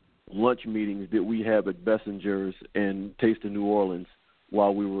lunch meetings did we have at Bessinger's and Taste of New Orleans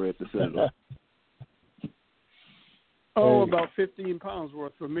while we were at the Citadel? About 15 pounds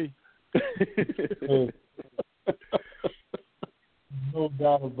worth for me. No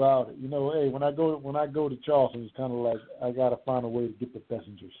doubt about it. Hey, when I go to Charleston, it's kind of like I got to find a way to get the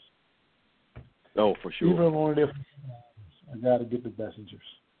Bessingers. Oh, for sure. Even if I'm only there for I got to get the Bessingers.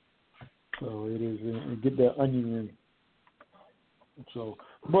 So it is, and get that onion ring. So,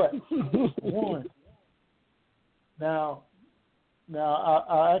 but one. Now,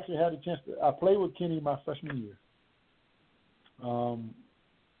 I actually had a chance to. I played with Kenny my freshman year.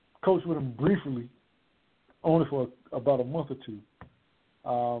 Coached with him briefly, only for about a month or two.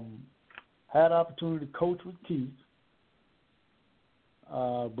 Had an opportunity to coach with Keith,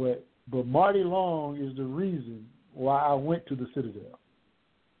 but Marty Long is the reason why I went to the Citadel,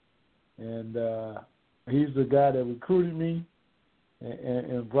 and he's the guy that recruited me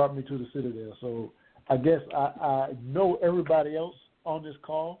and brought me to the Citadel. So I guess I know everybody else on this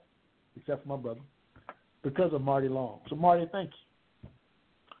call except for my brother because of Marty Long. So Marty, thank you.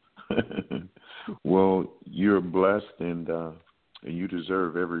 Well, you're blessed, and you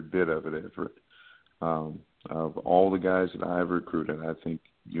deserve every bit of it, Everett. Of all the guys that I've recruited, I think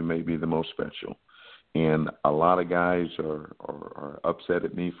you may be the most special. And a lot of guys are upset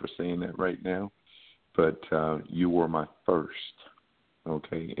at me for saying that right now, but you were my first,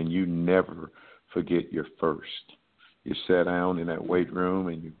 okay? And you never forget your first. You sat down in that weight room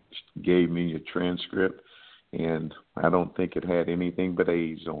and you gave me your transcript, and I don't think it had anything but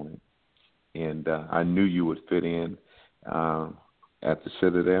A's on it. And I knew you would fit in at the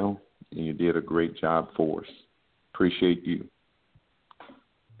Citadel, and you did a great job for us. Appreciate you.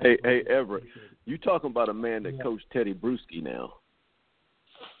 Hey, Everett, you talking about a man that coached Teddy Bruschi now.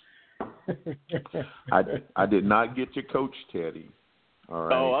 I did not get to coach Teddy, all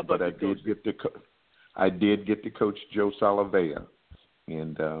right, I but I did get to coach Joe Salavea,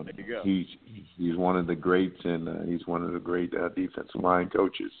 and he's one of the greats, and he's one of the great defensive line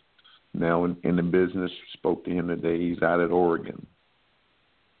coaches now in the business. Spoke to him today. He's out at Oregon.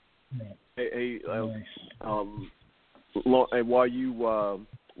 Hey, and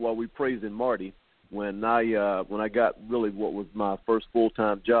while we praising Marty, when I got really what was my first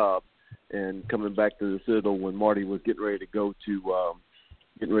full-time job, and coming back to the Citadel when Marty was getting ready to go to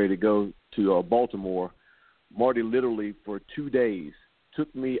Baltimore, Marty literally for 2 days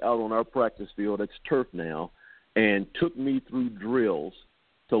took me out on our practice field. It's turf now, and took me through drills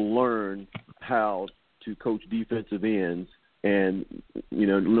to learn how to coach defensive ends, and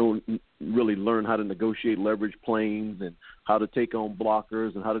really learn how to negotiate leverage planes and how to take on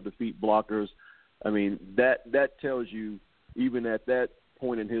blockers and how to defeat blockers. I mean, that tells you, even at that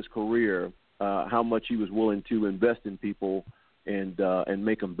point in his career, how much he was willing to invest in people and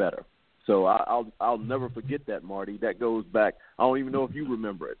make them better. So I'll never forget that, Marty. That goes back. I don't even know if you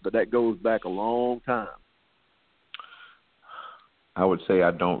remember it, but that goes back a long time. I would say I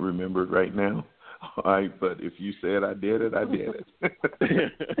don't remember it right now. All right, but if you said I did it, I did it.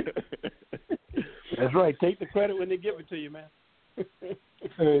 That's right. Take the credit when they give it to you, man.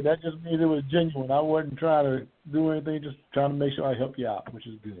 Hey, that just means it was genuine. I wasn't trying to do anything, just trying to make sure I help you out, which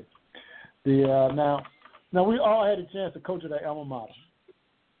is good. Now we all had a chance to coach at our alma mater,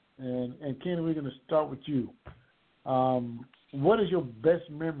 and Kenny, we're going to start with you. What is your best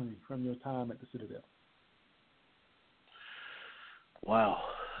memory from your time at the Citadel? Wow.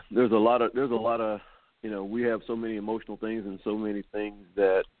 There's a lot of we have so many emotional things and so many things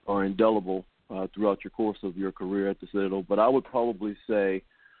that are indelible throughout your course of your career at the Citadel. But I would probably say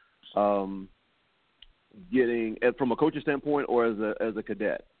getting from a coaching standpoint or as a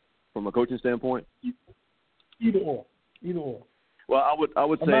cadet. From a coaching standpoint? Either or. Well, I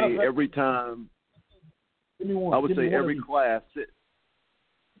would say every time. Give me one. I would say every class.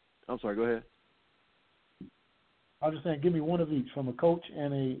 I'm sorry. Go ahead. I was just saying, give me one of each, from a coach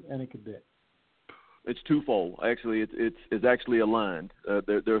and a cadet. It's twofold. Actually, it's actually aligned.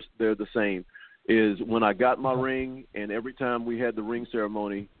 They're the same. Is when I got my ring, and every time we had the ring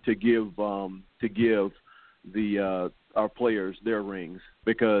ceremony to give our players their rings,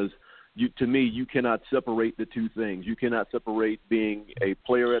 because to me you cannot separate the two things. You cannot separate being a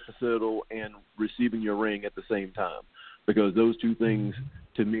player at the Citadel and receiving your ring at the same time, because those two things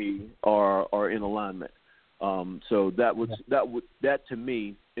to me are in alignment. So that to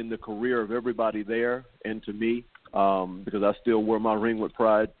me in the career of everybody there and to me, because I still wear my ring with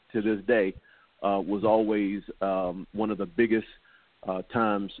pride to this day, was always one of the biggest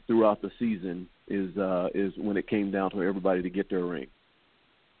times throughout the season is when it came down to everybody to get their ring.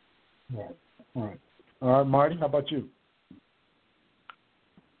 Right. All right, Marty, how about you?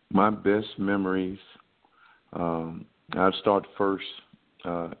 My best memories, I'll start first.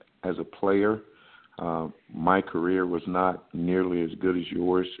 As a player, my career was not nearly as good as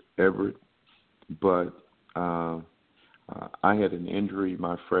yours, Everett, but I had an injury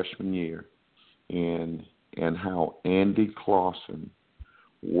my freshman year, and how Andy Clausen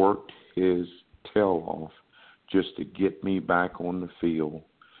worked his tail off just to get me back on the field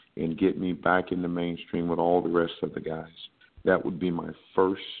and get me back in the mainstream with all the rest of the guys. That would be my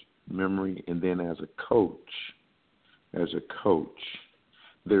first memory. And then as a coach,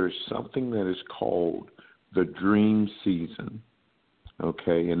 there is something that is called the dream season,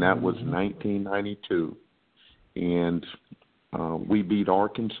 okay, and that was 1992. And we beat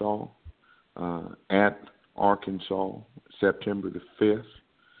Arkansas at Arkansas September the 5th.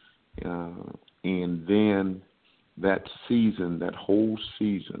 And then that season, that whole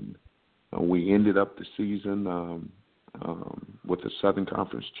season, we ended up the season with a Southern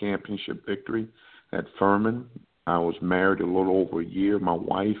Conference Championship victory at Furman. I was married a little over a year. My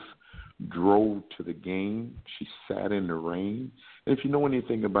wife drove to the game. She sat in the rain. And if you know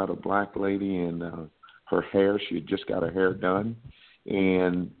anything about a black lady and her hair, she had just got her hair done.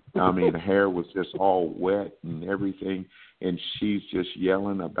 And, I mean, her hair was just all wet and everything. And she's just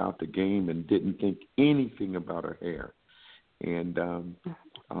yelling about the game and didn't think anything about her hair. And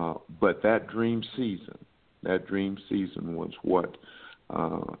but that dream season was what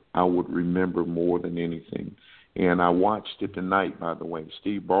I would remember more than anything. And I watched it tonight, by the way.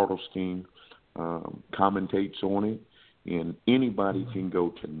 Steve Bartelstein commentates on it. And anybody can go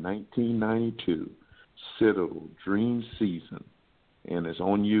to 1992 Citadel Dream Season, and it's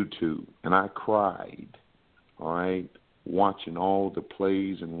on YouTube. And I cried, all right, watching all the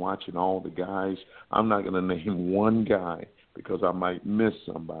plays and watching all the guys. I'm not going to name one guy because I might miss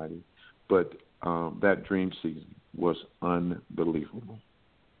somebody, but that dream season was unbelievable.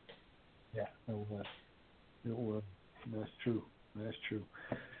 Yeah, it was. It was. That's true.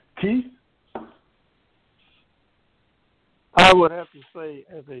 Keith? I would have to say,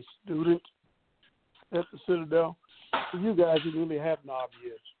 as a student at the Citadel, you guys didn't really have knob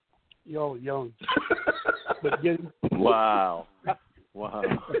years. Y'all were young. But Wow.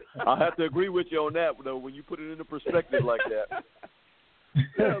 I have to agree with you on that, though, when you put it into perspective like that.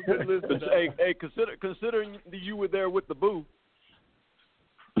 Yeah, but listen, hey, considering you were there with the boo.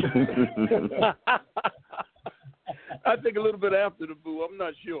 I think a little bit after the boo. I'm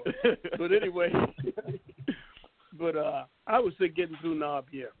not sure. But anyway, I would say getting through knob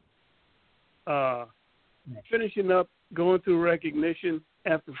year. Finishing up, going through recognition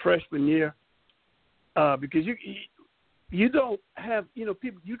after freshman year, because you don't have,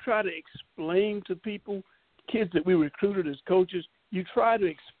 people, you try to explain to people, kids that we recruited as coaches, you try to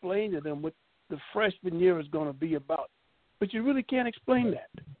explain to them what the freshman year is going to be about. But you really can't explain that.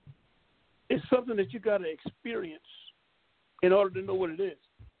 It's something that you got to experience in order to know what it is.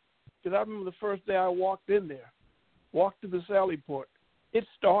 Because I remember the first day I walked in there, walked to the Sally Port, it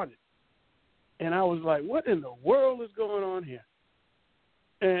started. And I was like, what in the world is going on here?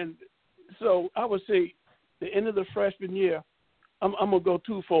 And so I would say the end of the freshman year, I'm going to go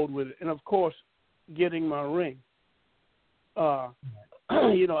twofold with it. And, of course, getting my ring,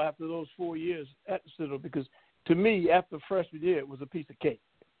 after those 4 years at the Citadel, because to me, after freshman year, it was a piece of cake.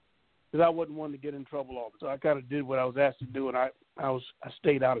 Because I wasn't one to get in trouble all the time. So I kind of did what I was asked to do, and I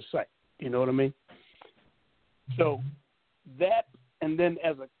stayed out of sight. You know what I mean? So that, and then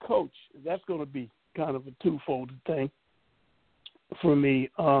as a coach, that's going to be kind of a twofold thing for me.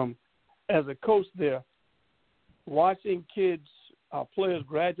 As a coach there, watching kids, our players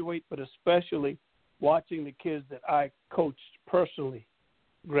graduate, but especially watching the kids that I coached personally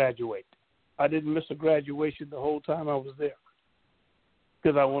graduate. I didn't miss a graduation the whole time I was there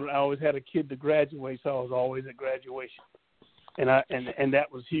because I always had a kid to graduate, so I was always at graduation, and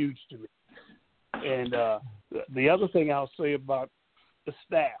that was huge to me. And the other thing I'll say about the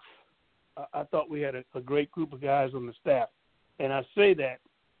staff, I thought we had a great group of guys on the staff, and I say that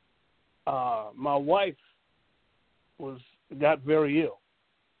my wife got very ill,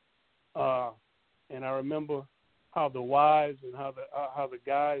 and I remember how the wives and how the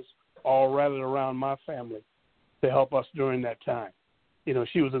guys all rallied around my family to help us during that time.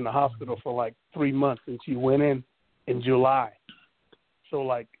 She was in the hospital for like 3 months, and she went in July. So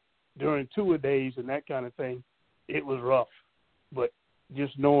like during tour days and that kind of thing, it was rough. But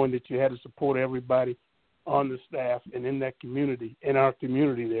just knowing that you had to support everybody on the staff and in that community, in our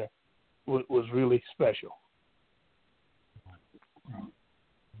community there, was really special.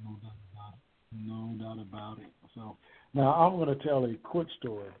 No doubt about it. So now I'm going to tell a quick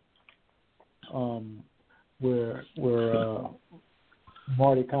story where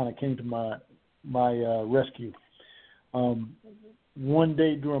Marty kind of came to my rescue. One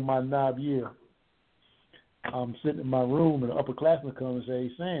day during my 9th year, I'm sitting in my room and an upperclassman comes and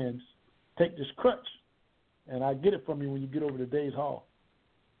says, "Hey, Sands, take this crutch, and I get it from you when you get over to Days Hall."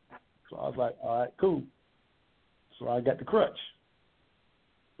 So I was like, "All right, cool." So I got the crutch.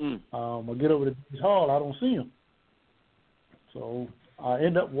 I get over to Days Hall, I don't see him. So I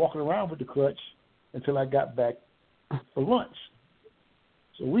end up walking around with the crutch until I got back for lunch.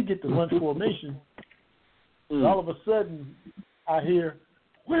 So we get to lunch formation, and all of a sudden I hear,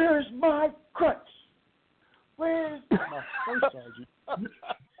 "Where's my crutch? Where's my first sergeant?"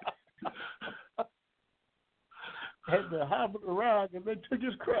 Had to hobble around and they took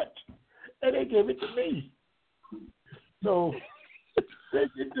his crutch and they gave it to me. So they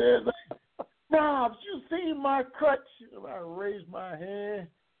get there like, "Rob, you seen my crutch?" And I raised my hand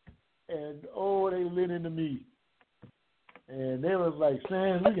and they lit into me. And they was like,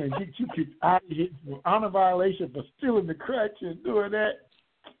 "Sam, we're gonna get you kicked out of here for honor violation for stealing the crutch and doing that."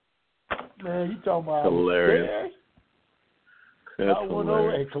 Man, you talking about hilarious. That's I went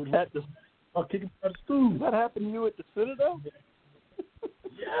over and Coach I'll kick him out of school. That happened to you at the Citadel?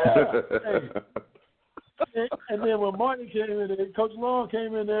 Yeah. Hey. And then when Marty came in there, Coach Long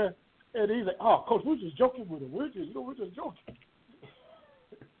came in there, and he's like, "Oh, Coach, we're just joking with him. We're just joking."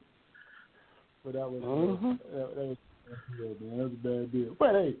 But that was that was bad, man. That was a bad deal.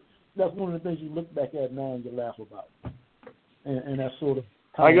 But hey, that's one of the things you look back at now and you laugh about. And that's sort of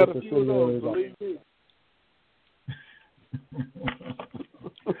how I got a few of those, believe me.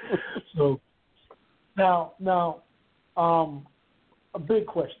 So now, a big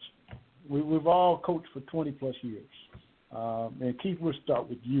question. We've all coached for 20 plus years, and Keith, we'll start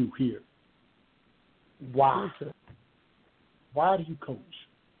with you here. Why? Why do you coach?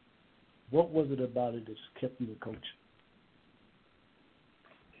 What was it about it that kept you a coach?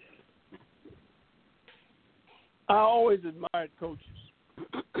 I always admired coaches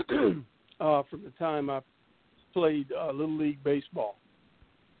from the time I played Little League baseball.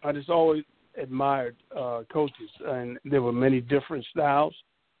 I just always admired coaches, and there were many different styles.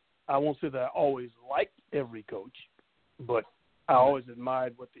 I won't say that I always liked every coach, but I always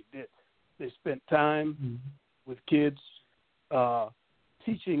admired what they did. They spent time with kids,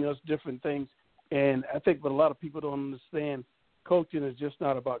 teaching us different things. And I think what a lot of people don't understand, coaching is just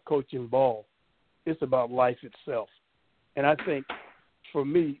not about coaching ball. It's about life itself. And I think, for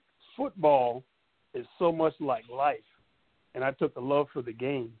me, football is so much like life. And I took a love for the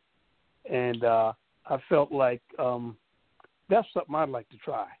game. And I felt like that's something I'd like to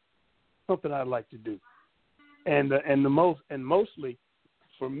try, something I'd like to do. And mostly,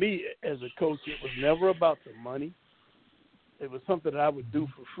 for me as a coach, it was never about the money. It was something that I would do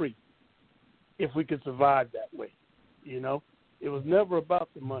for free if we could survive that way, you know. It was never about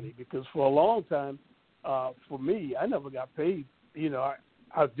the money because for a long time, for me, I never got paid. You know,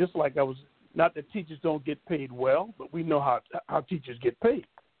 I just like I was, not that teachers don't get paid well, but we know how teachers get paid.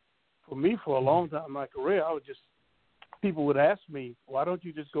 For me, for a long time in my career, people would ask me, "Why don't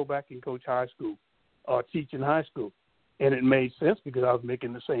you just go back and coach high school or teach in high school?" And it made sense because I was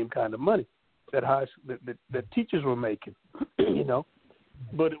making the same kind of money that teachers were making, you know.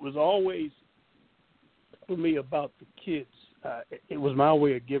 But it was always, for me, about the kids. It was my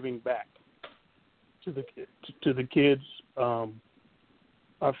way of giving back to the kids.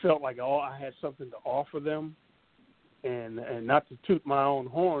 I felt like I had something to offer them, and not to toot my own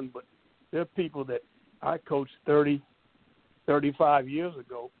horn, but there are people that I coached 30, 35 years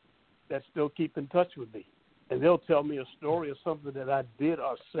ago that still keep in touch with me. And they'll tell me a story of something that I did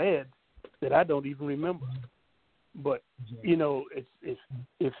or said that I don't even remember. But, you know,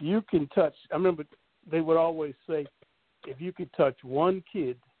 if you can touch, I remember they would always say, if you could touch one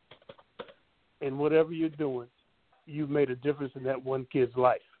kid in whatever you're doing, you've made a difference in that one kid's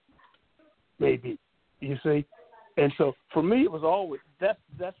life. Maybe, you see? And so for me, it was always,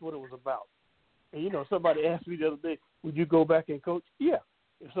 that's what it was about. And, you know, somebody asked me the other day, would you go back and coach? Yeah.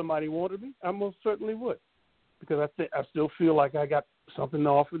 If somebody wanted me, I most certainly would. Because I still feel like I got something to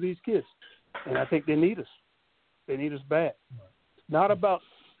offer these kids. And I think they need us. They need us bad.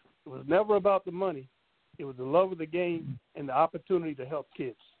 It was never about the money. It was the love of the game and the opportunity to help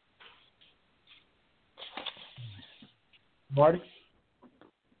kids. Marty?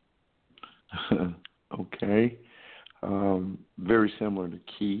 Okay. very similar to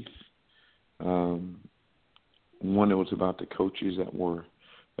Keith. One, it was about the coaches that were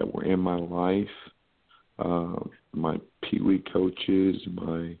in my life, my Pee Wee coaches,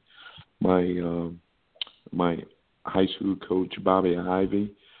 my high school coach Bobby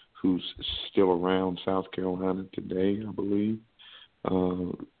Ivy, who's still around South Carolina today, I believe.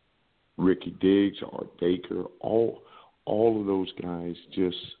 Ricky Diggs, Art Baker, all of those guys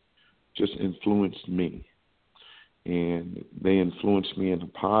just influenced me, and they influenced me in a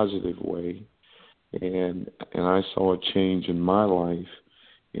positive way. And I saw a change in my life,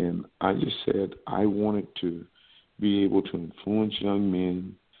 and I just said I wanted to be able to influence young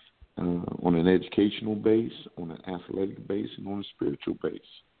men on an educational base, on an athletic base, and on a spiritual base.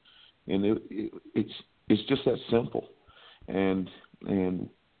 And it's just that simple. And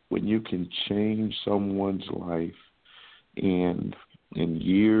when you can change someone's life, and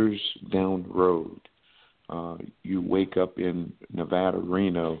years down the road, you wake up in Nevada,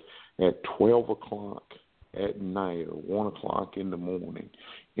 Reno, at 12 o'clock at night or 1 o'clock in the morning,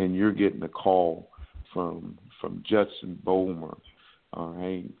 and you're getting a call from Judson Bomer, all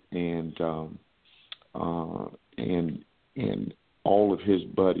right, and all of his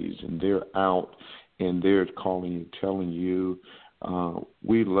buddies, and they're out and they're calling you, telling you,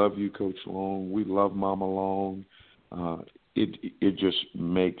 we love you, Coach Long. We love Mama Long. It just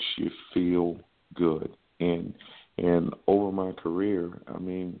makes you feel good. And over my career, I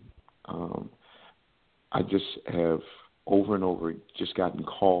mean, I just have over and over just gotten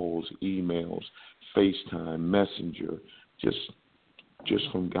calls, emails, FaceTime, Messenger, just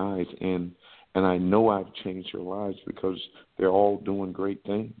from guys, and I know I've changed their lives because they're all doing great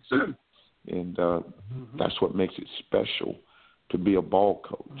things, and that's what makes it special to be a ball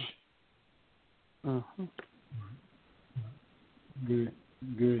coach. Uh-huh.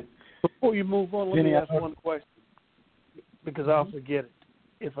 Good. Before you move on, let me ask one question, because I'll forget it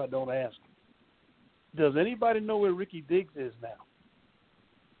if I don't ask it. Does anybody know where Ricky Diggs is now?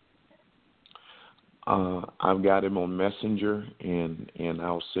 I've got him on Messenger, and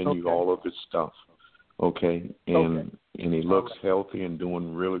I'll send you all of his stuff. Okay, and he looks healthy and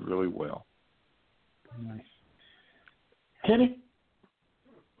doing really, really well. Nice. Kenny?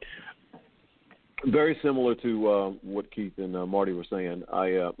 Very similar to what Keith and Marty were saying.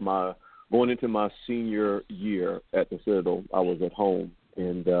 Going into my senior year at the Citadel, I was at home,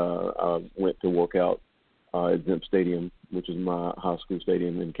 and I went to work out at Zemp Stadium, which is my high school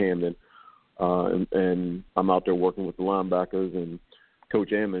stadium in Camden. And I'm out there working with the linebackers, and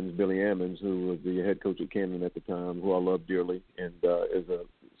Coach Ammons, Billy Ammons, who was the head coach at Camden at the time, who I love dearly, and is a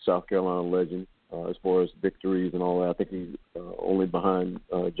South Carolina legend as far as victories and all that. I think he's only behind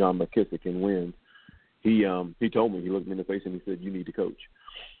John McKissick in wins. He told me, he looked me in the face and he said, "You need to coach."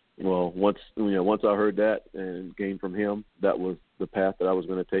 Well, once I heard that and gained from him, that was the path that I was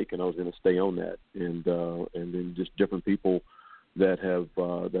going to take, and I was going to stay on that. And then just different people that have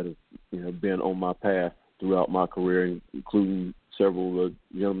been on my path throughout my career, including several of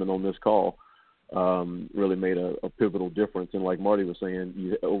the gentlemen on this call, really made a pivotal difference. And like Marty was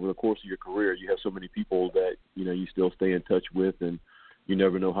saying, over the course of your career, you have so many people that you still stay in touch with, and you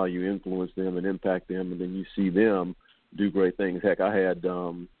never know how you influence them and impact them, and then you see them do great things. Heck, I had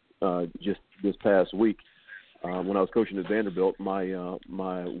just this past week when I was coaching at Vanderbilt, my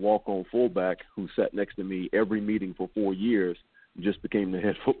walk-on fullback who sat next to me every meeting for 4 years just became the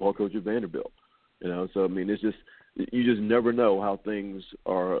head football coach at Vanderbilt. So I mean, it's just, you just never know how things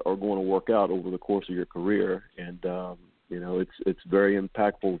are going to work out over the course of your career, and it's very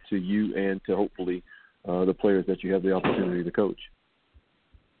impactful to you and to hopefully the players that you have the opportunity to coach.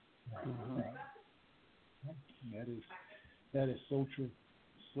 That is so true,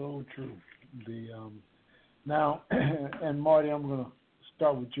 so true. Now, and Marty, I'm going to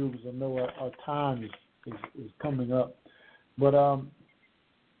start with you because I know our time is coming up. But of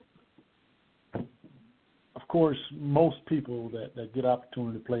course, most people that get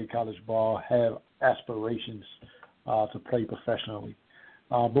opportunity to play college ball have aspirations to play professionally.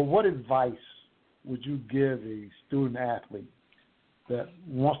 But what advice would you give a student athlete that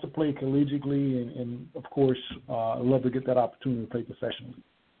wants to play collegiately and of course, love to get that opportunity to play professionally?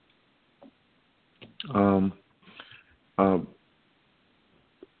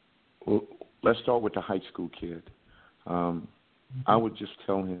 Well, let's start with the high school kid. I would just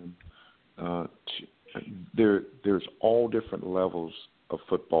tell him there's all different levels of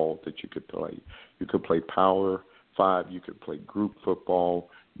football that you could play. You could play Power 5. You could play group football.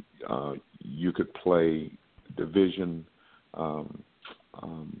 You could play division,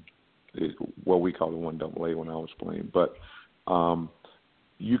 what we call the 1AA when I was playing. But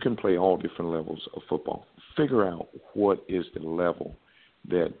you can play all different levels of football. figure out what is the level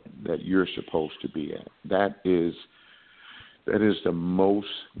that you're supposed to be at. That is the most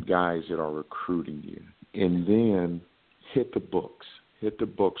guys that are recruiting you. And then hit the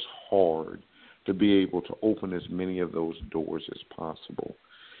books hard to be able to open as many of those doors as possible.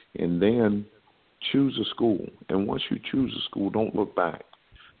 And then choose a school. And once you choose a school, don't look back.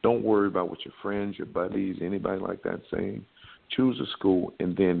 Don't worry about what your friends, your buddies, anybody like that saying. Choose a school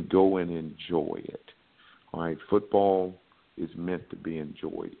and then go and enjoy it. All right, football is meant to be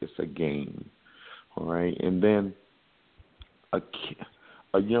enjoyed. It's a game. All right, and then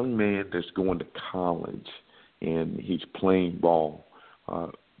a young man that's going to college and he's playing ball,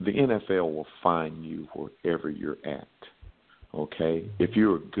 the NFL will find you wherever you're at. Okay, if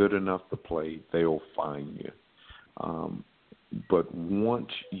you're good enough to play, they'll find you. But once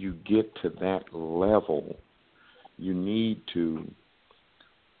you get to that level,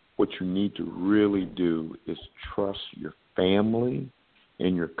 what you need to really do is trust your family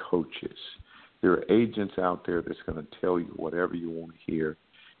and your coaches. There are agents out there that's going to tell you whatever you want to hear,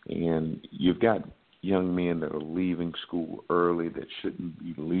 and you've got young men that are leaving school early that shouldn't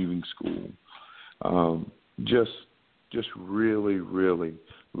be leaving school. Just really, really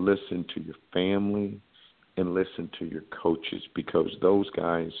listen to your family and listen to your coaches, because those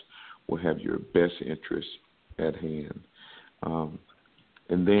guys will have your best interests at hand.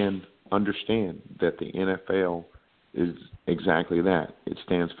 And then understand that the NFL is exactly that. It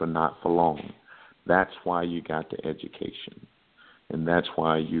stands for not for long. That's why you got the education. And that's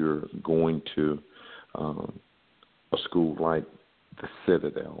why you're going to a school like the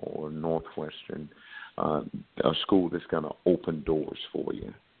Citadel or Northwestern, a school that's going to open doors for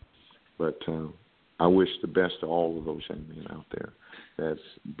you. But I wish the best to all of those young men out there that's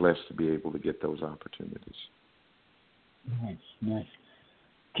blessed to be able to get those opportunities. Nice.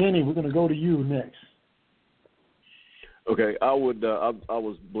 Kenny, we're going to go to you next. Okay, I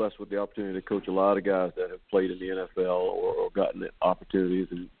was blessed with the opportunity to coach a lot of guys that have played in the NFL or gotten opportunities,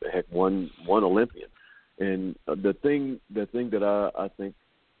 and heck, one Olympian. And the thing that I think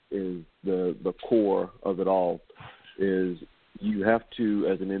is the core of it all is you have to,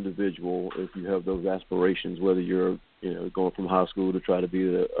 as an individual, if you have those aspirations, whether you're going from high school to try to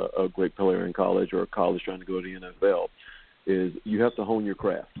be a great player in college, or college trying to go to the NFL, is you have to hone your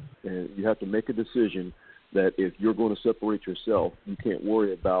craft, and you have to make a decision that if you're going to separate yourself, you can't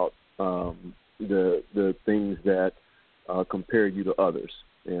worry about the things that compare you to others.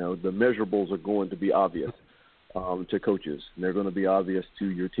 The measurables are going to be obvious to coaches, and they're going to be obvious to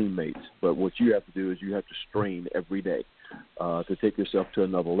your teammates. But what you have to do is you have to strain every day to take yourself to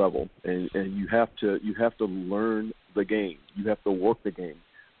another level, and you have to learn the game. You have to work the game.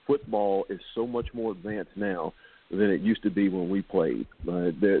 Football is so much more advanced now than it used to be when we played.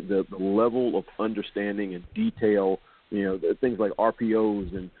 The level of understanding and detail, things like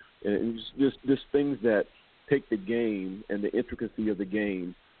RPOs and just things that take the game and the intricacy of the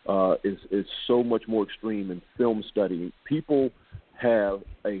game is so much more extreme in film study. People have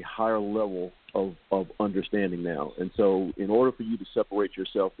a higher level of understanding now. And so in order for you to separate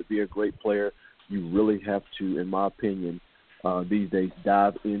yourself to be a great player, you really have to, in my opinion, these days,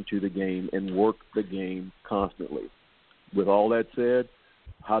 dive into the game and work the game constantly. With all that said,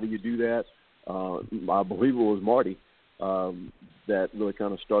 how do you do that? I believe it was Marty that really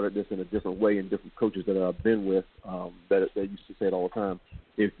kind of started this in a different way, and different coaches that I've been with that used to say it all the time.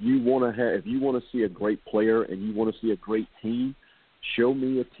 If you want to see a great player and you want to see a great team, show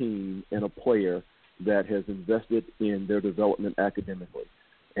me a team and a player that has invested in their development academically.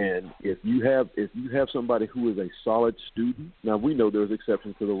 And if you have somebody who is a solid student, now we know there's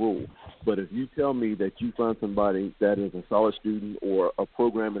exceptions to the rule, but if you tell me that you find somebody that is a solid student or a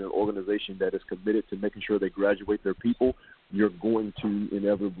program in an organization that is committed to making sure they graduate their people, you're going to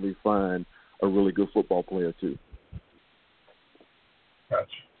inevitably find a really good football player too. Gotcha.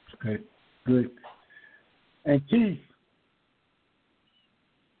 Okay, good. And Keith.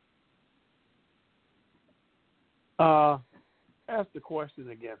 Ask the question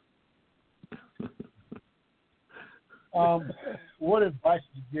again. What advice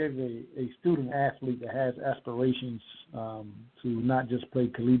would you give a student athlete that has aspirations to not just play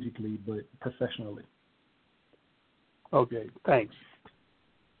collegiately but professionally? Okay, thanks.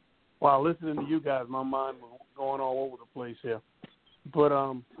 While listening to you guys, my mind was going all over the place here. But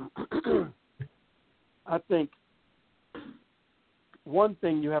I think one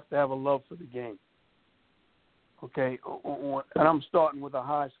thing, you have to have a love for the game. Okay, and I'm starting with a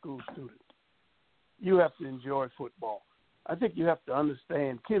high school student. You have to enjoy football. I think you have to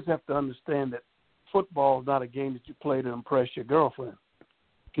understand, kids have to understand that football is not a game that you play to impress your girlfriend.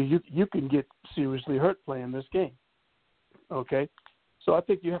 because you can get seriously hurt playing this game. Okay, so I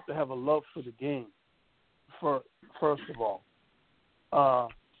think you have to have a love for the game. First of all,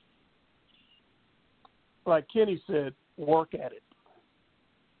 like Kenny said, work at it.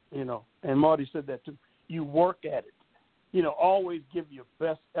 You know, and Marty said that too. You work at it. You know, always give your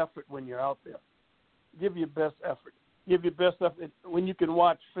best effort when you're out there. Give your best effort. Give your best effort. When you can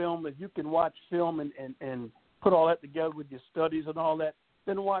watch film, if you can watch film and put all that together with your studies and all that,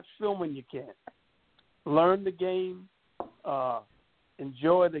 then watch film when you can. Learn the game,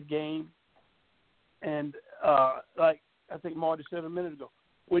 enjoy the game, and like I think Marty said a minute ago,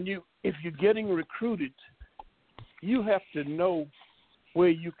 if you're getting recruited, you have to know where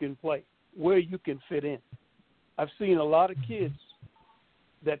you can play, where you can fit in. I've seen a lot of kids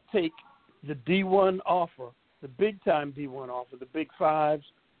that take the D1 offer, the big-time D1 offer, the Big Fives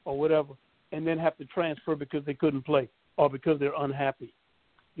or whatever, and then have to transfer because they couldn't play or because they're unhappy.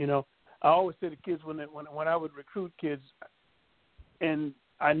 You know, I always say to kids when I would recruit kids and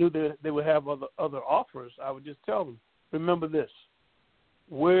I knew that they would have other offers, I would just tell them, remember this,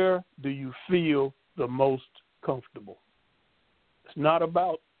 where do you feel the most comfortable? It's not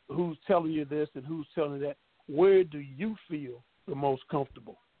about who's telling you this and who's telling you that. Where do you feel the most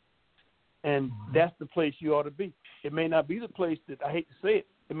comfortable? And that's the place you ought to be. It may not be the place that, I hate to say it,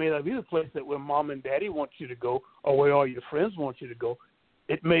 it may not be the place that where mom and daddy want you to go or where all your friends want you to go.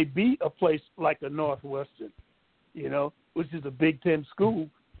 It may be a place like a Northwestern, you know, which is a Big Ten school,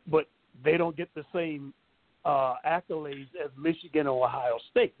 but they don't get the same accolades as Michigan or Ohio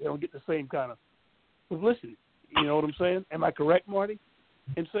State. They don't get the same kind of publicity. You know what I'm saying? Am I correct, Marty,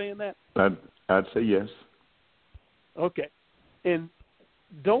 in saying that? I'd say yes. Okay. And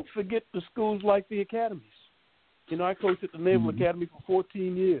don't forget the schools like the academies. You know, I coached at the Naval Academy for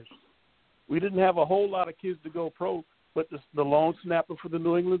 14 years. We didn't have a whole lot of kids to go pro, but the long snapper for the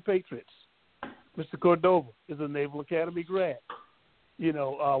New England Patriots, Mr. Cordova, is a Naval Academy grad. You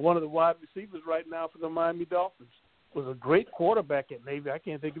know, one of the wide receivers right now for the Miami Dolphins was a great quarterback at Navy. I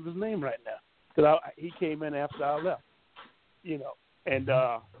can't think of his name right now because he came in after I left. You know, and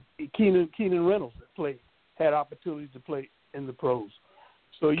Keenan Reynolds had opportunities to play in the pros.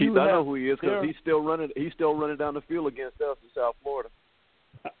 So I know who he is because he's still running. He's still running down the field against us in South Florida.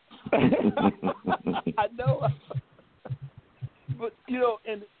 I know, but you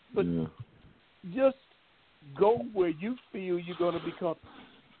know, just go where you feel you're going to be comfortable.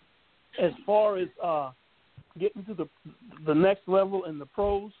 As far as getting to the next level in the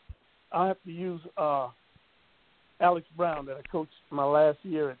pros, I have to use Alex Brown that I coached my last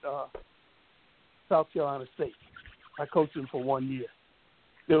year at South Carolina State. I coached him for 1 year.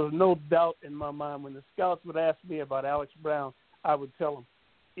 There was no doubt in my mind when the scouts would ask me about Alex Brown, I would tell them,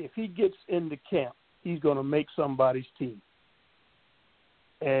 if he gets into camp, he's going to make somebody's team.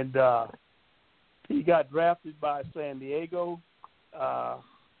 And he got drafted by San Diego.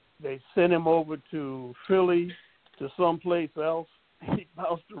 They sent him over to Philly, to someplace else. He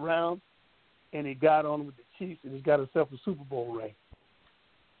bounced around, and he got on with the Chiefs, and he got himself a Super Bowl ring.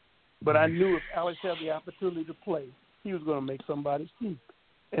 But I knew if Alex had the opportunity to play, he was going to make somebody's team.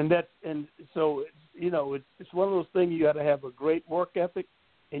 And so you know, it's one of those things you got to have a great work ethic,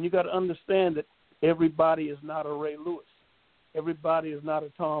 and you got to understand that everybody is not a Ray Lewis, everybody is not a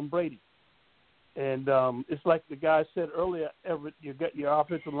Tom Brady, and it's like the guy said earlier, Everett, you got your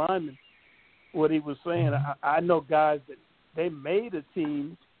offensive lineman. What he was saying, I know guys that they made a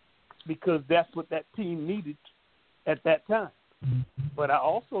team because that's what that team needed at that time. But I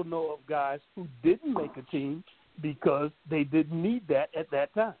also know of guys who didn't make a team because they didn't need that at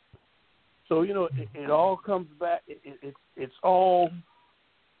that time. So, you know, it all comes back. It's all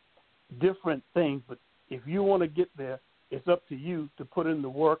different things. But if you want to get there, it's up to you to put in the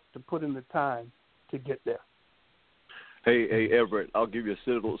work, to put in the time to get there. Hey, Everett, I'll give you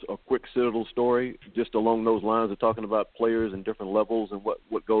a quick Citadel story just along those lines of talking about players and different levels and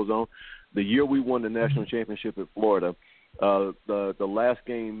what goes on. The year we won the national championship at Florida, the last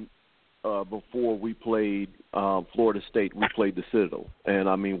game before we played Florida State, we played the Citadel. And,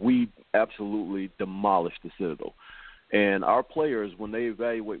 I mean, we absolutely demolished the Citadel. And our players, when they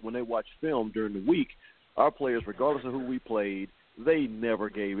watch film during the week, our players, regardless of who we played, they never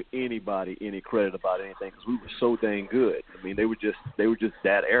gave anybody any credit about anything because we were so dang good. I mean, they were just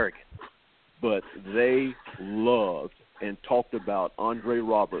that arrogant. But they loved and talked about Andre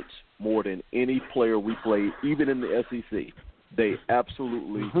Roberts more than any player we played, even in the SEC. They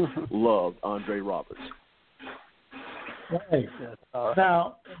absolutely loved Andre Roberts. Hey,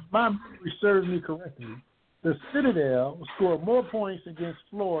 now, if my memory serves me correctly, the Citadel scored more points against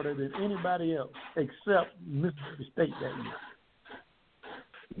Florida than anybody else except Mississippi State that year.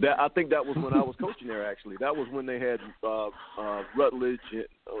 I think that was when I was coaching there. Actually, that was when they had Rutledge,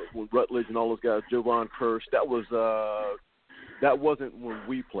 when Rutledge and all those guys, Jovan Kirsch. That wasn't when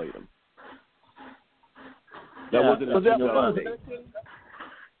we played them. That wasn't in 2008.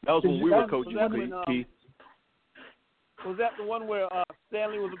 That was when we were coaching, Keith. Was that the one where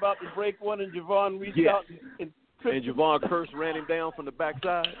Stanley was about to break one and Javon reached out and Javon Kirsch ran him down from the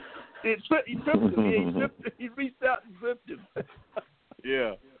backside? He tripped him. He reached out and tripped him.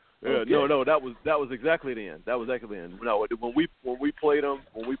 Yeah. Okay. No, that was exactly the end. That was exactly the end. No, when we played them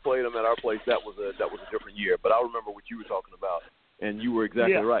at our place, that was a different year. But I remember what you were talking about, and you were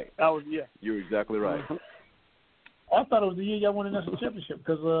exactly right. You were exactly right. I thought it was the year y'all won the national championship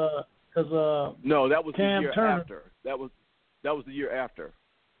because no, that was Cam the year Turner. after. That was the year after.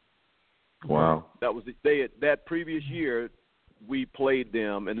 Wow. That was that previous year we played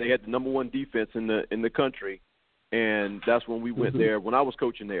them, and they had the number one defense in the country, and that's when we went there. When I was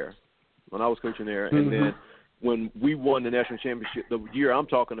coaching there, and then when we won the national championship, the year I'm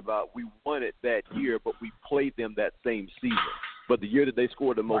talking about, we won it that year, but we played them that same season. But the year that they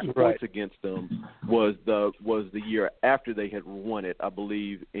scored the most points against them was the year after they had won it, I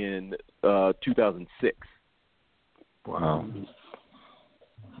believe, in 2006. Wow.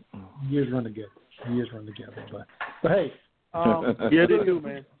 Years run together. But hey. Yeah, they do,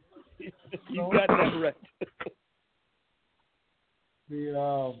 man. You got that right.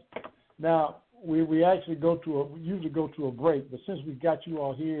 Now we actually usually go to a break, but since we got you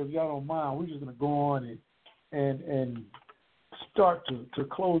all here, if y'all don't mind, we're just gonna go on and start to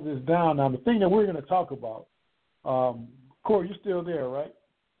close this down. Now the thing that we're gonna talk about, Corey, you're still there, right?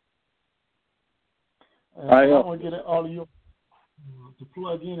 I want to get all of you to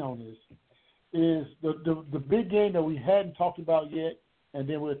plug in on this. Is the big game that we hadn't talked about yet, and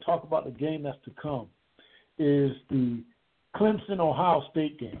then we'll talk about the game that's to come, is the Clemson-Ohio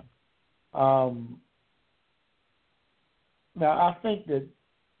State game. Now, I think that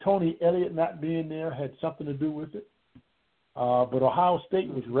Tony Elliott not being there had something to do with it, but Ohio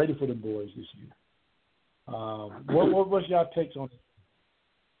State was ready for the boys this year. What's y'all takes on it?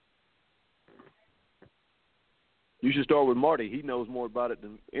 You should start with Marty. He knows more about it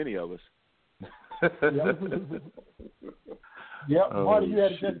than any of us. Marty, you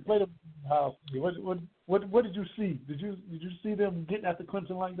had a chance to play them. What did you see? Did you see them getting after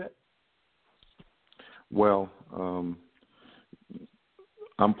Clemson like that? Well,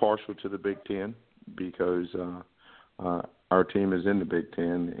 I'm partial to the Big Ten because our team is in the Big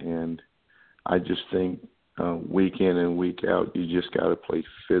Ten, and I just think week in and week out, you just got to play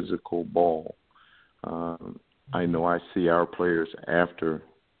physical ball. I know I see our players after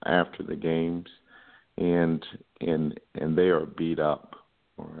the games, and they are beat up.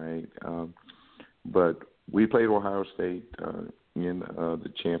 All right, but we played Ohio State in the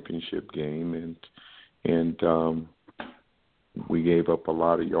championship game, and we gave up a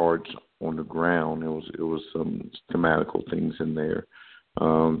lot of yards on the ground. It was some schematical things in there,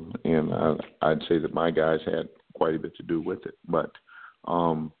 and I'd say that my guys had quite a bit to do with it, but.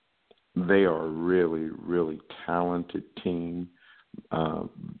 They are a really, really talented team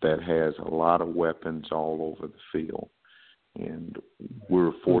that has a lot of weapons all over the field. And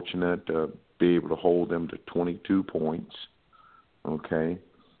we're fortunate to be able to hold them to 22 points, okay?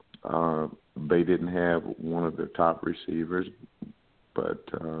 They didn't have one of their top receivers, but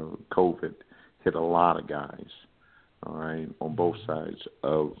COVID hit a lot of guys, all right, on both sides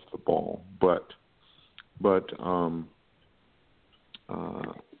of the ball. But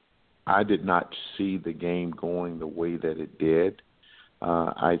I did not see the game going the way that it did.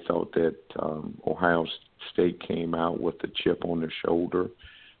 I thought that Ohio State came out with a chip on their shoulder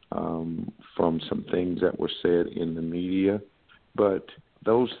from some things that were said in the media, but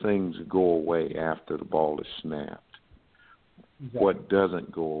those things go away after the ball is snapped. Exactly. What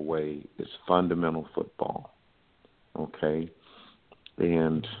doesn't go away is fundamental football, okay?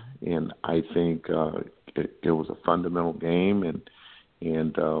 And I think it was a fundamental game, and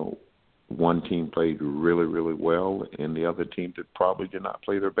one team played really, really well, and the other team probably did not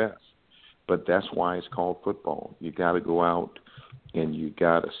play their best. But that's why it's called football. You got to go out and you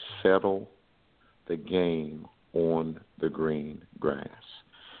got to settle the game on the green grass.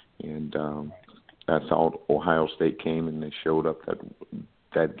 And that's how Ohio State came, and they showed up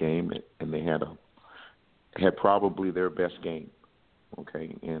that game, and they had probably their best game.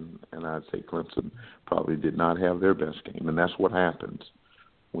 Okay, and I'd say Clemson probably did not have their best game, and that's what happens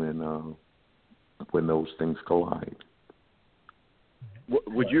when those things collide.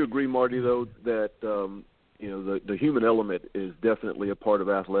 Would you agree, Marty, though, that the human element is definitely a part of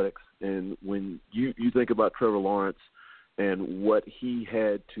athletics? And when you think about Trevor Lawrence and what he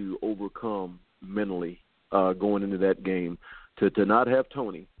had to overcome mentally going into that game, to not have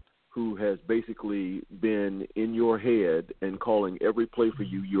Tony, who has basically been in your head and calling every play for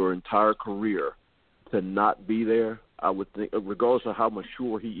you your entire career, to not be there. I would think, regardless of how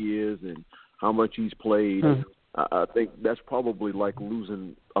mature he is and how much he's played, I think that's probably like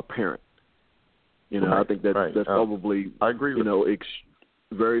losing a parent. I think that's probably, I agree with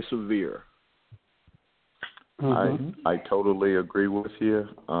very severe. I totally agree with you.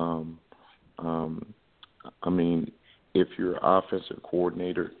 I mean, if your offensive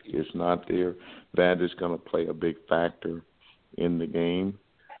coordinator is not there, that is going to play a big factor in the game.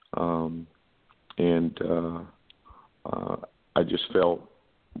 I just felt,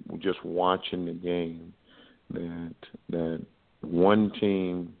 just watching the game, that one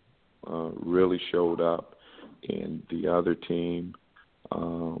team really showed up, and the other team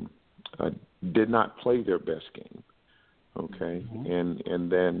did not play their best game. Okay, and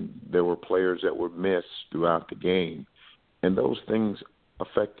then there were players that were missed throughout the game, and those things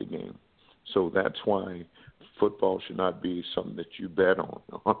affect the game. So that's why football should not be something that you bet on,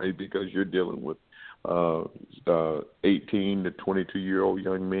 right? Because you're dealing with 18 to 22-year-old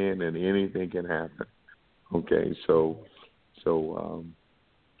young men, and anything can happen. Okay,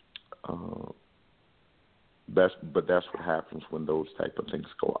 that's what happens when those type of things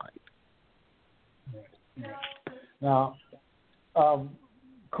collide. Now,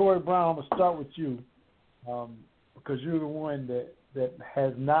 Corey Brown, I'm going to start with you because you're the one that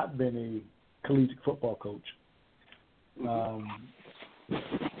has not been a collegiate football coach.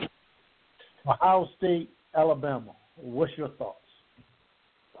 Ohio State, Alabama, what's your thoughts?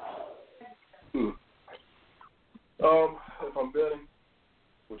 If I'm betting,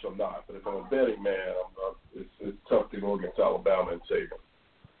 which I'm not, but if I'm a betting man, it's tough to go against Alabama and save them.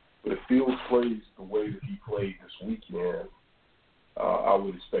 But if Fields plays the way that he played this weekend, I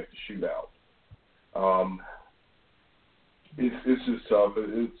would expect a shootout. It's just tough.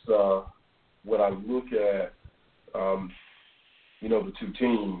 It's when I look at the two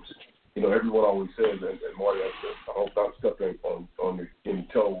teams. Everyone always says, and Marty, I hope not stepping on any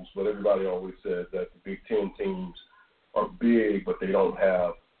toes, but everybody always says that the Big Ten teams are big, but they don't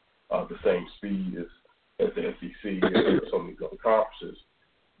have the same speed as the SEC and some of these other conferences.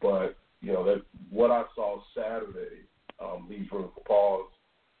 But, that what I saw Saturday leaves room for pause.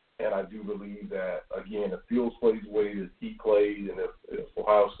 And I do believe that, again, if Fields plays the way that he played, and if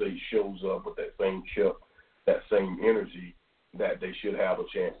Ohio State shows up with that same chip, that same energy, that they should have a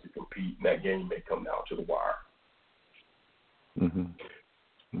chance to compete, and that game may come down to the wire.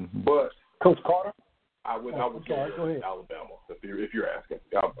 But Coach Carter, I would go with Alabama if you're asking.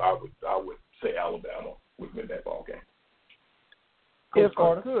 I would say Alabama would win that ball game. If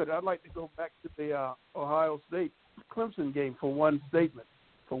I could, I'd like to go back to the Ohio State Clemson game for one statement,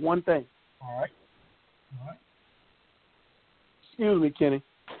 for one thing. All right. Excuse me, Kenny.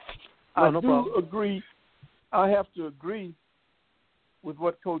 No, I no do problem. agree. I have to agree with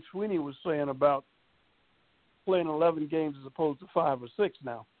what Coach Sweeney was saying about playing 11 games as opposed to 5 or 6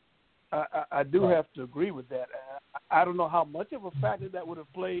 now. I do have to agree with that. I don't know how much of a factor that would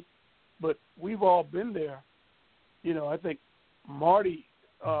have played, but we've all been there. I think Marty,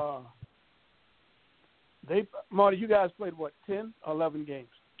 Marty, you guys played, 10 or 11 games?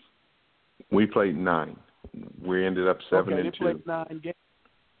 We played 9. We ended up 7 and 2. They played 9 games.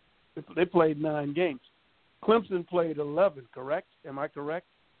 They played 9 games. Clemson played 11, correct? Am I correct?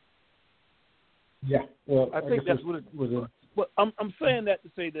 Yeah. Well, I think that's what it was. But I'm saying that to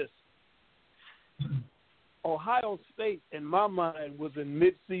say this. Ohio State, in my mind, was in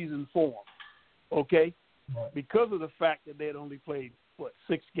mid-season form, okay? Right. Because of the fact that they had only played,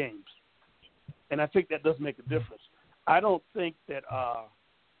 6 games. And I think that does make a difference. I don't think that I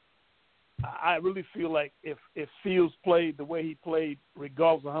really feel like if Fields played the way he played,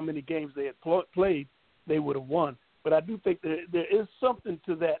 regardless of how many games they had played, they would have won. But I do think there is something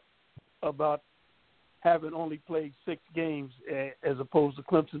to that about having only played 6 games as opposed to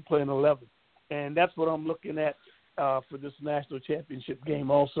Clemson playing 11. And that's what I'm looking at for this national championship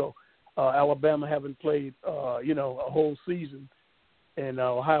game also. Alabama haven't played, a whole season. And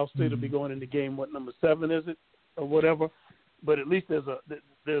Ohio State will be going into game, number 7 is it, or whatever. But at least there's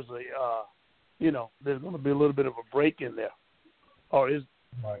there's going to be a little bit of a break in there, or is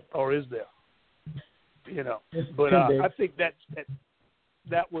there? But I think that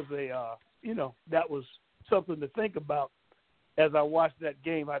was that was something to think about as I watched that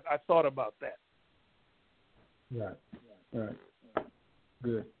game. I thought about that. Right.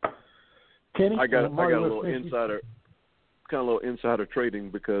 Good. Kenny, I got a little insider trading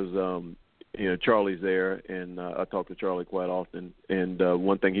because Charlie's there, and I talk to Charlie quite often. And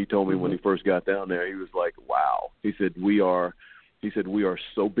one thing he told me when he first got down there, he was like, "Wow." He said, "We are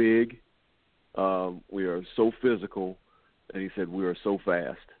so big, we are so physical, and he said we are so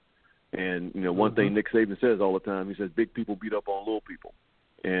fast." And one thing Nick Saban says all the time, he says, "Big people beat up on little people."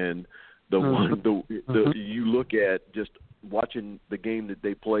 And you look at just watching the game that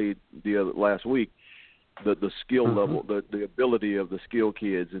they played last week, the skill level, the ability of the skill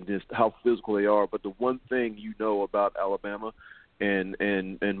kids, and just how physical they are. But the one thing about Alabama, and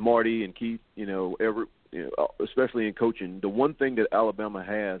Marty and Keith, especially in coaching, the one thing that Alabama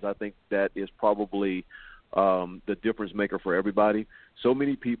has, I think that is probably the difference maker for everybody. So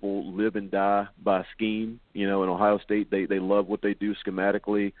many people live and die by scheme. In Ohio State, they love what they do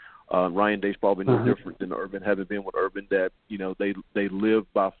schematically. Ryan Day's probably no different than Urban, having been with Urban, that they live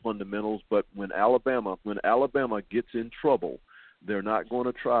by fundamentals. But when Alabama gets in trouble, they're not going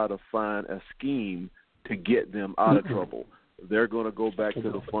to try to find a scheme to get them out of trouble. They're going to go back to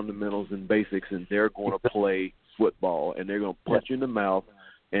the fundamentals and basics, and they're going to play football, and they're going to punch you in the mouth,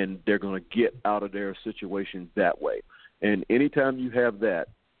 and they're going to get out of their situations that way. And anytime you have that,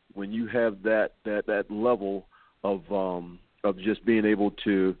 when you have that level of just being able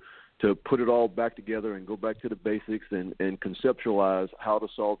to put it all back together and go back to the basics and conceptualize how to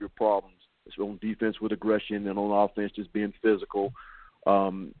solve your problems, on defense with aggression and on offense just being physical,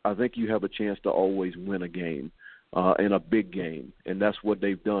 I think you have a chance to always win a game, in a big game, and that's what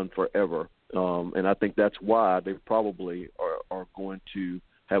they've done forever. And I think that's why they probably are going to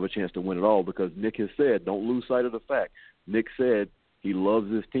have a chance to win it all, because Nick has said, don't lose sight of the fact. Nick said he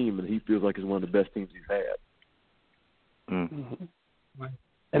loves this team, and he feels like it's one of the best teams he's had. Mm-hmm.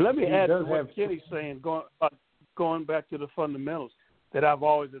 And let me add to what Kenny's saying, going back to the fundamentals that I've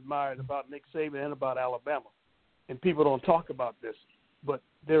always admired about Nick Saban and about Alabama. And people don't talk about this, but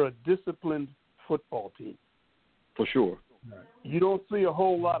they're a disciplined football team. For sure. You don't see a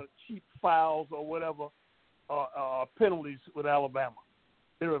whole lot of cheap fouls or whatever, penalties with Alabama.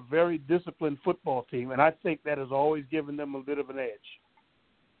 They're a very disciplined football team, and I think that has always given them a bit of an edge.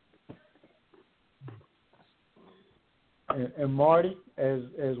 And Marty, as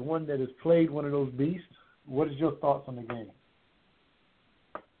one that has played one of those beasts, what is your thoughts on the game?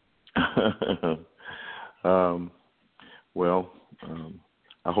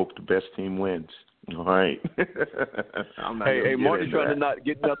 I hope the best team wins. All right. Hey, Marty's trying to not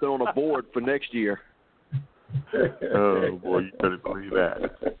get nothing on the board for next year. Oh, boy, you better believe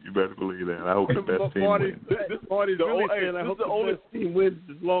that. I hope the best team wins. Marty's really saying I hope the best team wins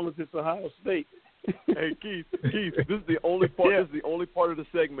as long as it's Ohio State. Hey, Keith, this is the only part. This is the only part of the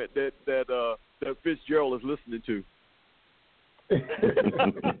segment that Fitzgerald is listening to.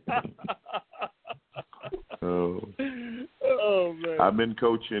 Oh man! I've been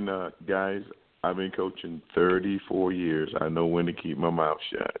coaching, guys. I've been coaching 34 years. I know when to keep my mouth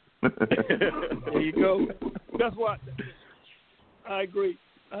shut. There you go. That's what I agree.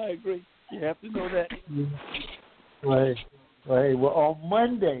 You have to know that. Right. Well, on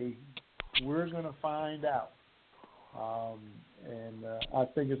Monday, we're going to find out. And I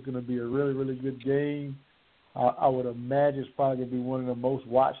think it's going to be a really, really good game. I would imagine it's probably going to be one of the most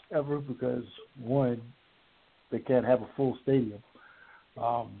watched ever because, one, they can't have a full stadium.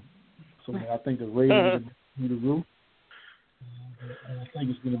 So I think the ratings are through the roof. I think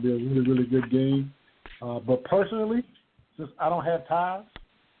it's going to be a really, really good game. But personally, since I don't have ties,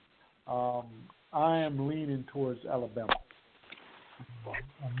 I am leaning towards Alabama.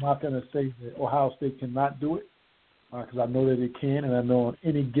 I'm not going to say that Ohio State cannot do it because I know that it can, and I know on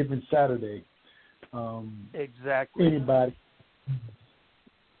any given Saturday, exactly anybody.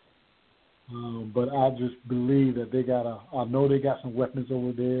 But I just believe that I know they got some weapons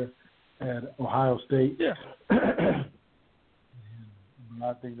over there at Ohio State. Yeah. And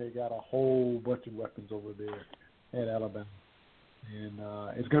I think they got a whole bunch of weapons over there at Alabama. And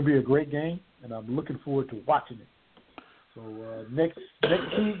it's going to be a great game, and I'm looking forward to watching it. So next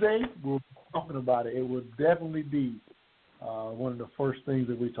Tuesday, we'll be talking about it. It will definitely be one of the first things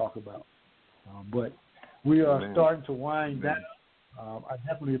that we talk about. But we are starting to wind down. I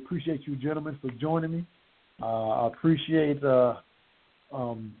definitely appreciate you gentlemen for joining me. I appreciate,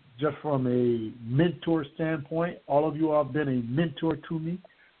 just from a mentor standpoint, all of you have been a mentor to me.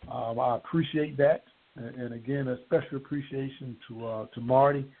 I appreciate that. And again, a special appreciation to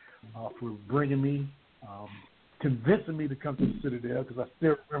Marty for bringing me, convincing me to come to the Citadel, because I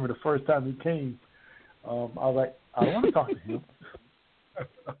still remember the first time he came. I was like, I want to talk to him.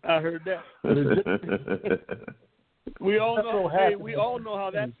 I heard that. We all know. Hey, we all know how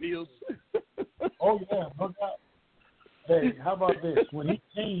that feels. Oh yeah, no doubt. Hey, how about this? When he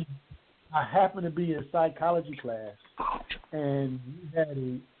came, I happened to be in psychology class, and we had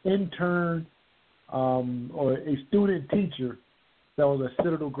an intern or a student teacher that was a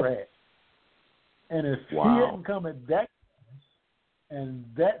Citadel grad. And if he hadn't come at that class and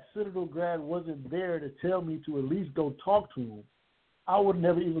that Citadel grad wasn't there to tell me to at least go talk to him, I would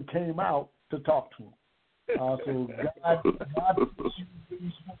never even came out to talk to him. So God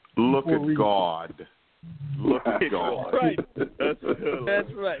look at God. Look at God. Right.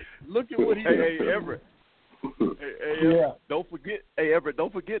 That's right. Look at what he did. Hey, Everett. Yeah. Don't forget, Everett,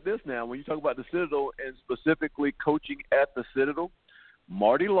 don't forget this now. When you talk about the Citadel and specifically coaching at the Citadel,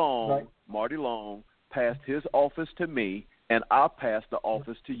 Marty Long passed his office to me, and I passed the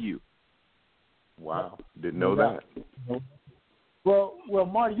office to you. Wow. Didn't know that. Well,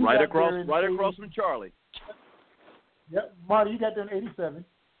 Marty, you right got across from Charlie. Yep, Marty, you got there in '87.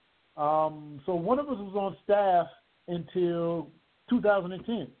 So one of us was on staff until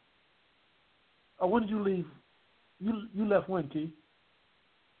 2010. When did you leave? You left when, T?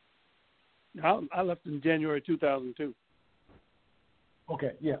 I left in January 2002.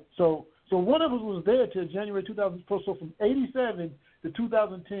 Okay, yeah. So one of us was there till January 2000. So from '87 to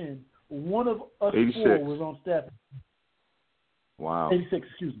 2010, one of us 86. four was on staff. Wow. 86,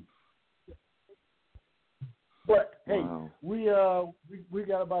 excuse me. But hey, we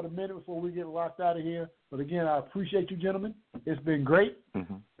got about a minute before we get locked out of here. But again, I appreciate you, gentlemen. It's been great.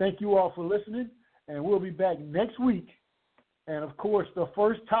 Mm-hmm. Thank you all for listening, and we'll be back next week. And of course, the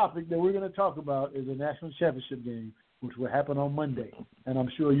first topic that we're going to talk about is the national championship game, which will happen on Monday, and I'm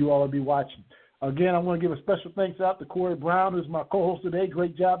sure you all will be watching. Again, I want to give a special thanks out to Corey Brown, who's my co-host today.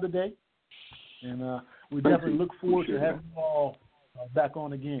 Great job today, and we definitely look forward to having you all back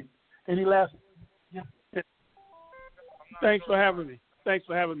on again. Any last? Yeah. Thanks for having me. Thanks.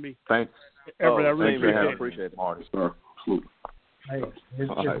 Everett, I really appreciate it. Marty, sir. Absolutely. Hey,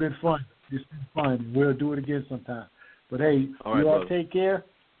 it's been fun. It's been fun. We'll do it again sometime. But hey, all right, you all brother. take care,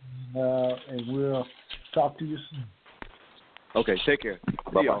 and we'll talk to you soon. Okay, take care.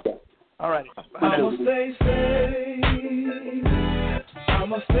 Bye-bye. See y'all. All right. I'ma stay safe.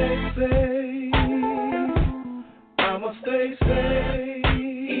 I'ma stay safe. I'ma stay safe.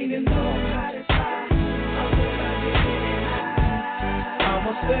 Even though I'm hot as fire, I'm gonna get it high.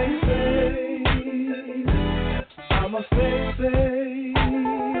 I'ma stay safe. I'ma stay safe.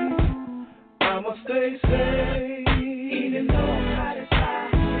 I'ma stay safe. Even though I'm hot as fire,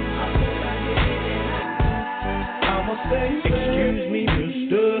 I'm gonna get it high. I'ma stay safe. Excuse me,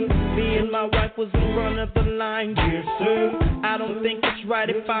 mister. Me and my wife was in front of the line, dear sir. I don't think it's right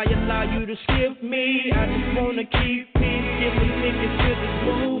if I allow you to skip me. I just wanna keep peace, give me tickets to this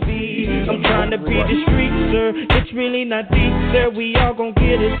movie. I'm trying to be discreet, sir. It's really not deep, sir. We all gon'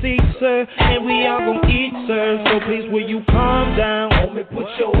 get a seat, sir, and we all gon' eat, sir. So please, will you calm down? Homie, put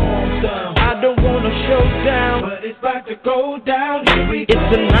your arms down. I don't wanna show down, but it's about to go down. Here we go.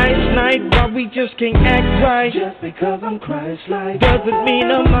 It's a nice night, but we just can't act right. Just because I'm Christ-like doesn't mean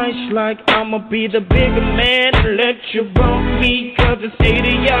I'm nice-like. I'ma be the bigger man and let you bump me, cause it's 8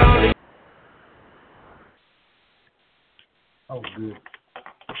 of y'all. Oh, good.